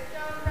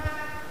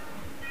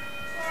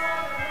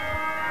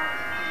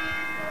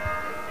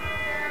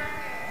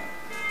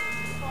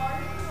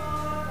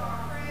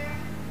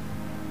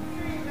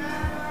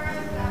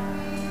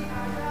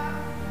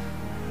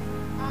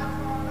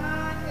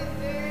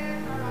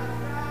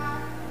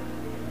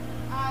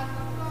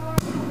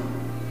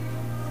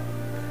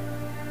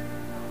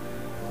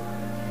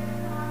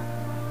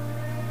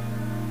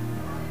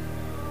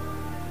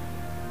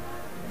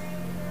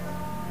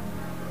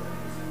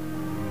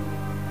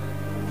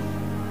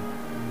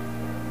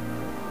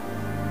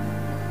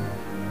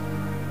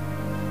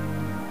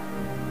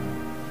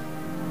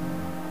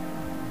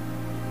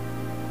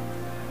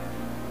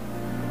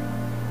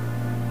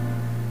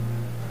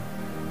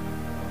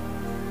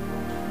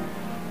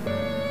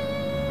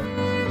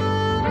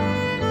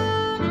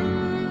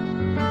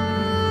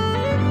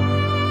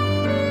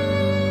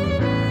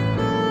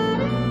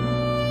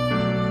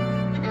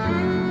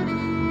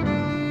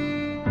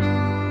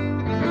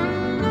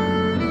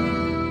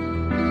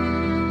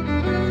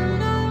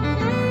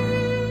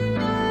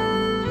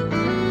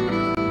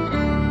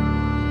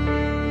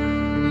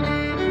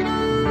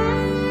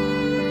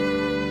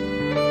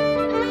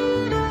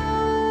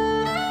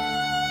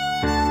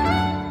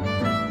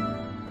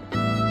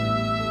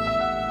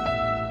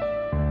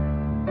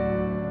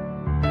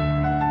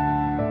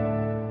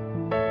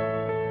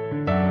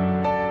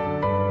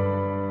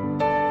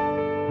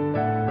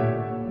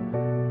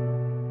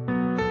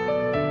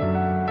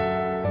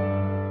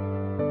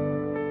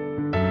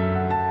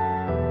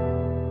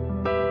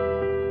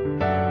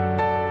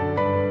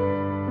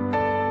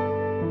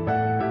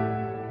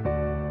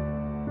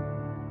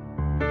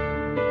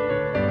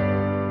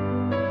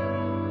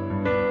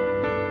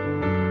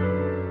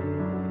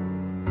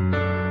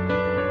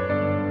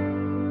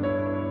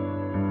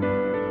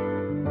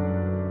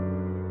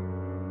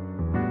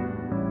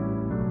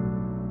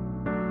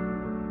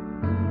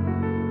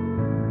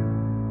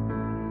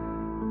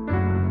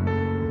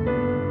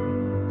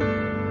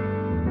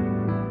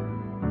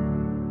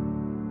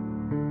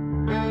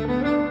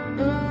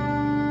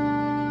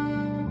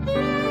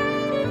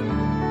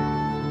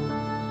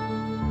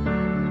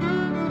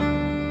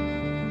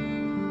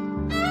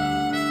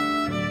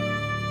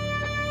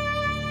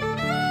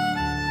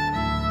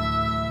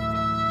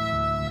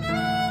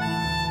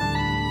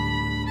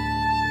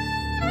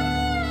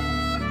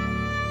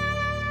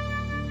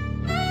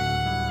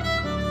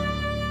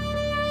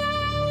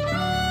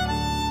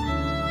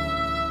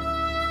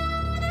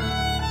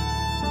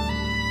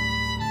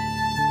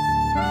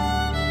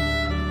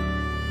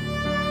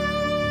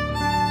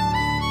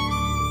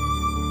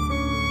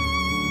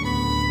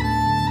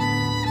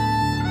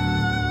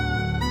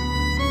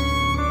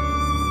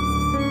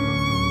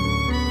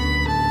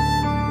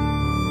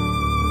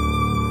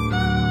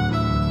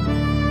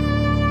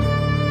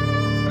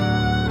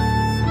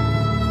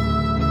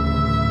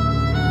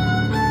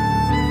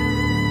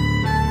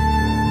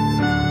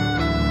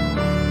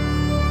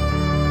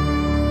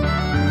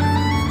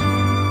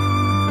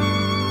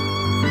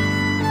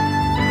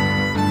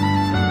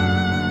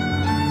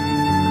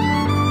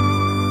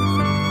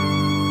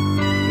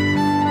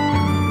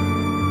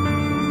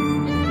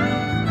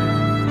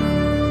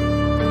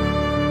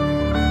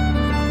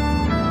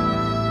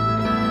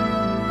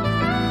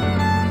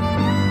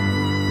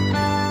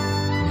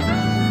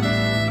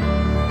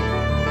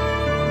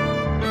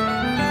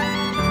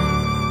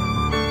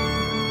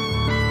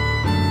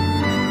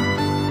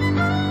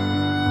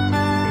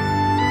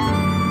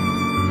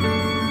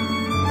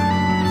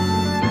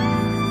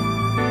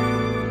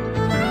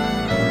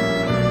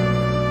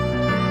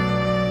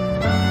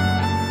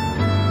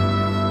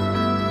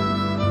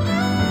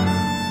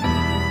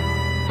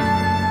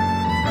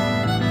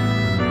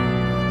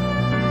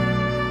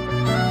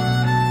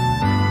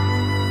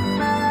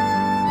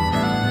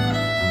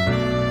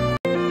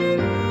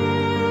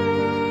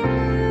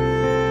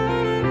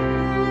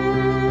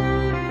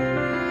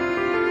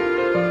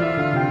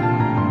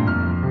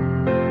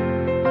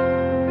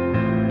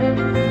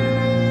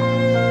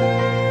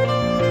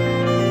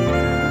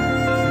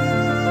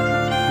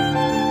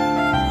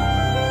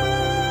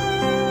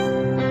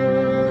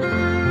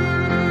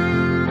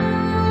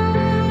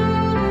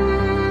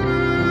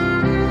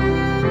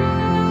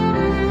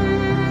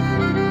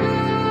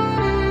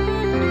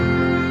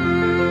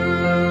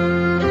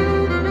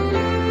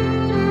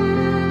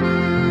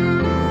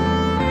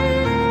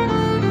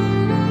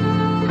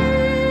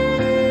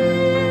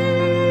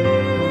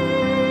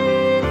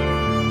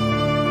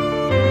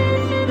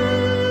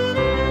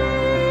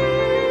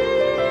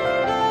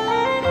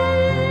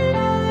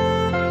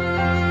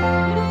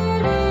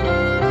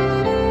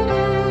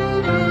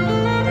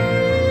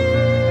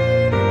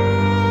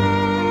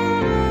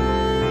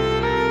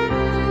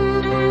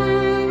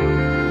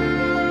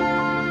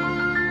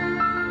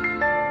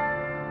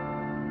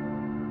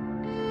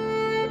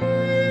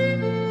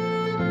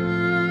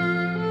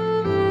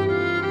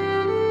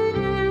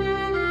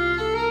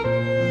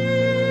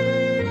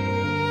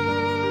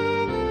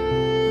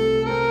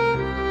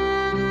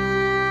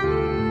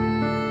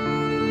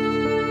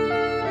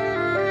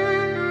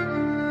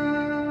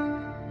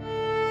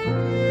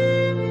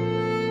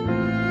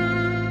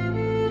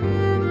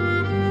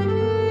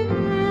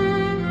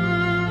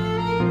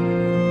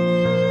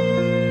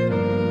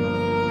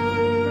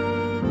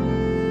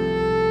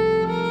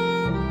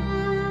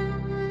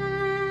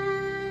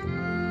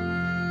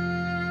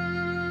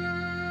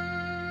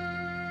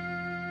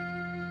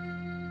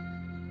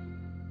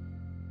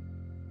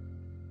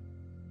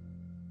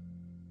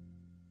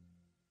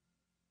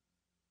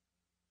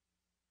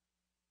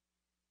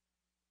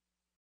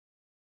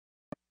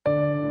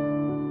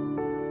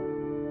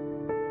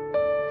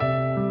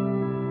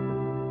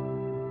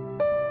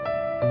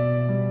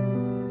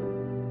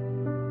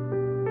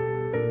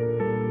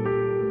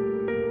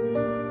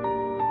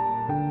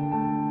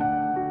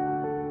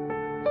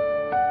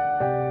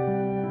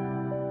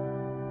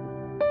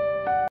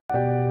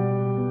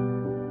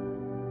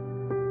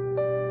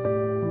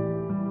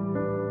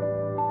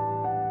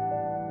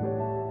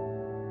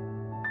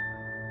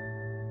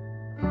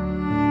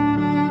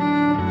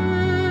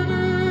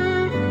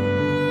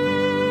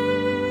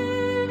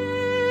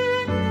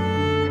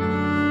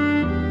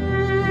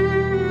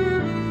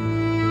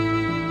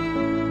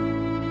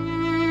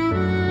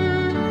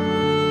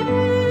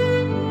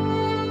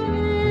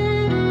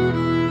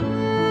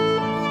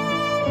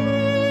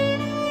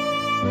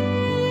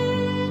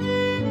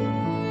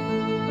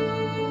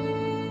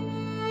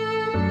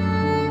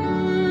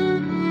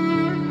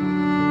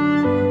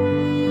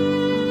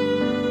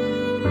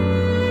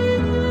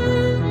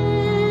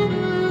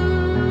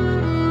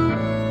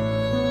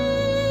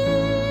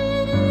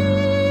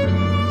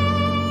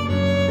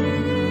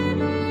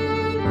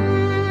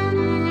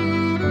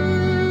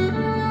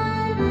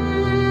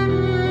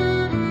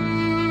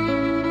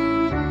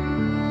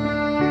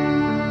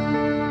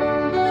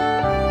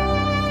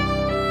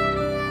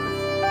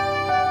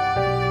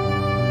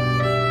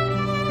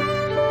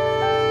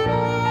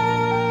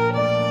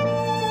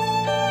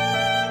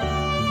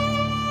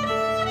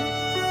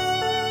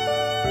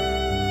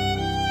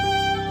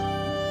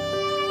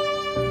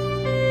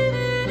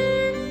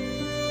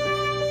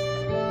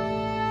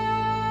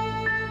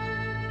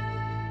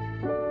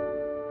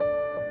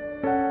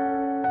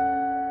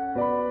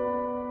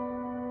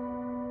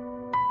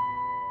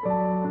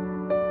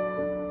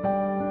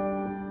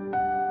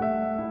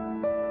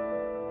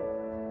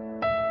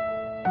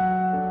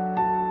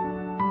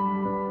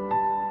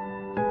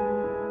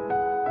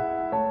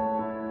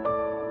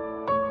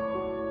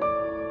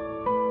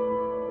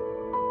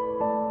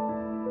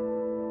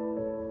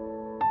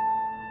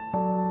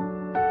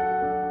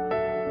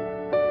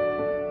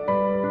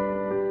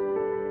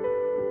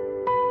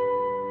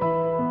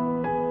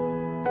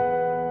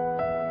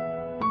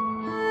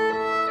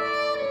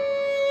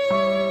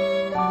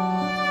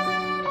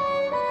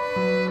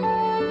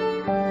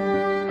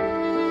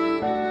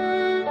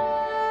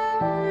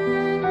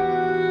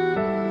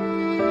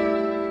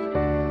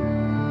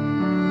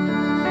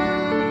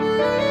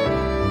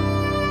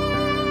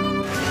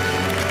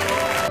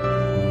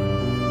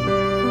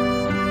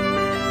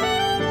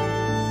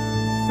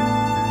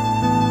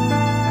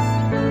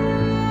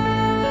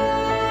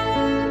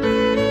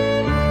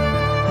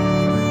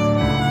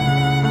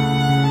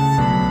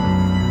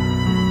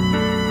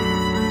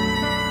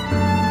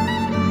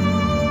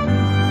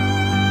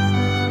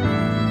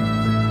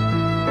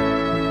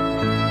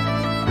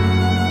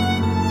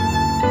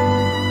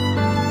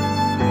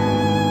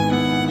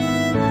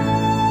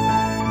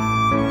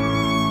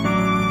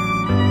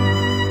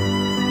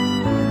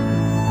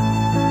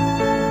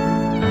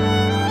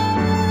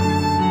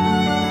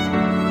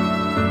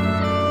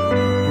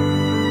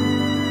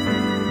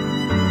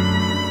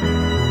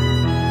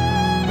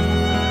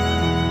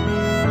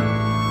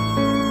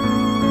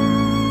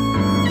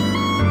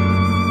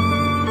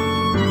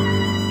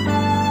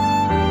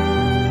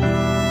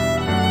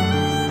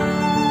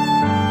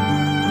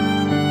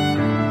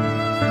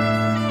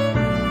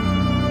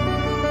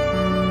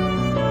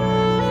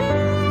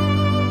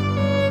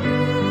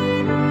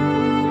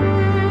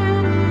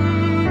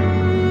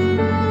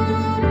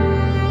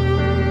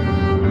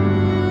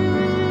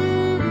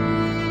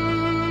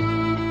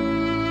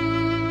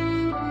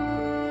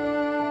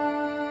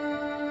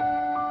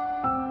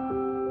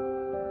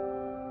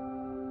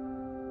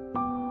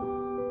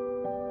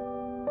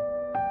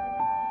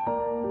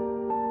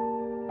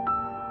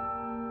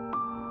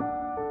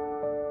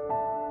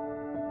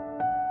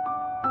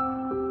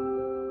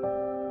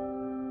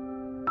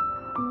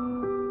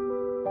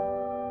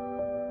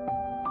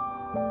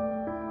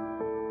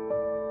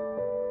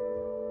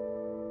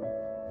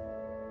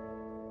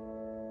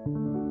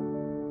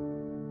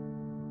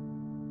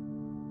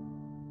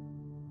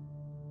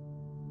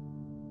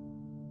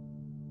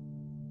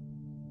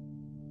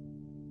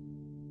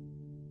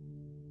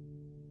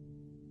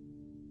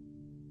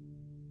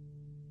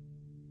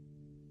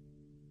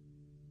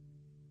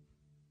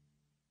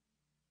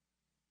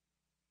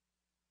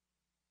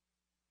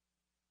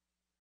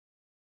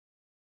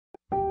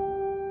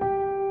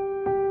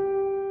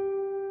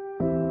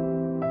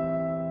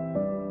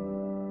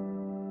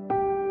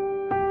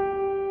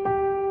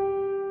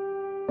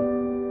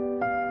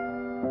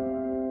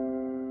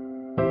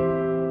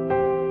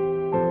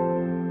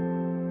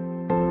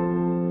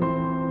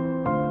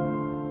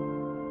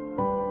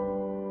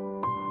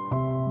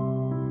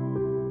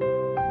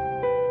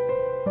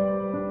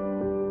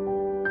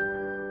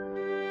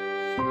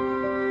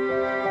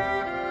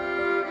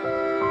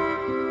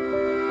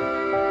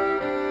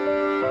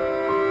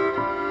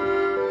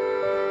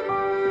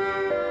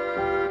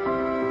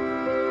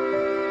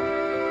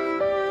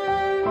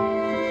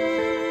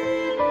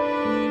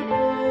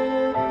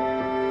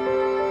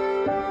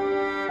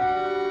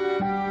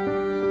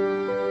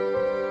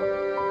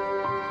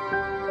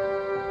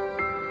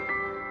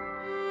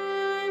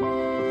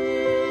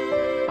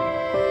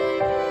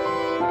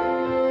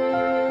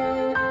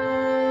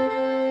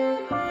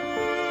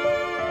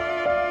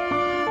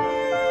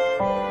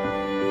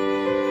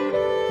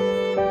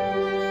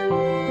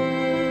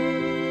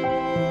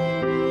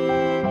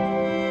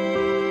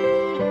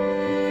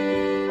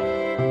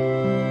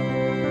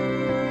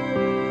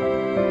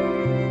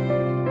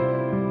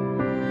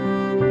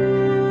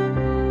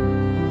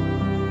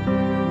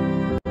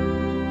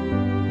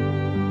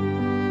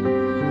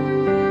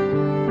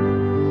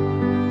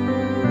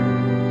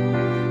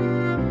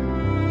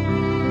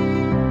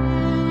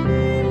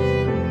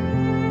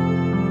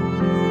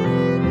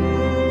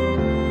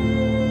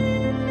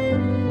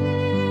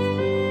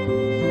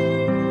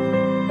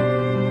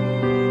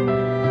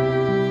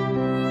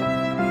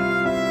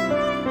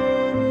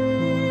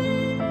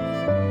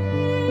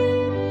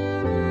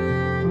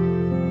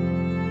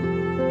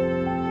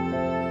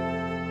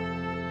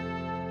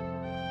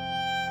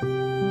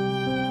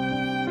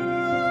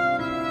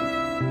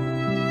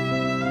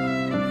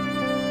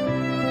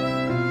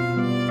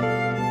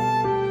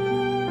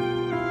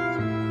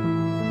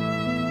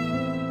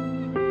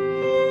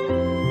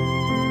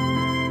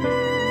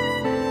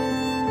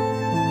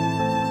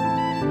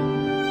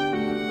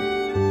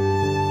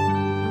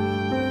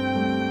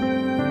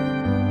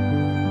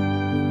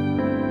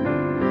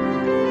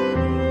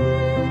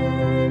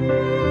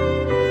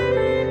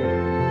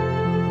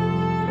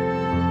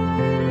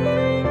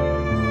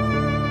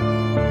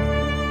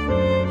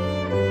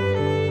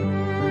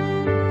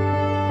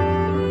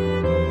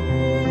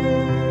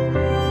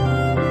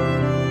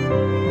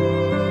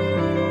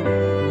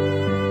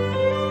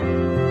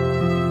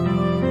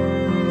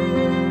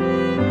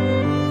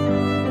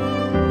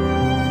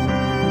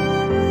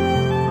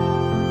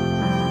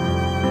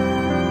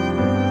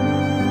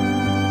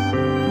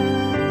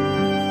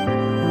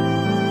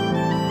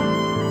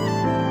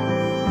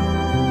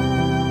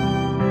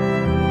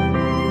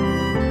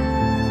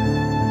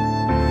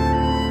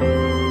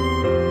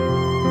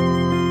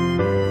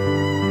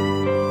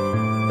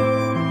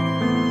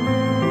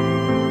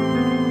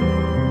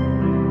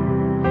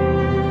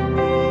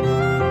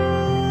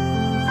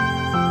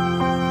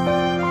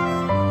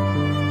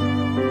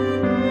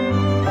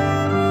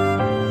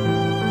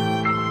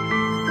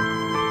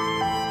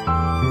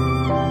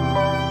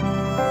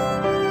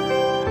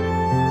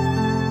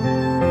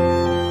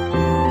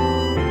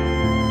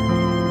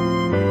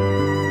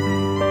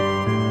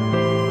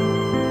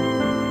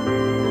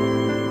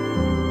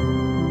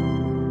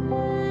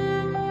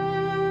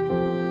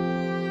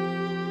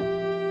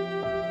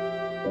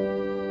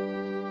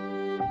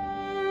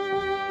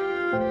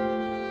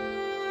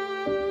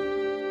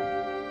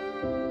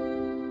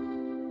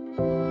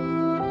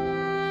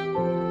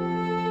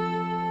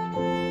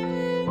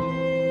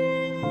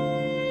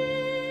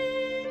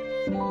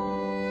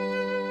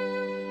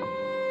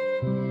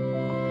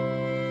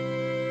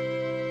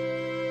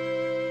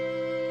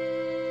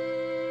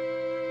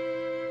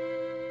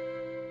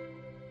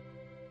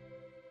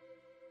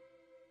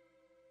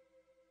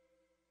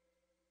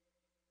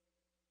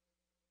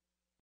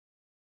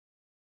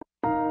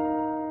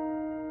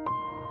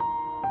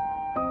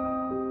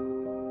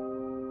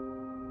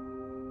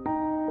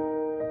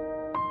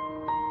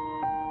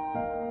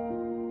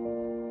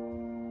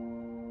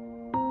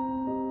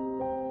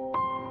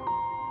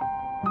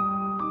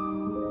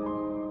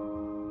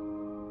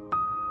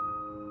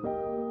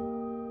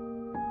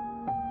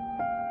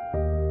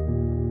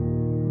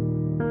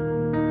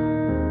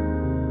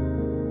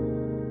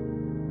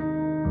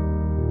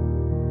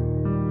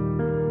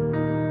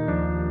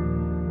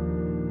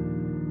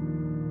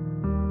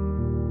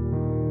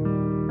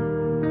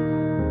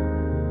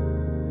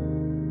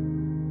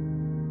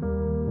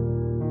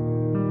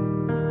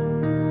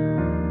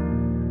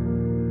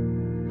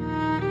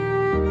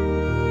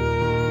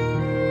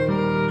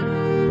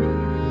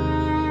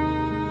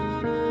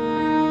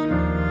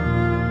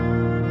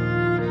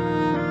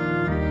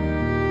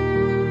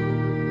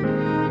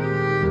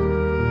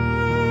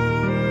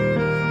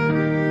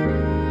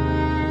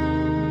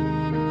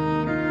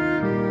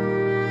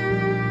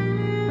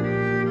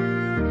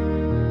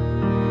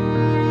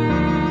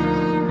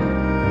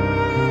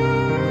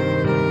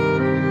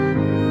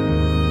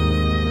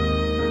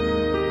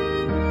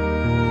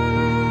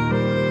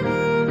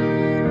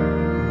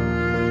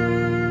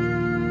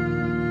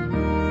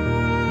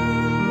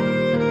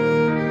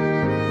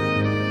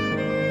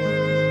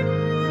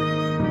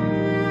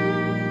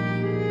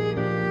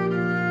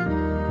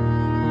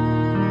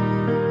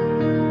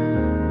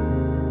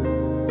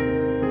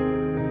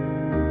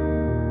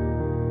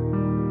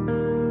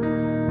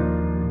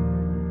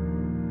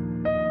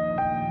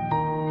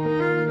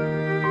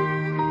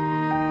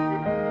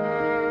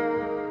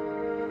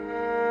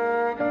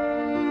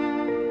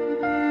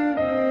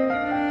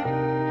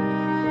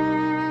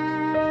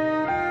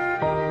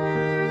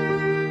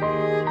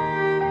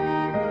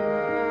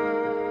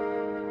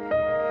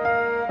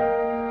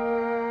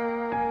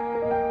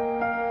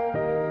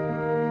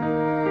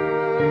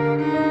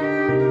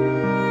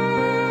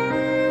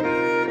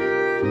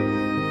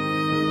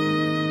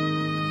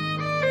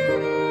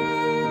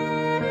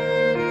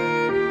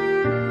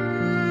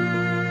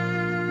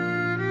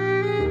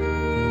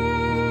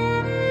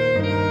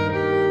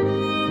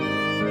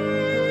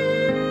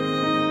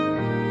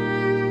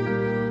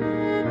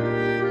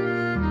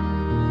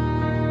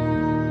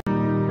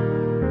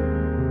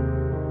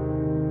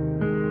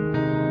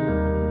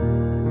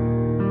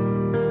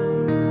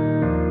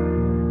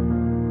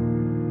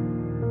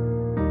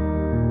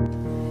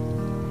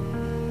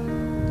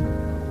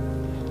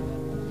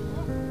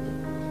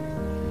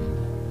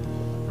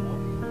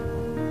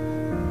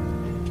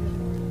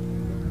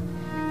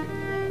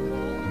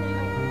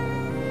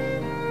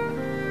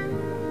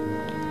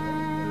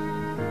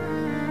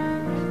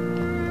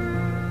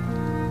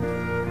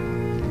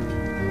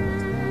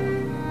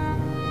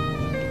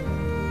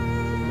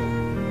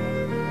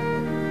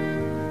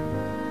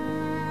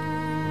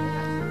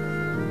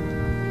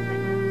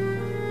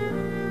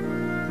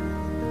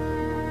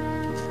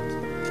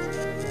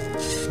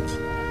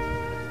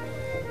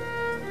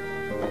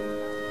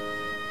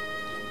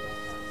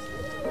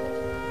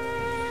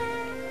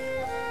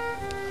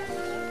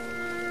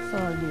So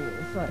is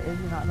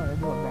he not going to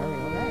do a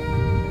burial then?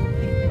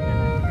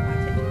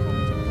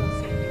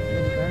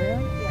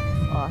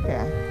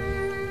 Okay.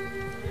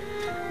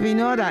 We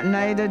know that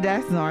neither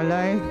death nor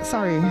life,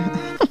 sorry.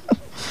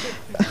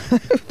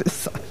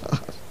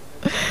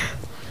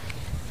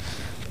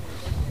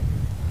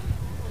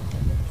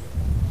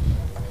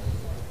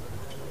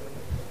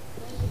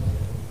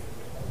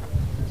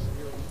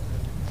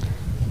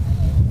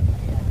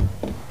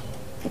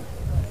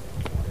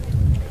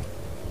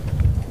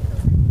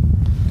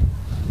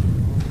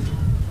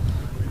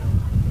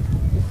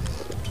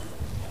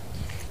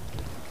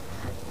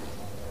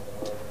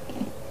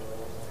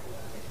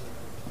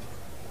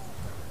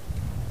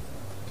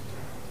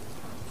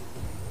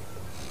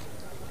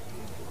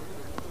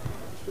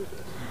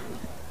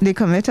 The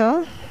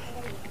committal.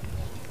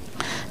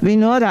 We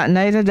know that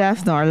neither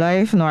death nor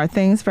life, nor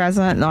things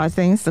present, nor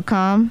things to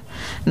come,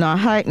 nor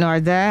height nor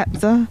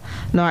depth,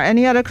 nor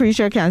any other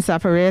creature can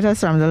separate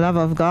us from the love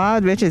of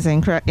God, which is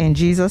in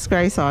Jesus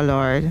Christ our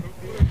Lord.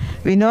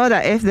 We know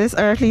that if this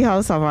earthly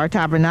house of our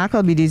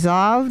tabernacle be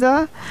dissolved,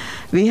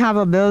 we have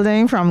a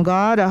building from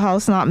God, a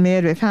house not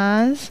made with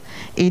hands,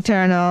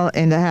 eternal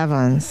in the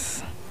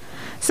heavens.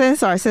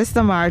 Since our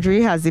sister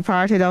Marjorie has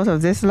departed out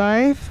of this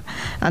life,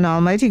 and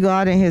Almighty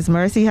God in his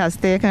mercy has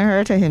taken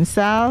her to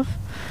himself,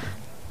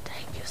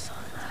 thank you so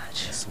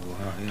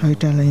much. I'm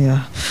telling you.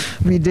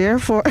 We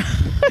therefore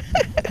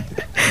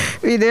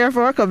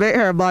commit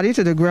her body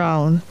to the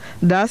ground,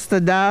 dust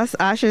to dust,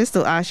 ashes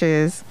to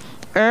ashes,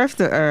 earth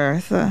to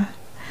earth,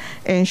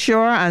 in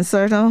sure and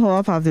certain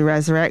hope of the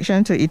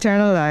resurrection to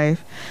eternal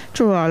life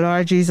through our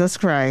Lord Jesus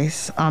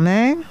Christ.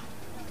 Amen.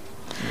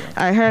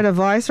 I heard a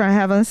voice from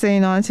heaven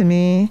saying unto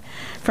me,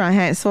 from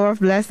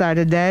henceforth blessed are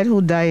the dead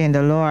who die in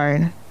the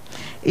Lord.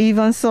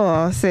 Even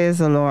so, says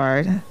the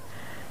Lord,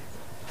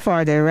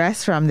 for they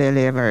rest from their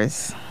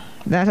labors.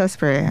 Let us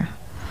pray.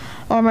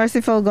 O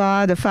merciful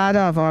God, the Father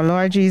of our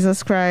Lord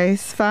Jesus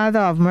Christ, Father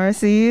of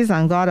mercies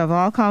and God of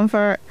all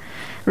comfort,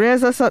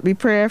 raise us up, we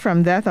pray,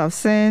 from death of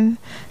sin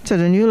to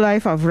the new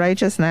life of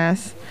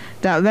righteousness,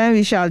 that when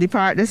we shall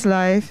depart this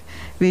life,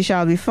 we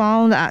shall be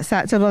found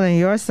acceptable in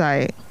your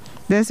sight.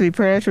 This we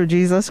pray through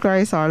Jesus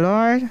Christ our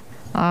Lord.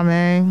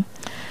 Amen.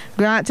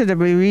 Grant to the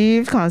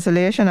bereaved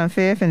consolation and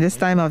faith in this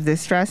time of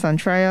distress and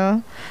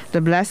trial,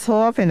 the blessed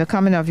hope in the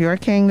coming of your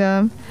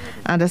kingdom,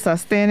 and the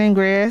sustaining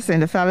grace in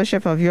the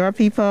fellowship of your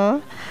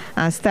people,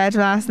 and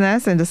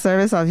steadfastness in the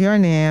service of your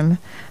name,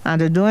 and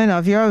the doing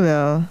of your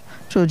will,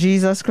 through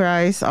Jesus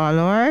Christ our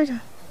Lord.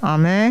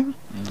 Amen.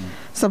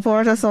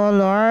 Support us, O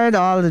Lord,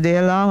 all the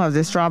day long of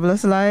this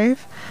troublous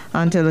life,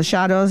 until the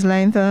shadows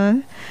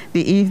lengthen,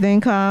 the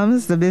evening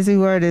comes, the busy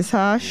word is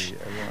hushed,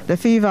 the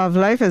fever of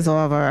life is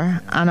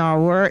over, and our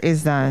work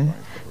is done.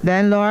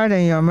 Then, Lord,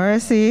 in your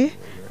mercy,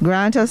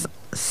 grant us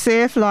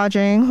safe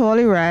lodging,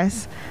 holy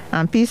rest,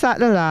 and peace at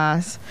the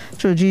last,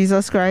 through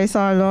Jesus Christ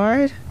our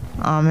Lord.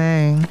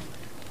 Amen.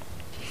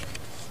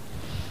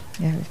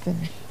 Yeah, we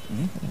finished.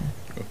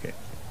 Mm-hmm. Okay,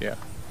 yeah.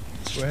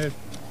 Go ahead.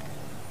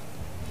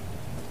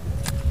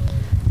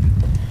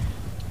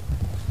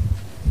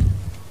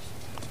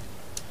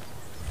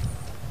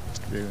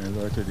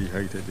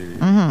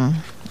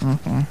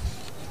 Okay.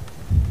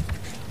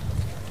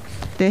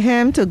 To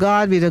him, to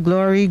God be the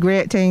glory,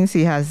 great things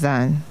he has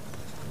done.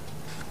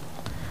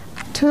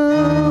 To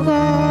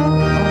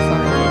God.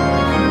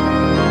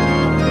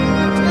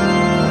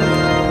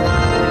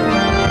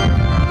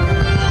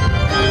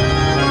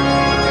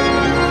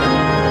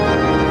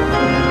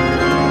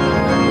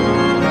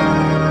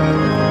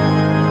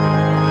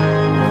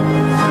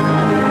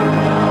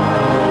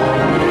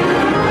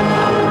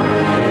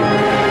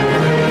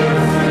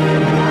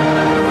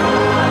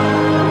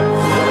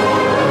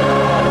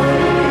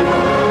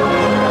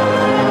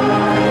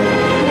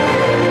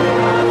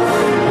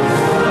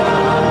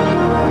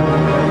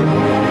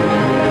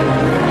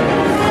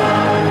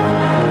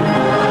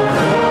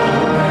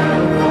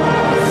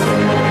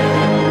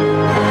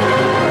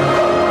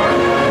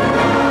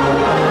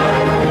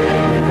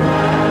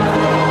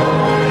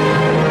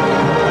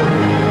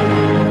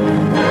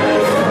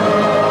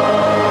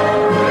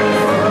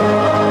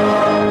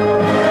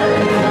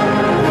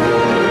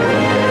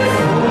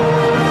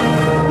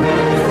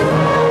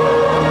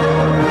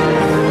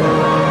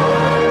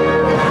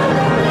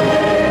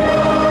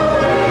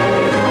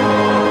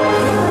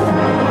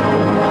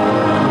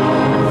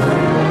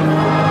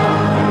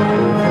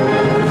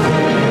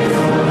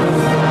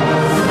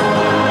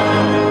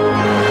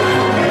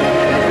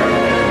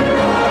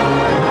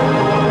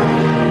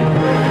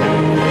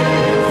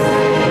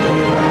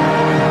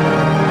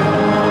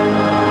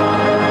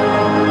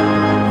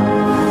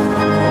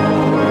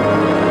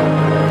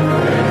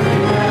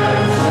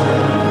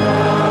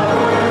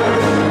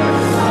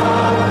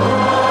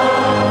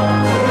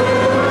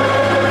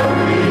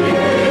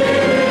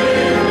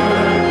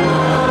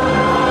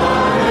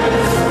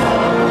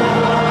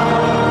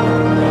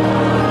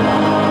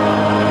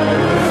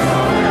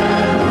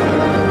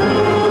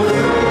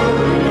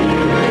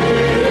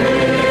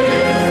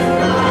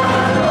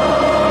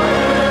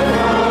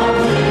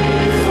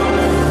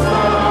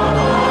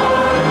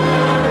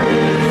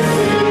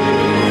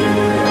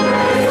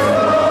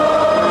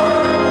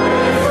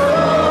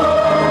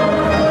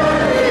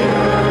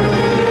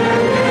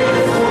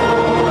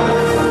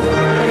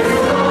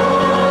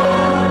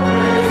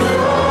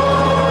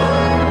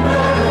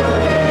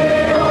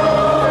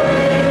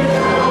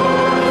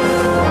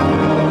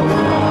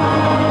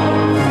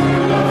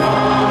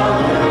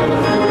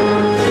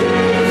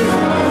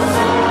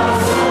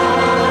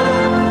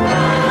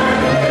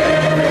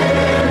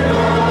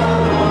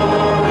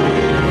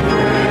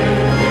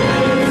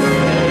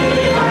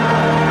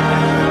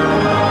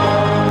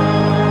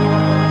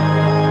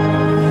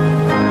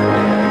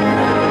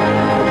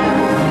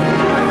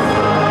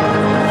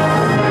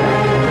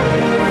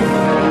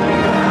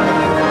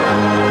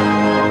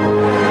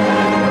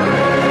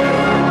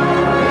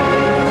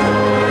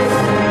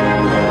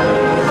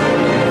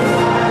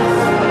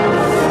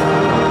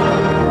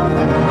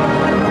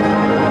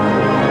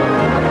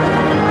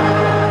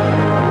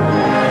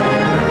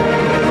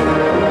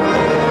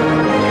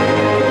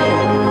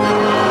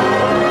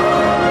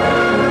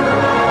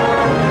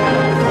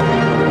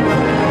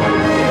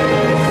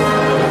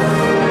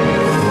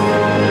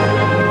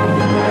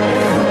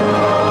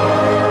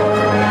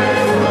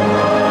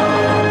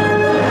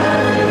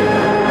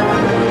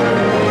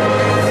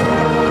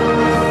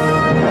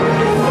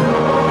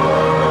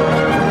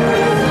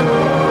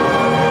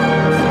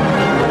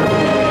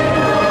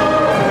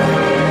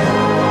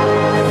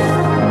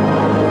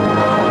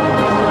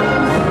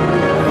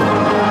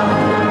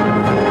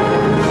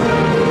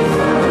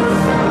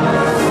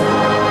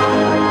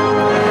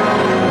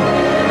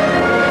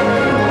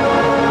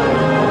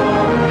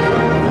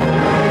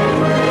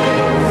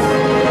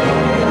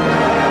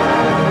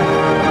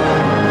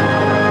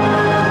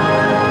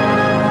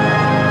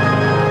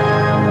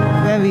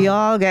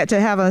 all get to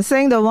heaven.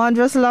 Sing the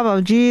wondrous love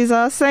of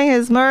Jesus. Sing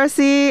his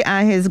mercy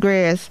and his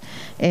grace.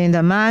 In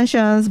the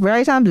mansions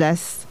bright and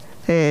blessed,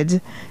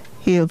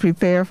 he'll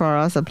prepare for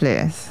us a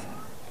place.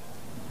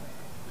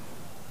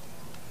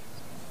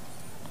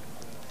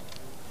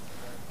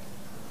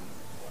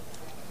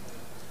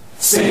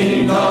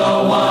 Sing the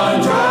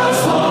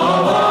wondrous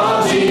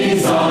love of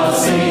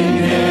Jesus, sing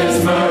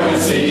his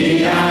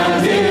mercy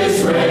and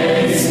his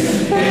grace.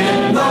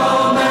 In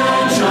the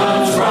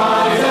mansions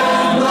bright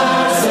and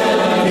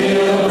blessed,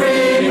 he'll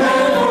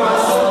prepare for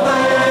us a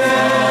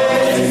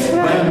place.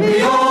 When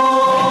we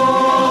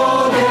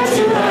all get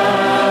to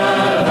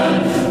heaven,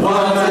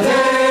 what a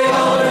day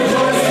of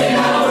rejoicing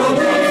that will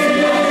be.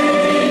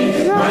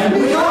 When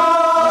we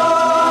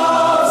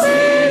all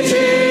see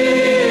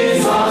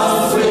Jesus,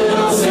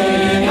 we'll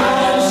sing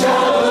and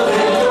shout the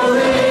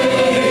victory.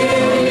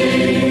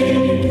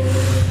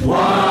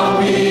 While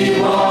we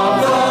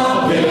walk the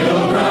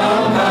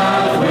pilgrim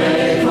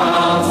pathway,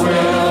 clouds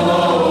will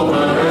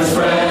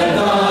overspread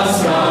the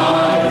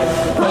sky.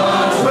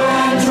 But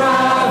when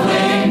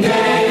traveling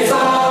days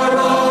are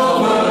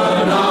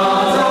over,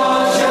 not a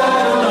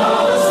shadow,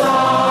 not a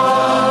star.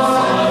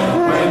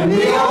 When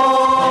we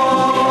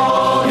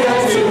all get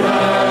to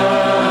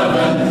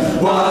heaven,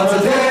 what a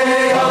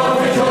day of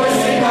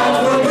rejoicing that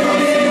will be.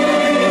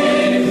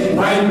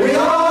 When we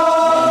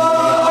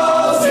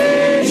all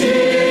see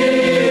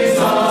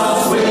Jesus,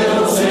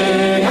 we'll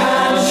sing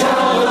and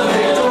shout the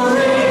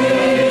victory.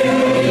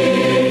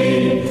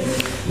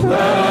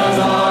 Let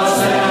us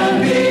then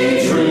be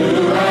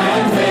true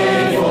and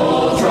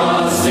faithful,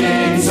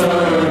 trusting,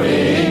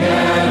 serving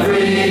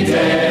every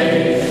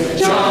day.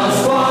 Just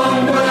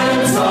one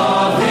glance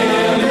of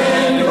him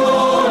in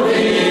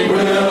glory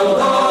will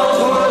the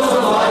toils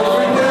of life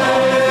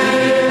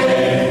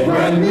repay.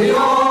 When we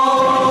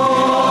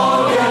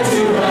all get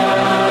to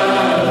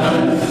heaven,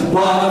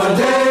 what a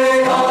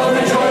day of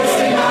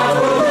rejoicing that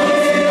will be.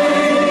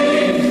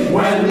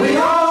 When we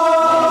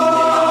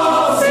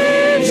all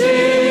see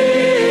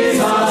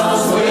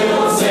Jesus,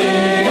 we'll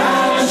sing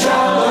and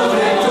shout the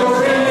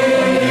victory.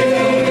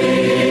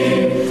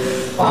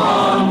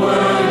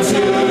 Onward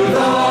to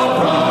the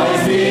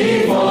prize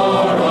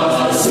before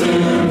us,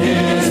 soon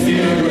his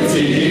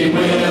beauty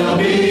will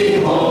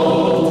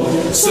behold.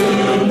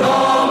 Soon the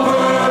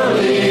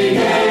pearly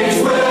gates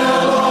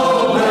will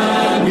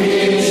open,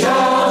 we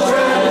shall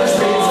tread the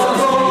streets of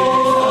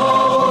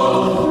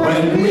gold.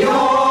 When we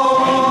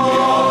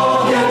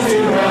all get to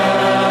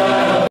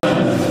heaven,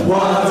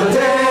 what a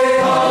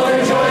day of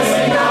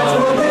rejoicing that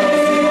will be.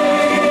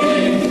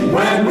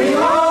 When we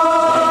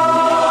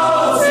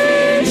all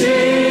see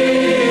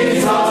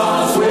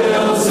Jesus,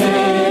 we'll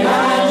sing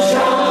and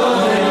shout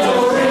the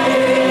victory.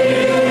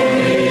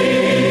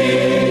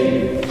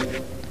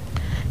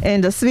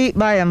 In the sweet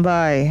by and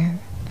by,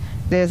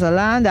 there's a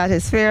land that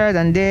is fairer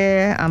than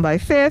day, and by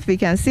faith we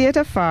can see it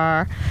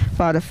afar,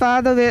 for the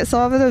Father waits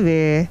over the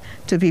way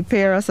to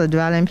prepare us a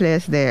dwelling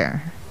place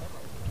there.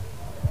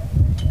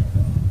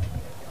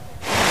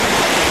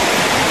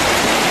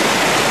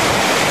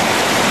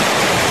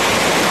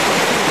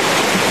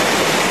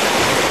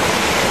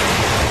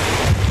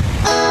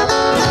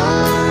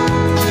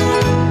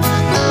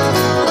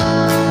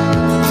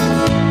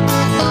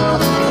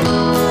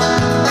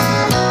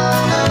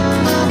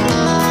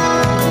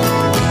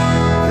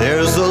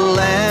 There's a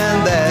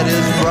land that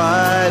is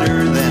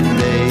brighter than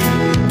day,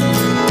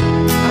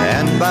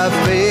 and by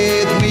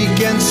faith we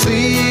can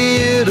see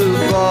it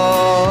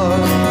afar.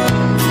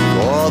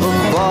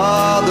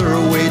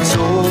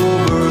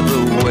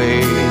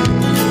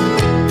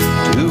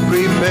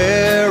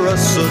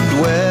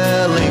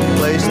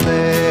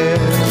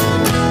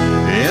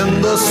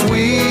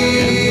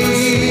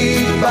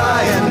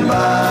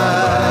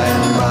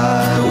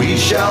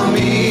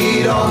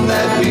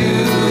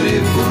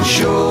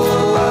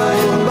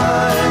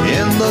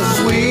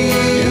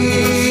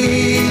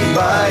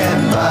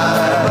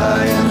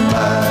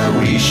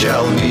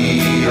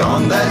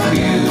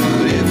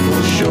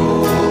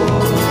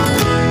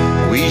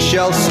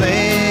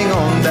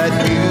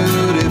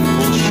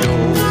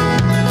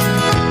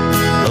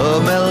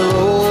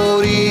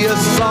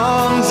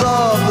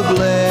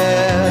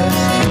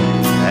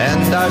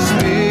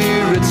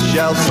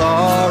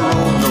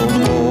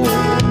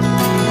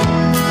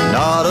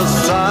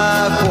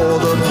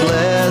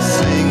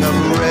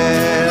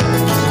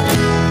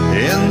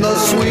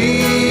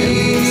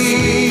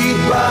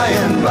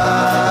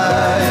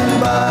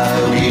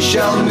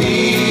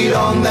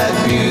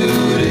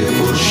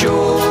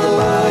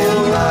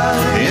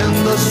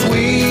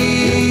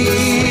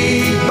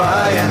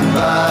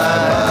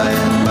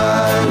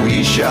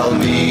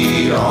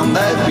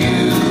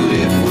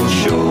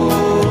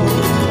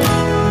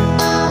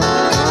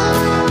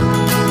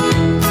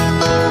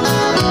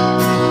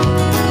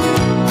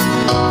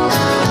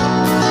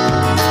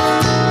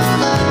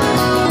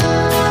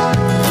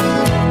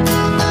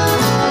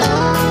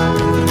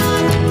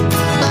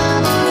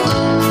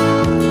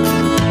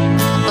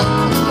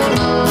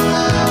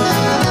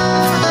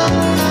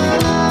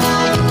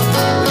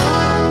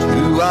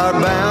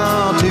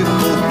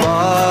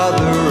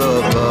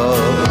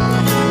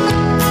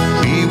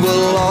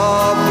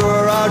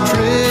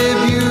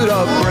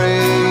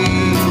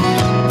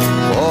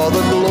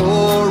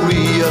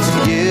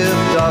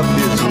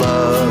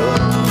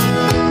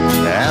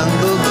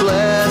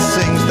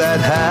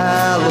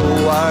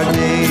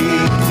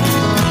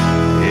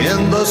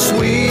 the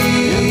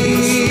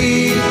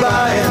sweet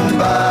by and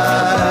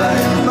by,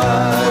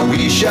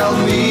 we shall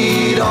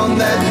meet on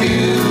that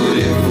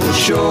beautiful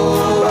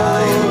shore.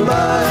 By and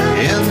by,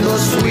 in the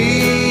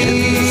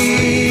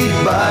sweet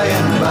by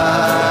and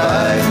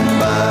by,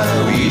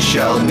 we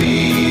shall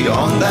meet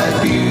on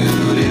that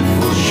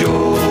beautiful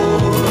shore.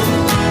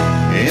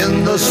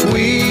 In the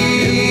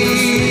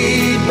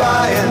sweet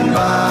by and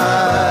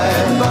by,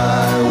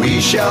 we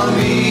shall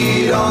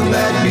meet on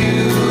that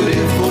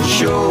beautiful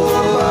shore.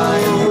 By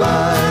and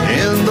by,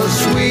 in the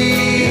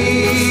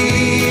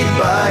sweet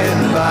by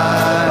and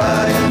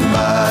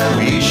by,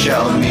 we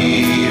shall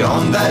meet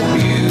on that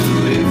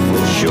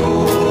beautiful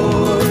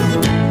shore.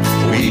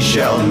 We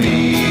shall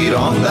meet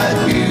on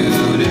that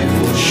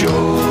beautiful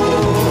shore.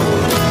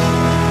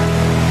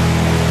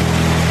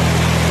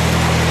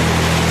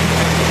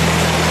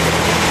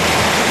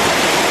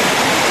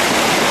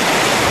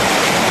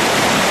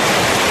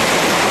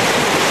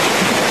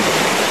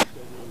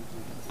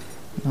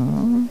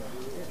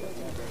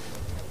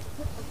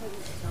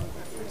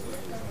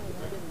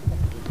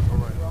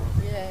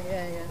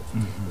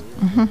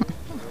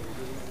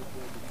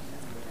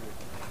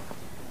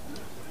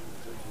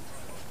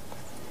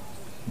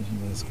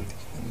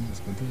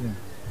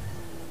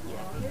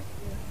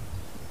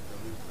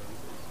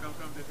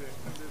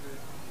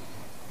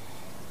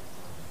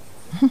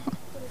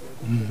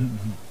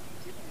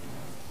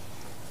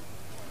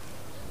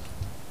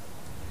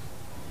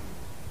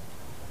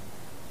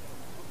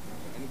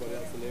 Anybody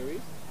else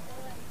hilarious?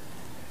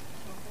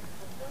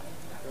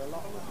 There are a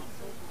lot of them.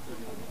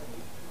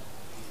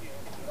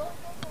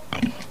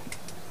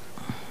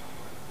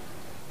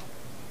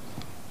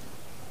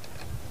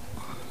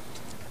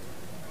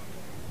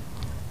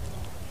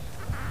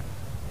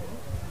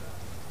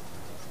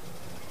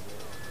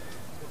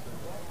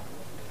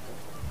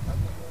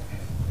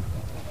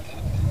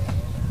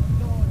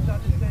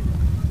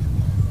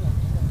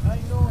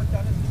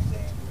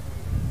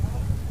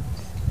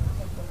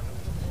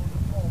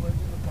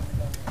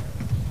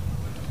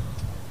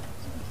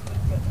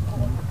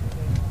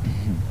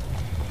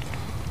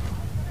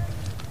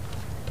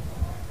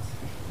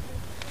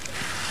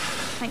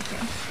 Thank you.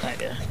 Right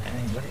there.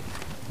 Anybody?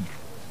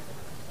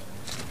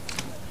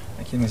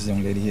 I came as a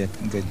young lady here.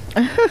 I'm good.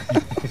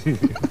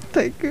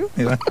 Thank you.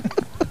 Yeah.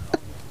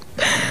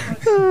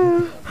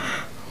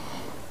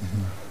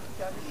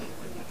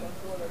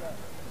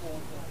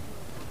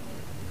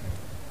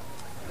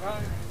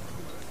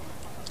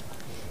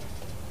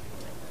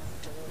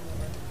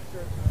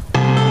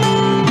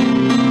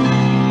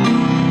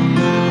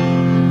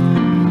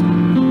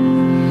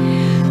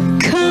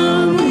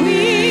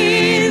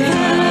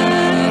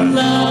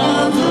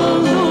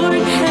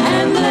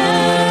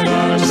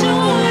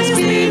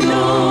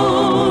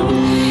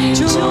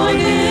 Join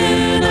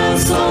in a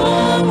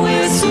song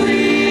with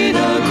sweet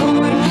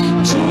accord.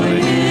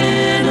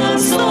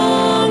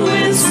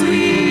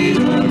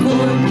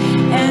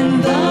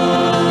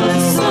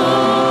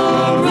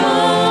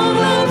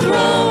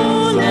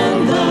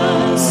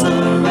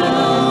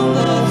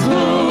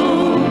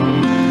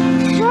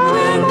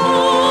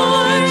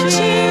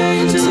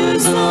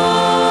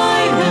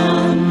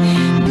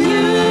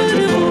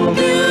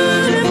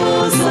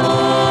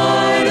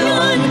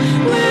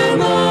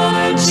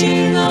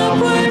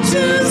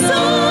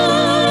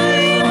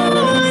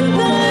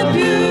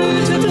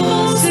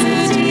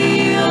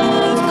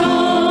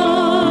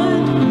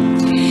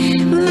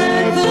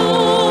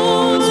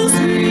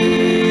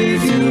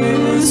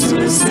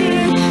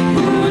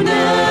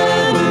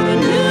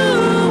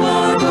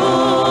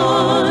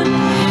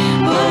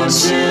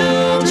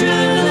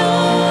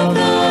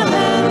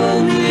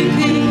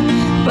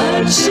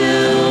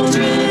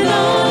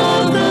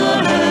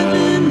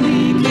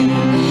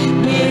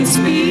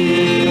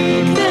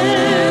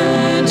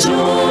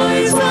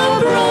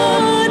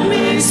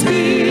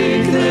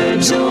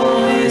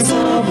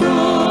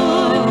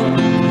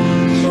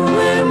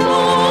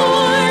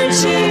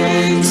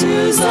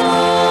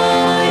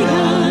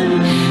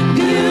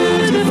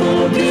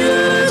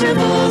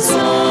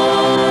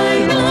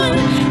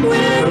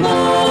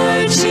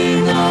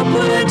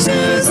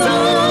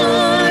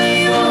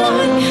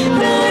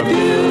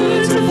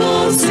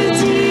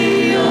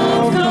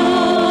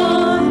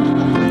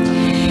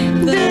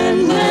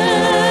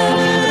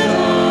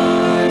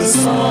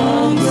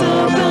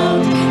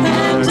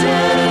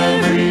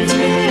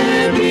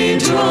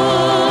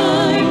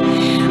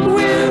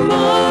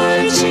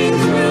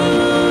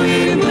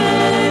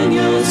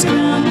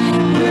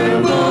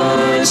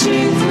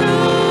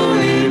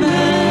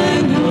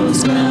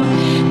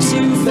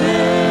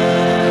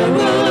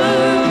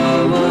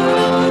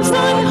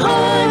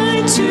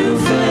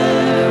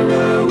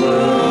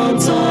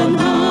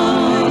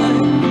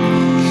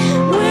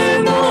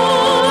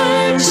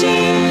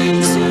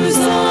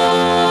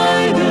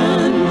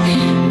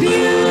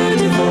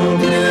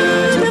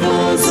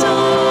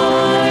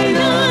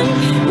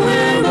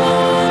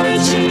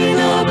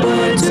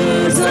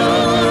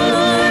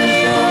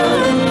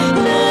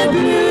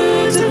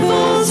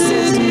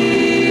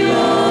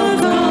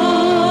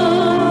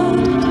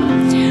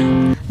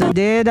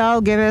 day thou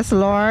givest,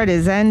 Lord,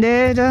 is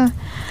ended.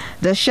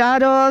 The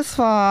shadows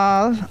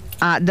fall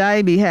at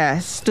thy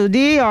behest. To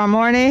thee our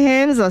morning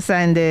hymns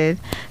ascended.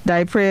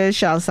 Thy praise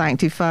shall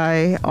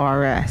sanctify our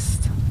rest.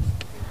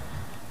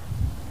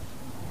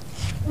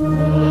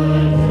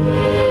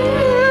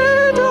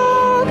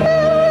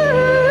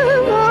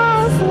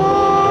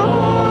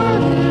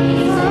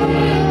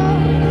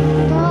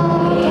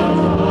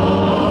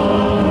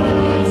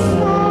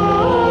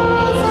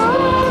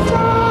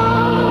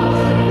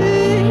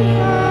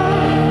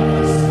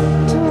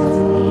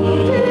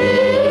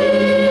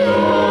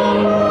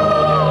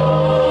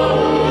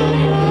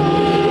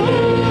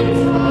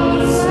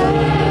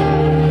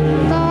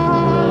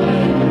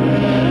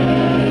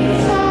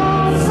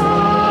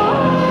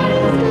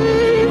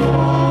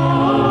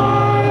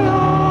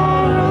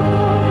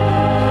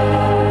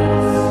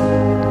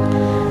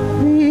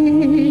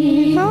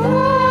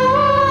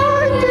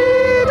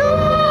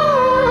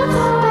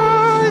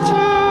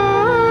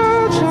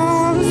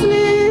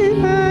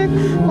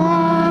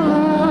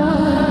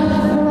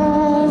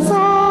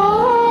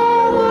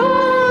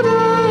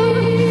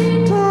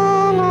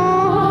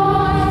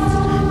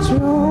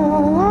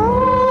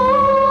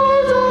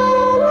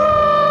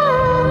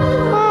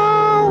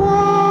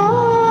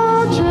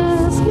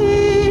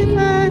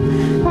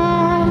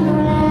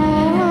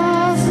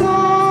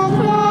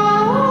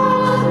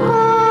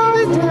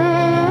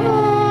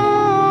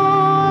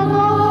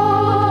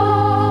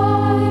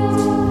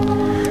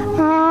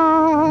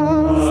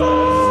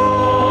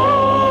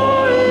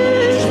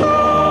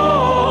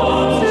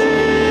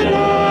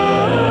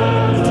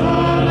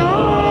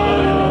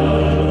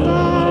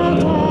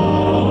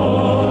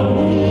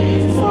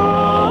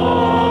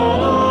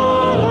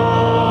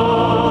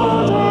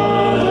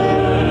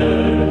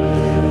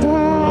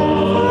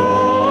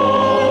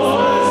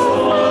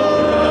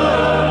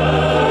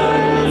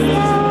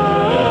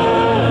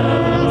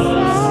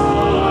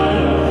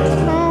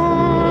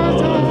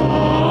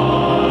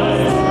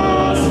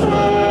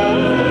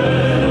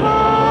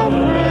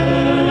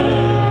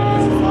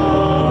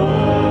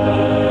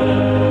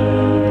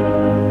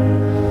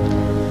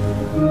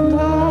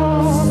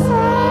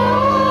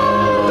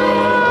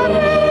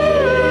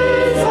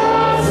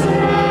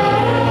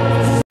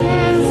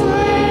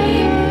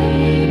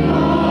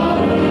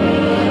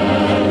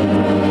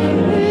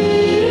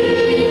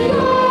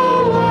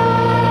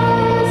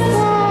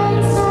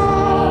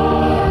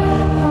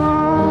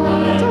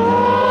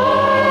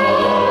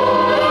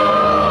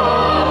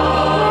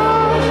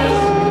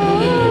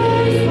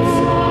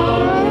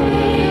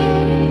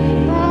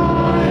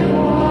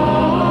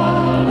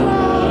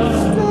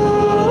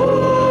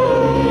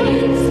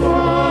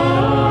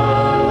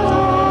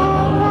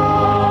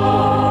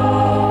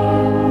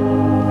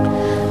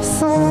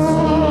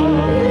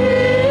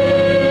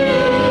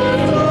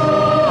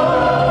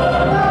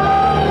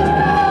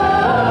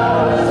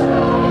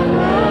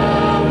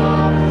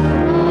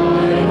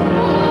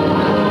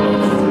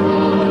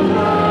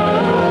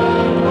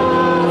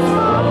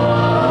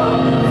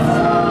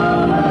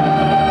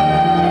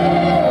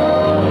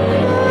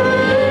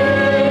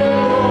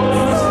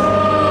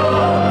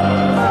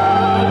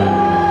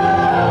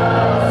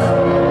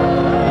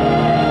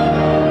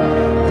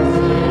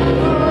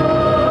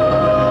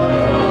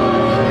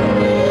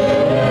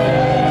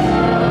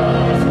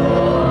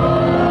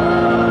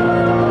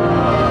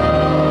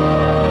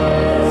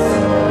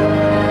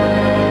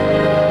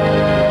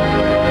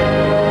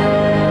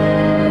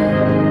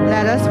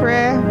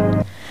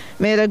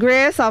 May the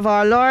grace of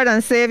our Lord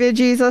and Savior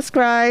Jesus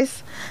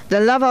Christ,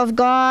 the love of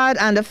God,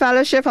 and the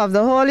fellowship of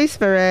the Holy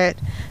Spirit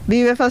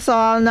be with us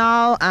all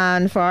now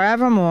and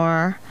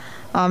forevermore.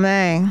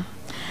 Amen.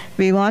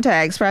 We want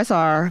to express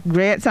our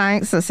great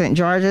thanks to St.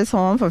 George's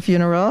Home for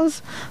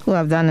Funerals, who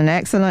have done an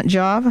excellent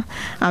job.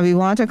 And we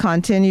want to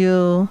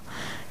continue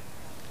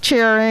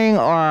cheering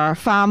our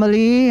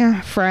family,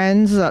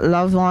 friends,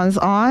 loved ones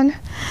on.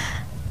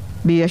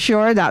 Be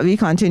assured that we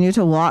continue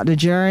to walk the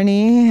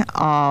journey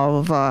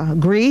of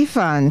grief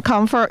and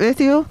comfort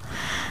with you.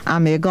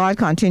 And may God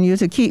continue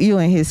to keep you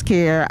in his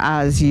care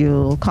as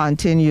you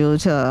continue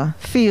to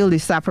feel the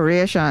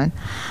separation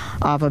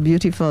of a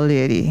beautiful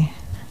lady.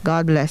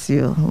 God bless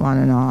you, one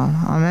and all.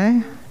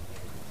 Amen.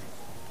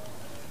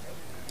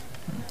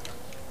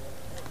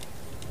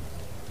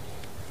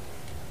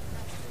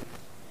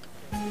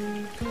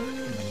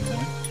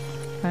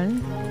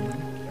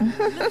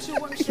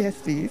 Yes,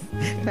 please.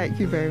 Thank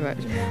you very much.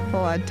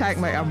 Oh, I'd take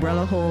my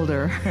umbrella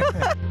holder.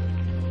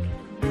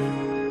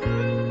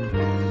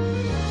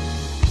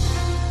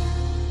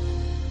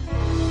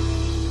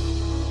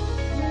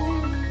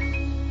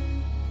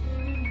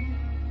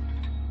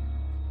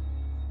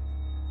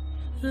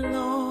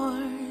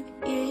 Lord,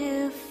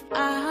 if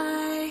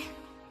I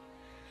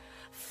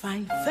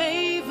find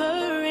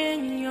favor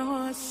in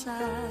your sight,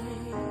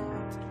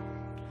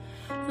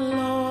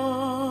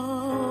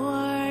 Lord,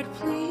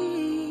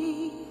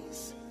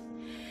 please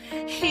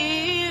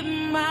hear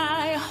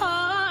my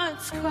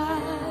heart's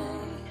cry.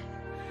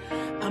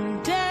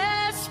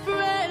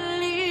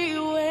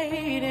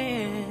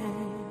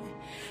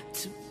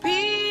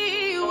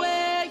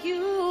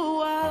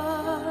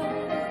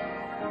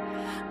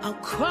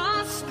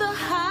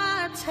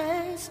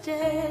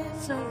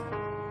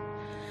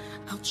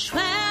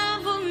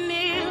 travel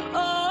near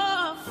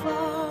or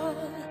far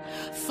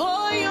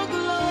for your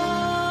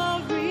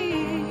glory.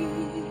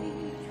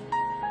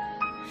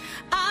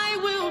 I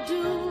will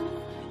do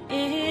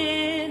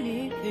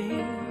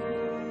anything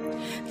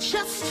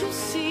just to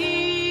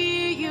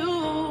see you,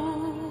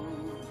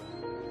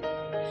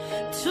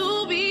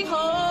 to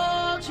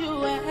behold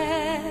you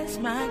as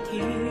my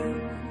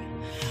King.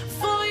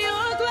 For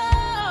your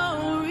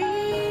glory,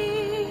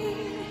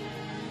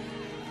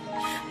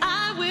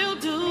 I will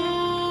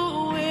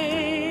do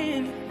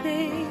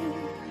anything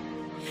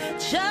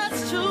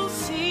just to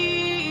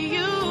see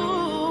you,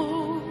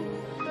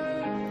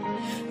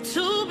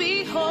 to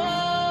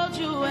behold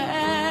you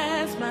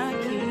as my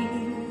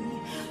King.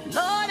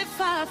 Lord,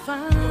 if I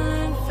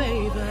find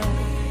favor,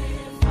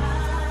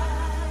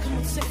 come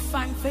on, say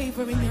find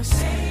favor in your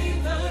sight.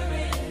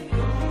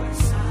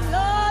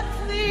 Lord,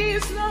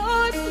 please,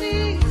 Lord,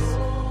 please,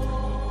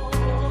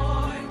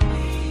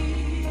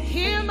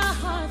 hear my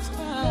heart's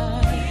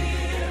cry.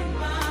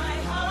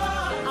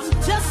 I'm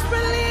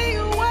desperately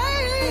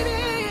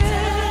waiting,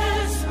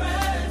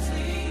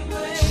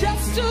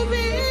 just to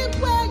be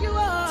where you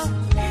are.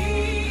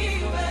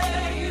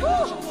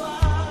 Woo.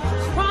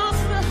 Cross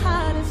the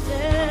hottest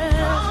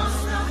desert.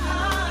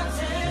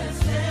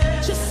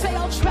 Just say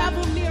I'll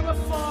travel near or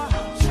far.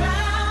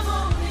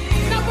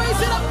 Now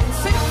raise it up,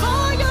 say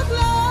for your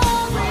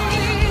glory.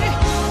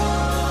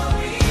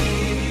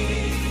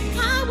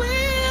 I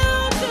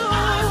will do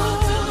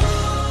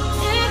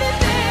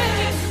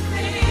anything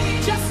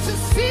just to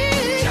see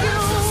you,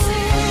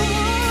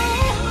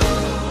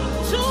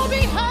 to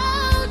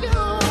behold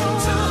you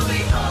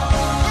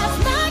as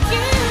my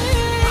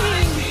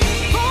King.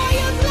 For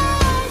your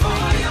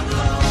glory,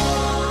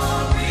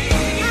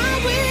 I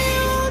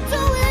will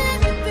do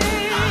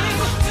anything.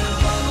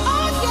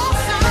 Oh yes,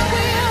 I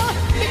will,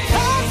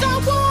 because I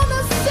wanna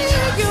see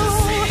you,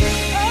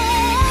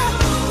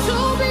 to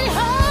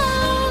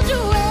behold you.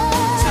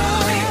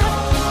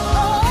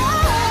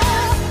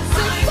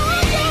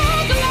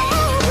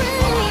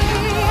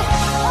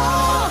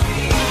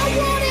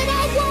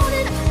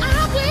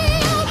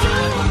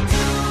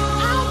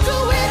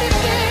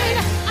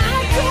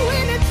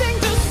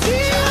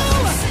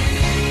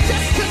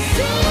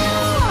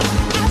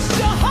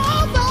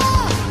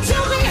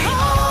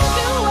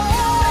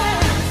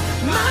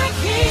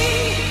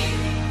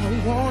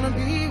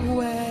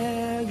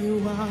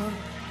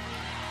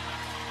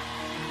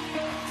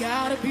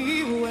 Gotta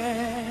be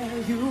where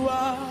you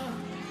are.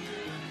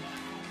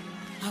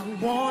 I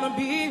wanna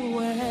be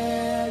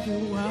where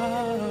you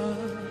are.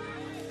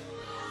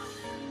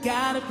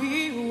 Gotta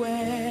be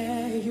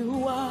where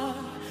you are.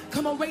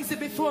 Come on, raise it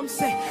before him.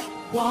 Say,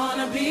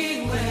 wanna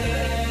be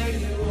where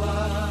you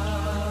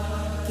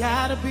are.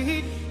 Gotta be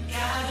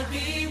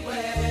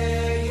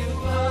where you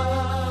are.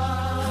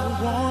 I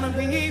wanna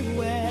be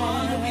where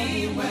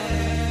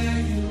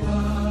you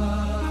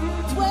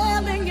are.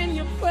 Dwelling in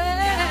your presence.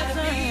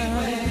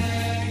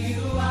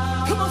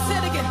 Come on, say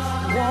it again.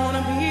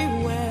 Wanna be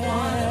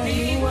where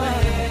you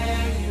are.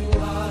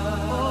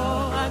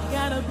 Oh, I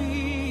gotta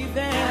be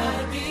there.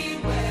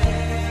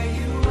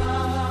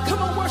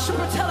 Come on,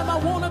 worshiper, tell him I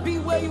wanna be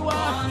where you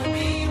are.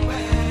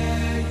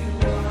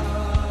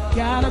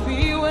 Gotta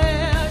be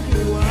where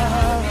you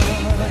are.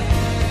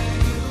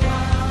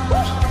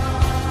 Woo.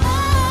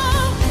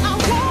 Oh, I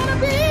wanna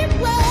be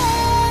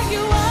where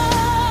you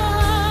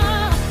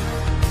are.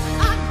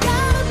 I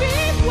gotta be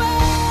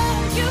where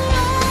you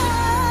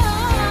are.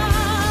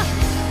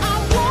 I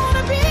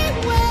wanna be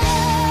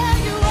where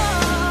you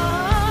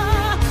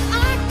are.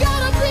 I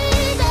gotta be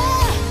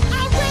there.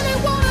 I really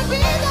wanna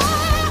be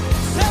there.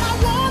 Said I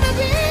wanna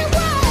be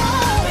where.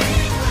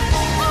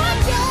 Oh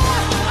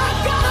yeah, I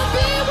gotta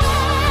be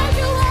where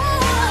you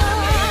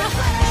are.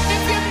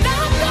 If you're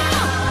not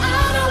there,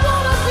 I don't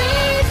wanna be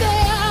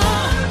there.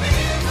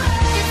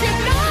 If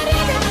you're not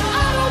in it,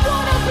 I don't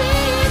wanna be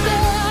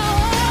there.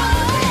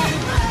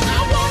 I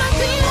wanna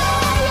be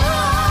where you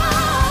are.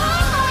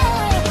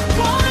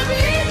 Wanna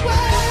be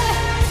where.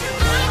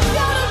 I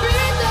gotta be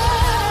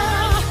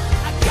there.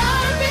 I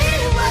gotta be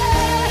where.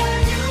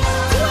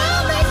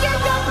 Dwelling in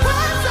your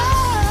presence.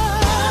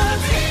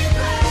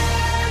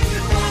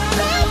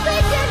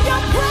 Living in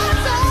your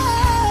presence.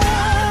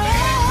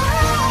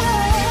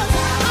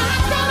 I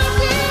gotta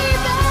be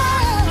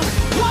there.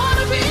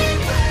 Wanna be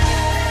where.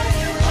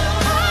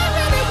 I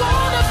really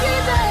wanna be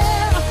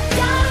there.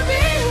 Gotta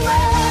be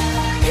where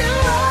you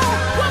are.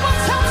 One more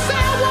time,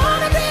 say I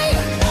wanna be.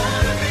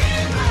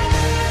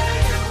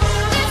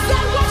 Is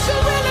that what you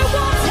really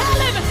want? Tell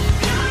him.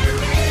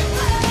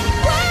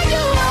 Where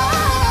you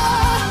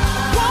are.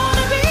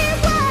 Wanna be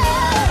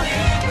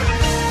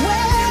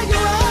where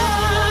you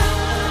are.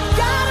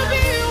 Gotta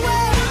be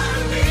where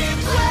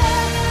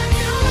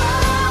you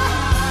are.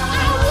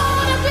 I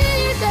wanna be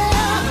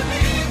there.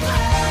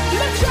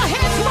 Lift your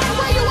hands right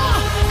where you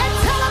are and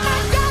tell him I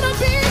gotta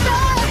be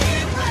there.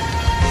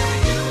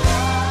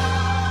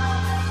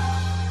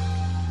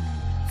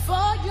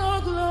 For your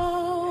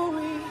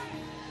glory,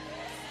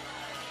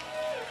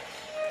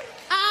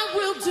 I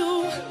will do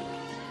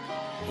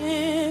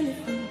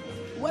anything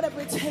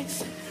whatever it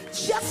takes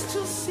just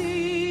to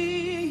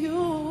see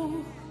you.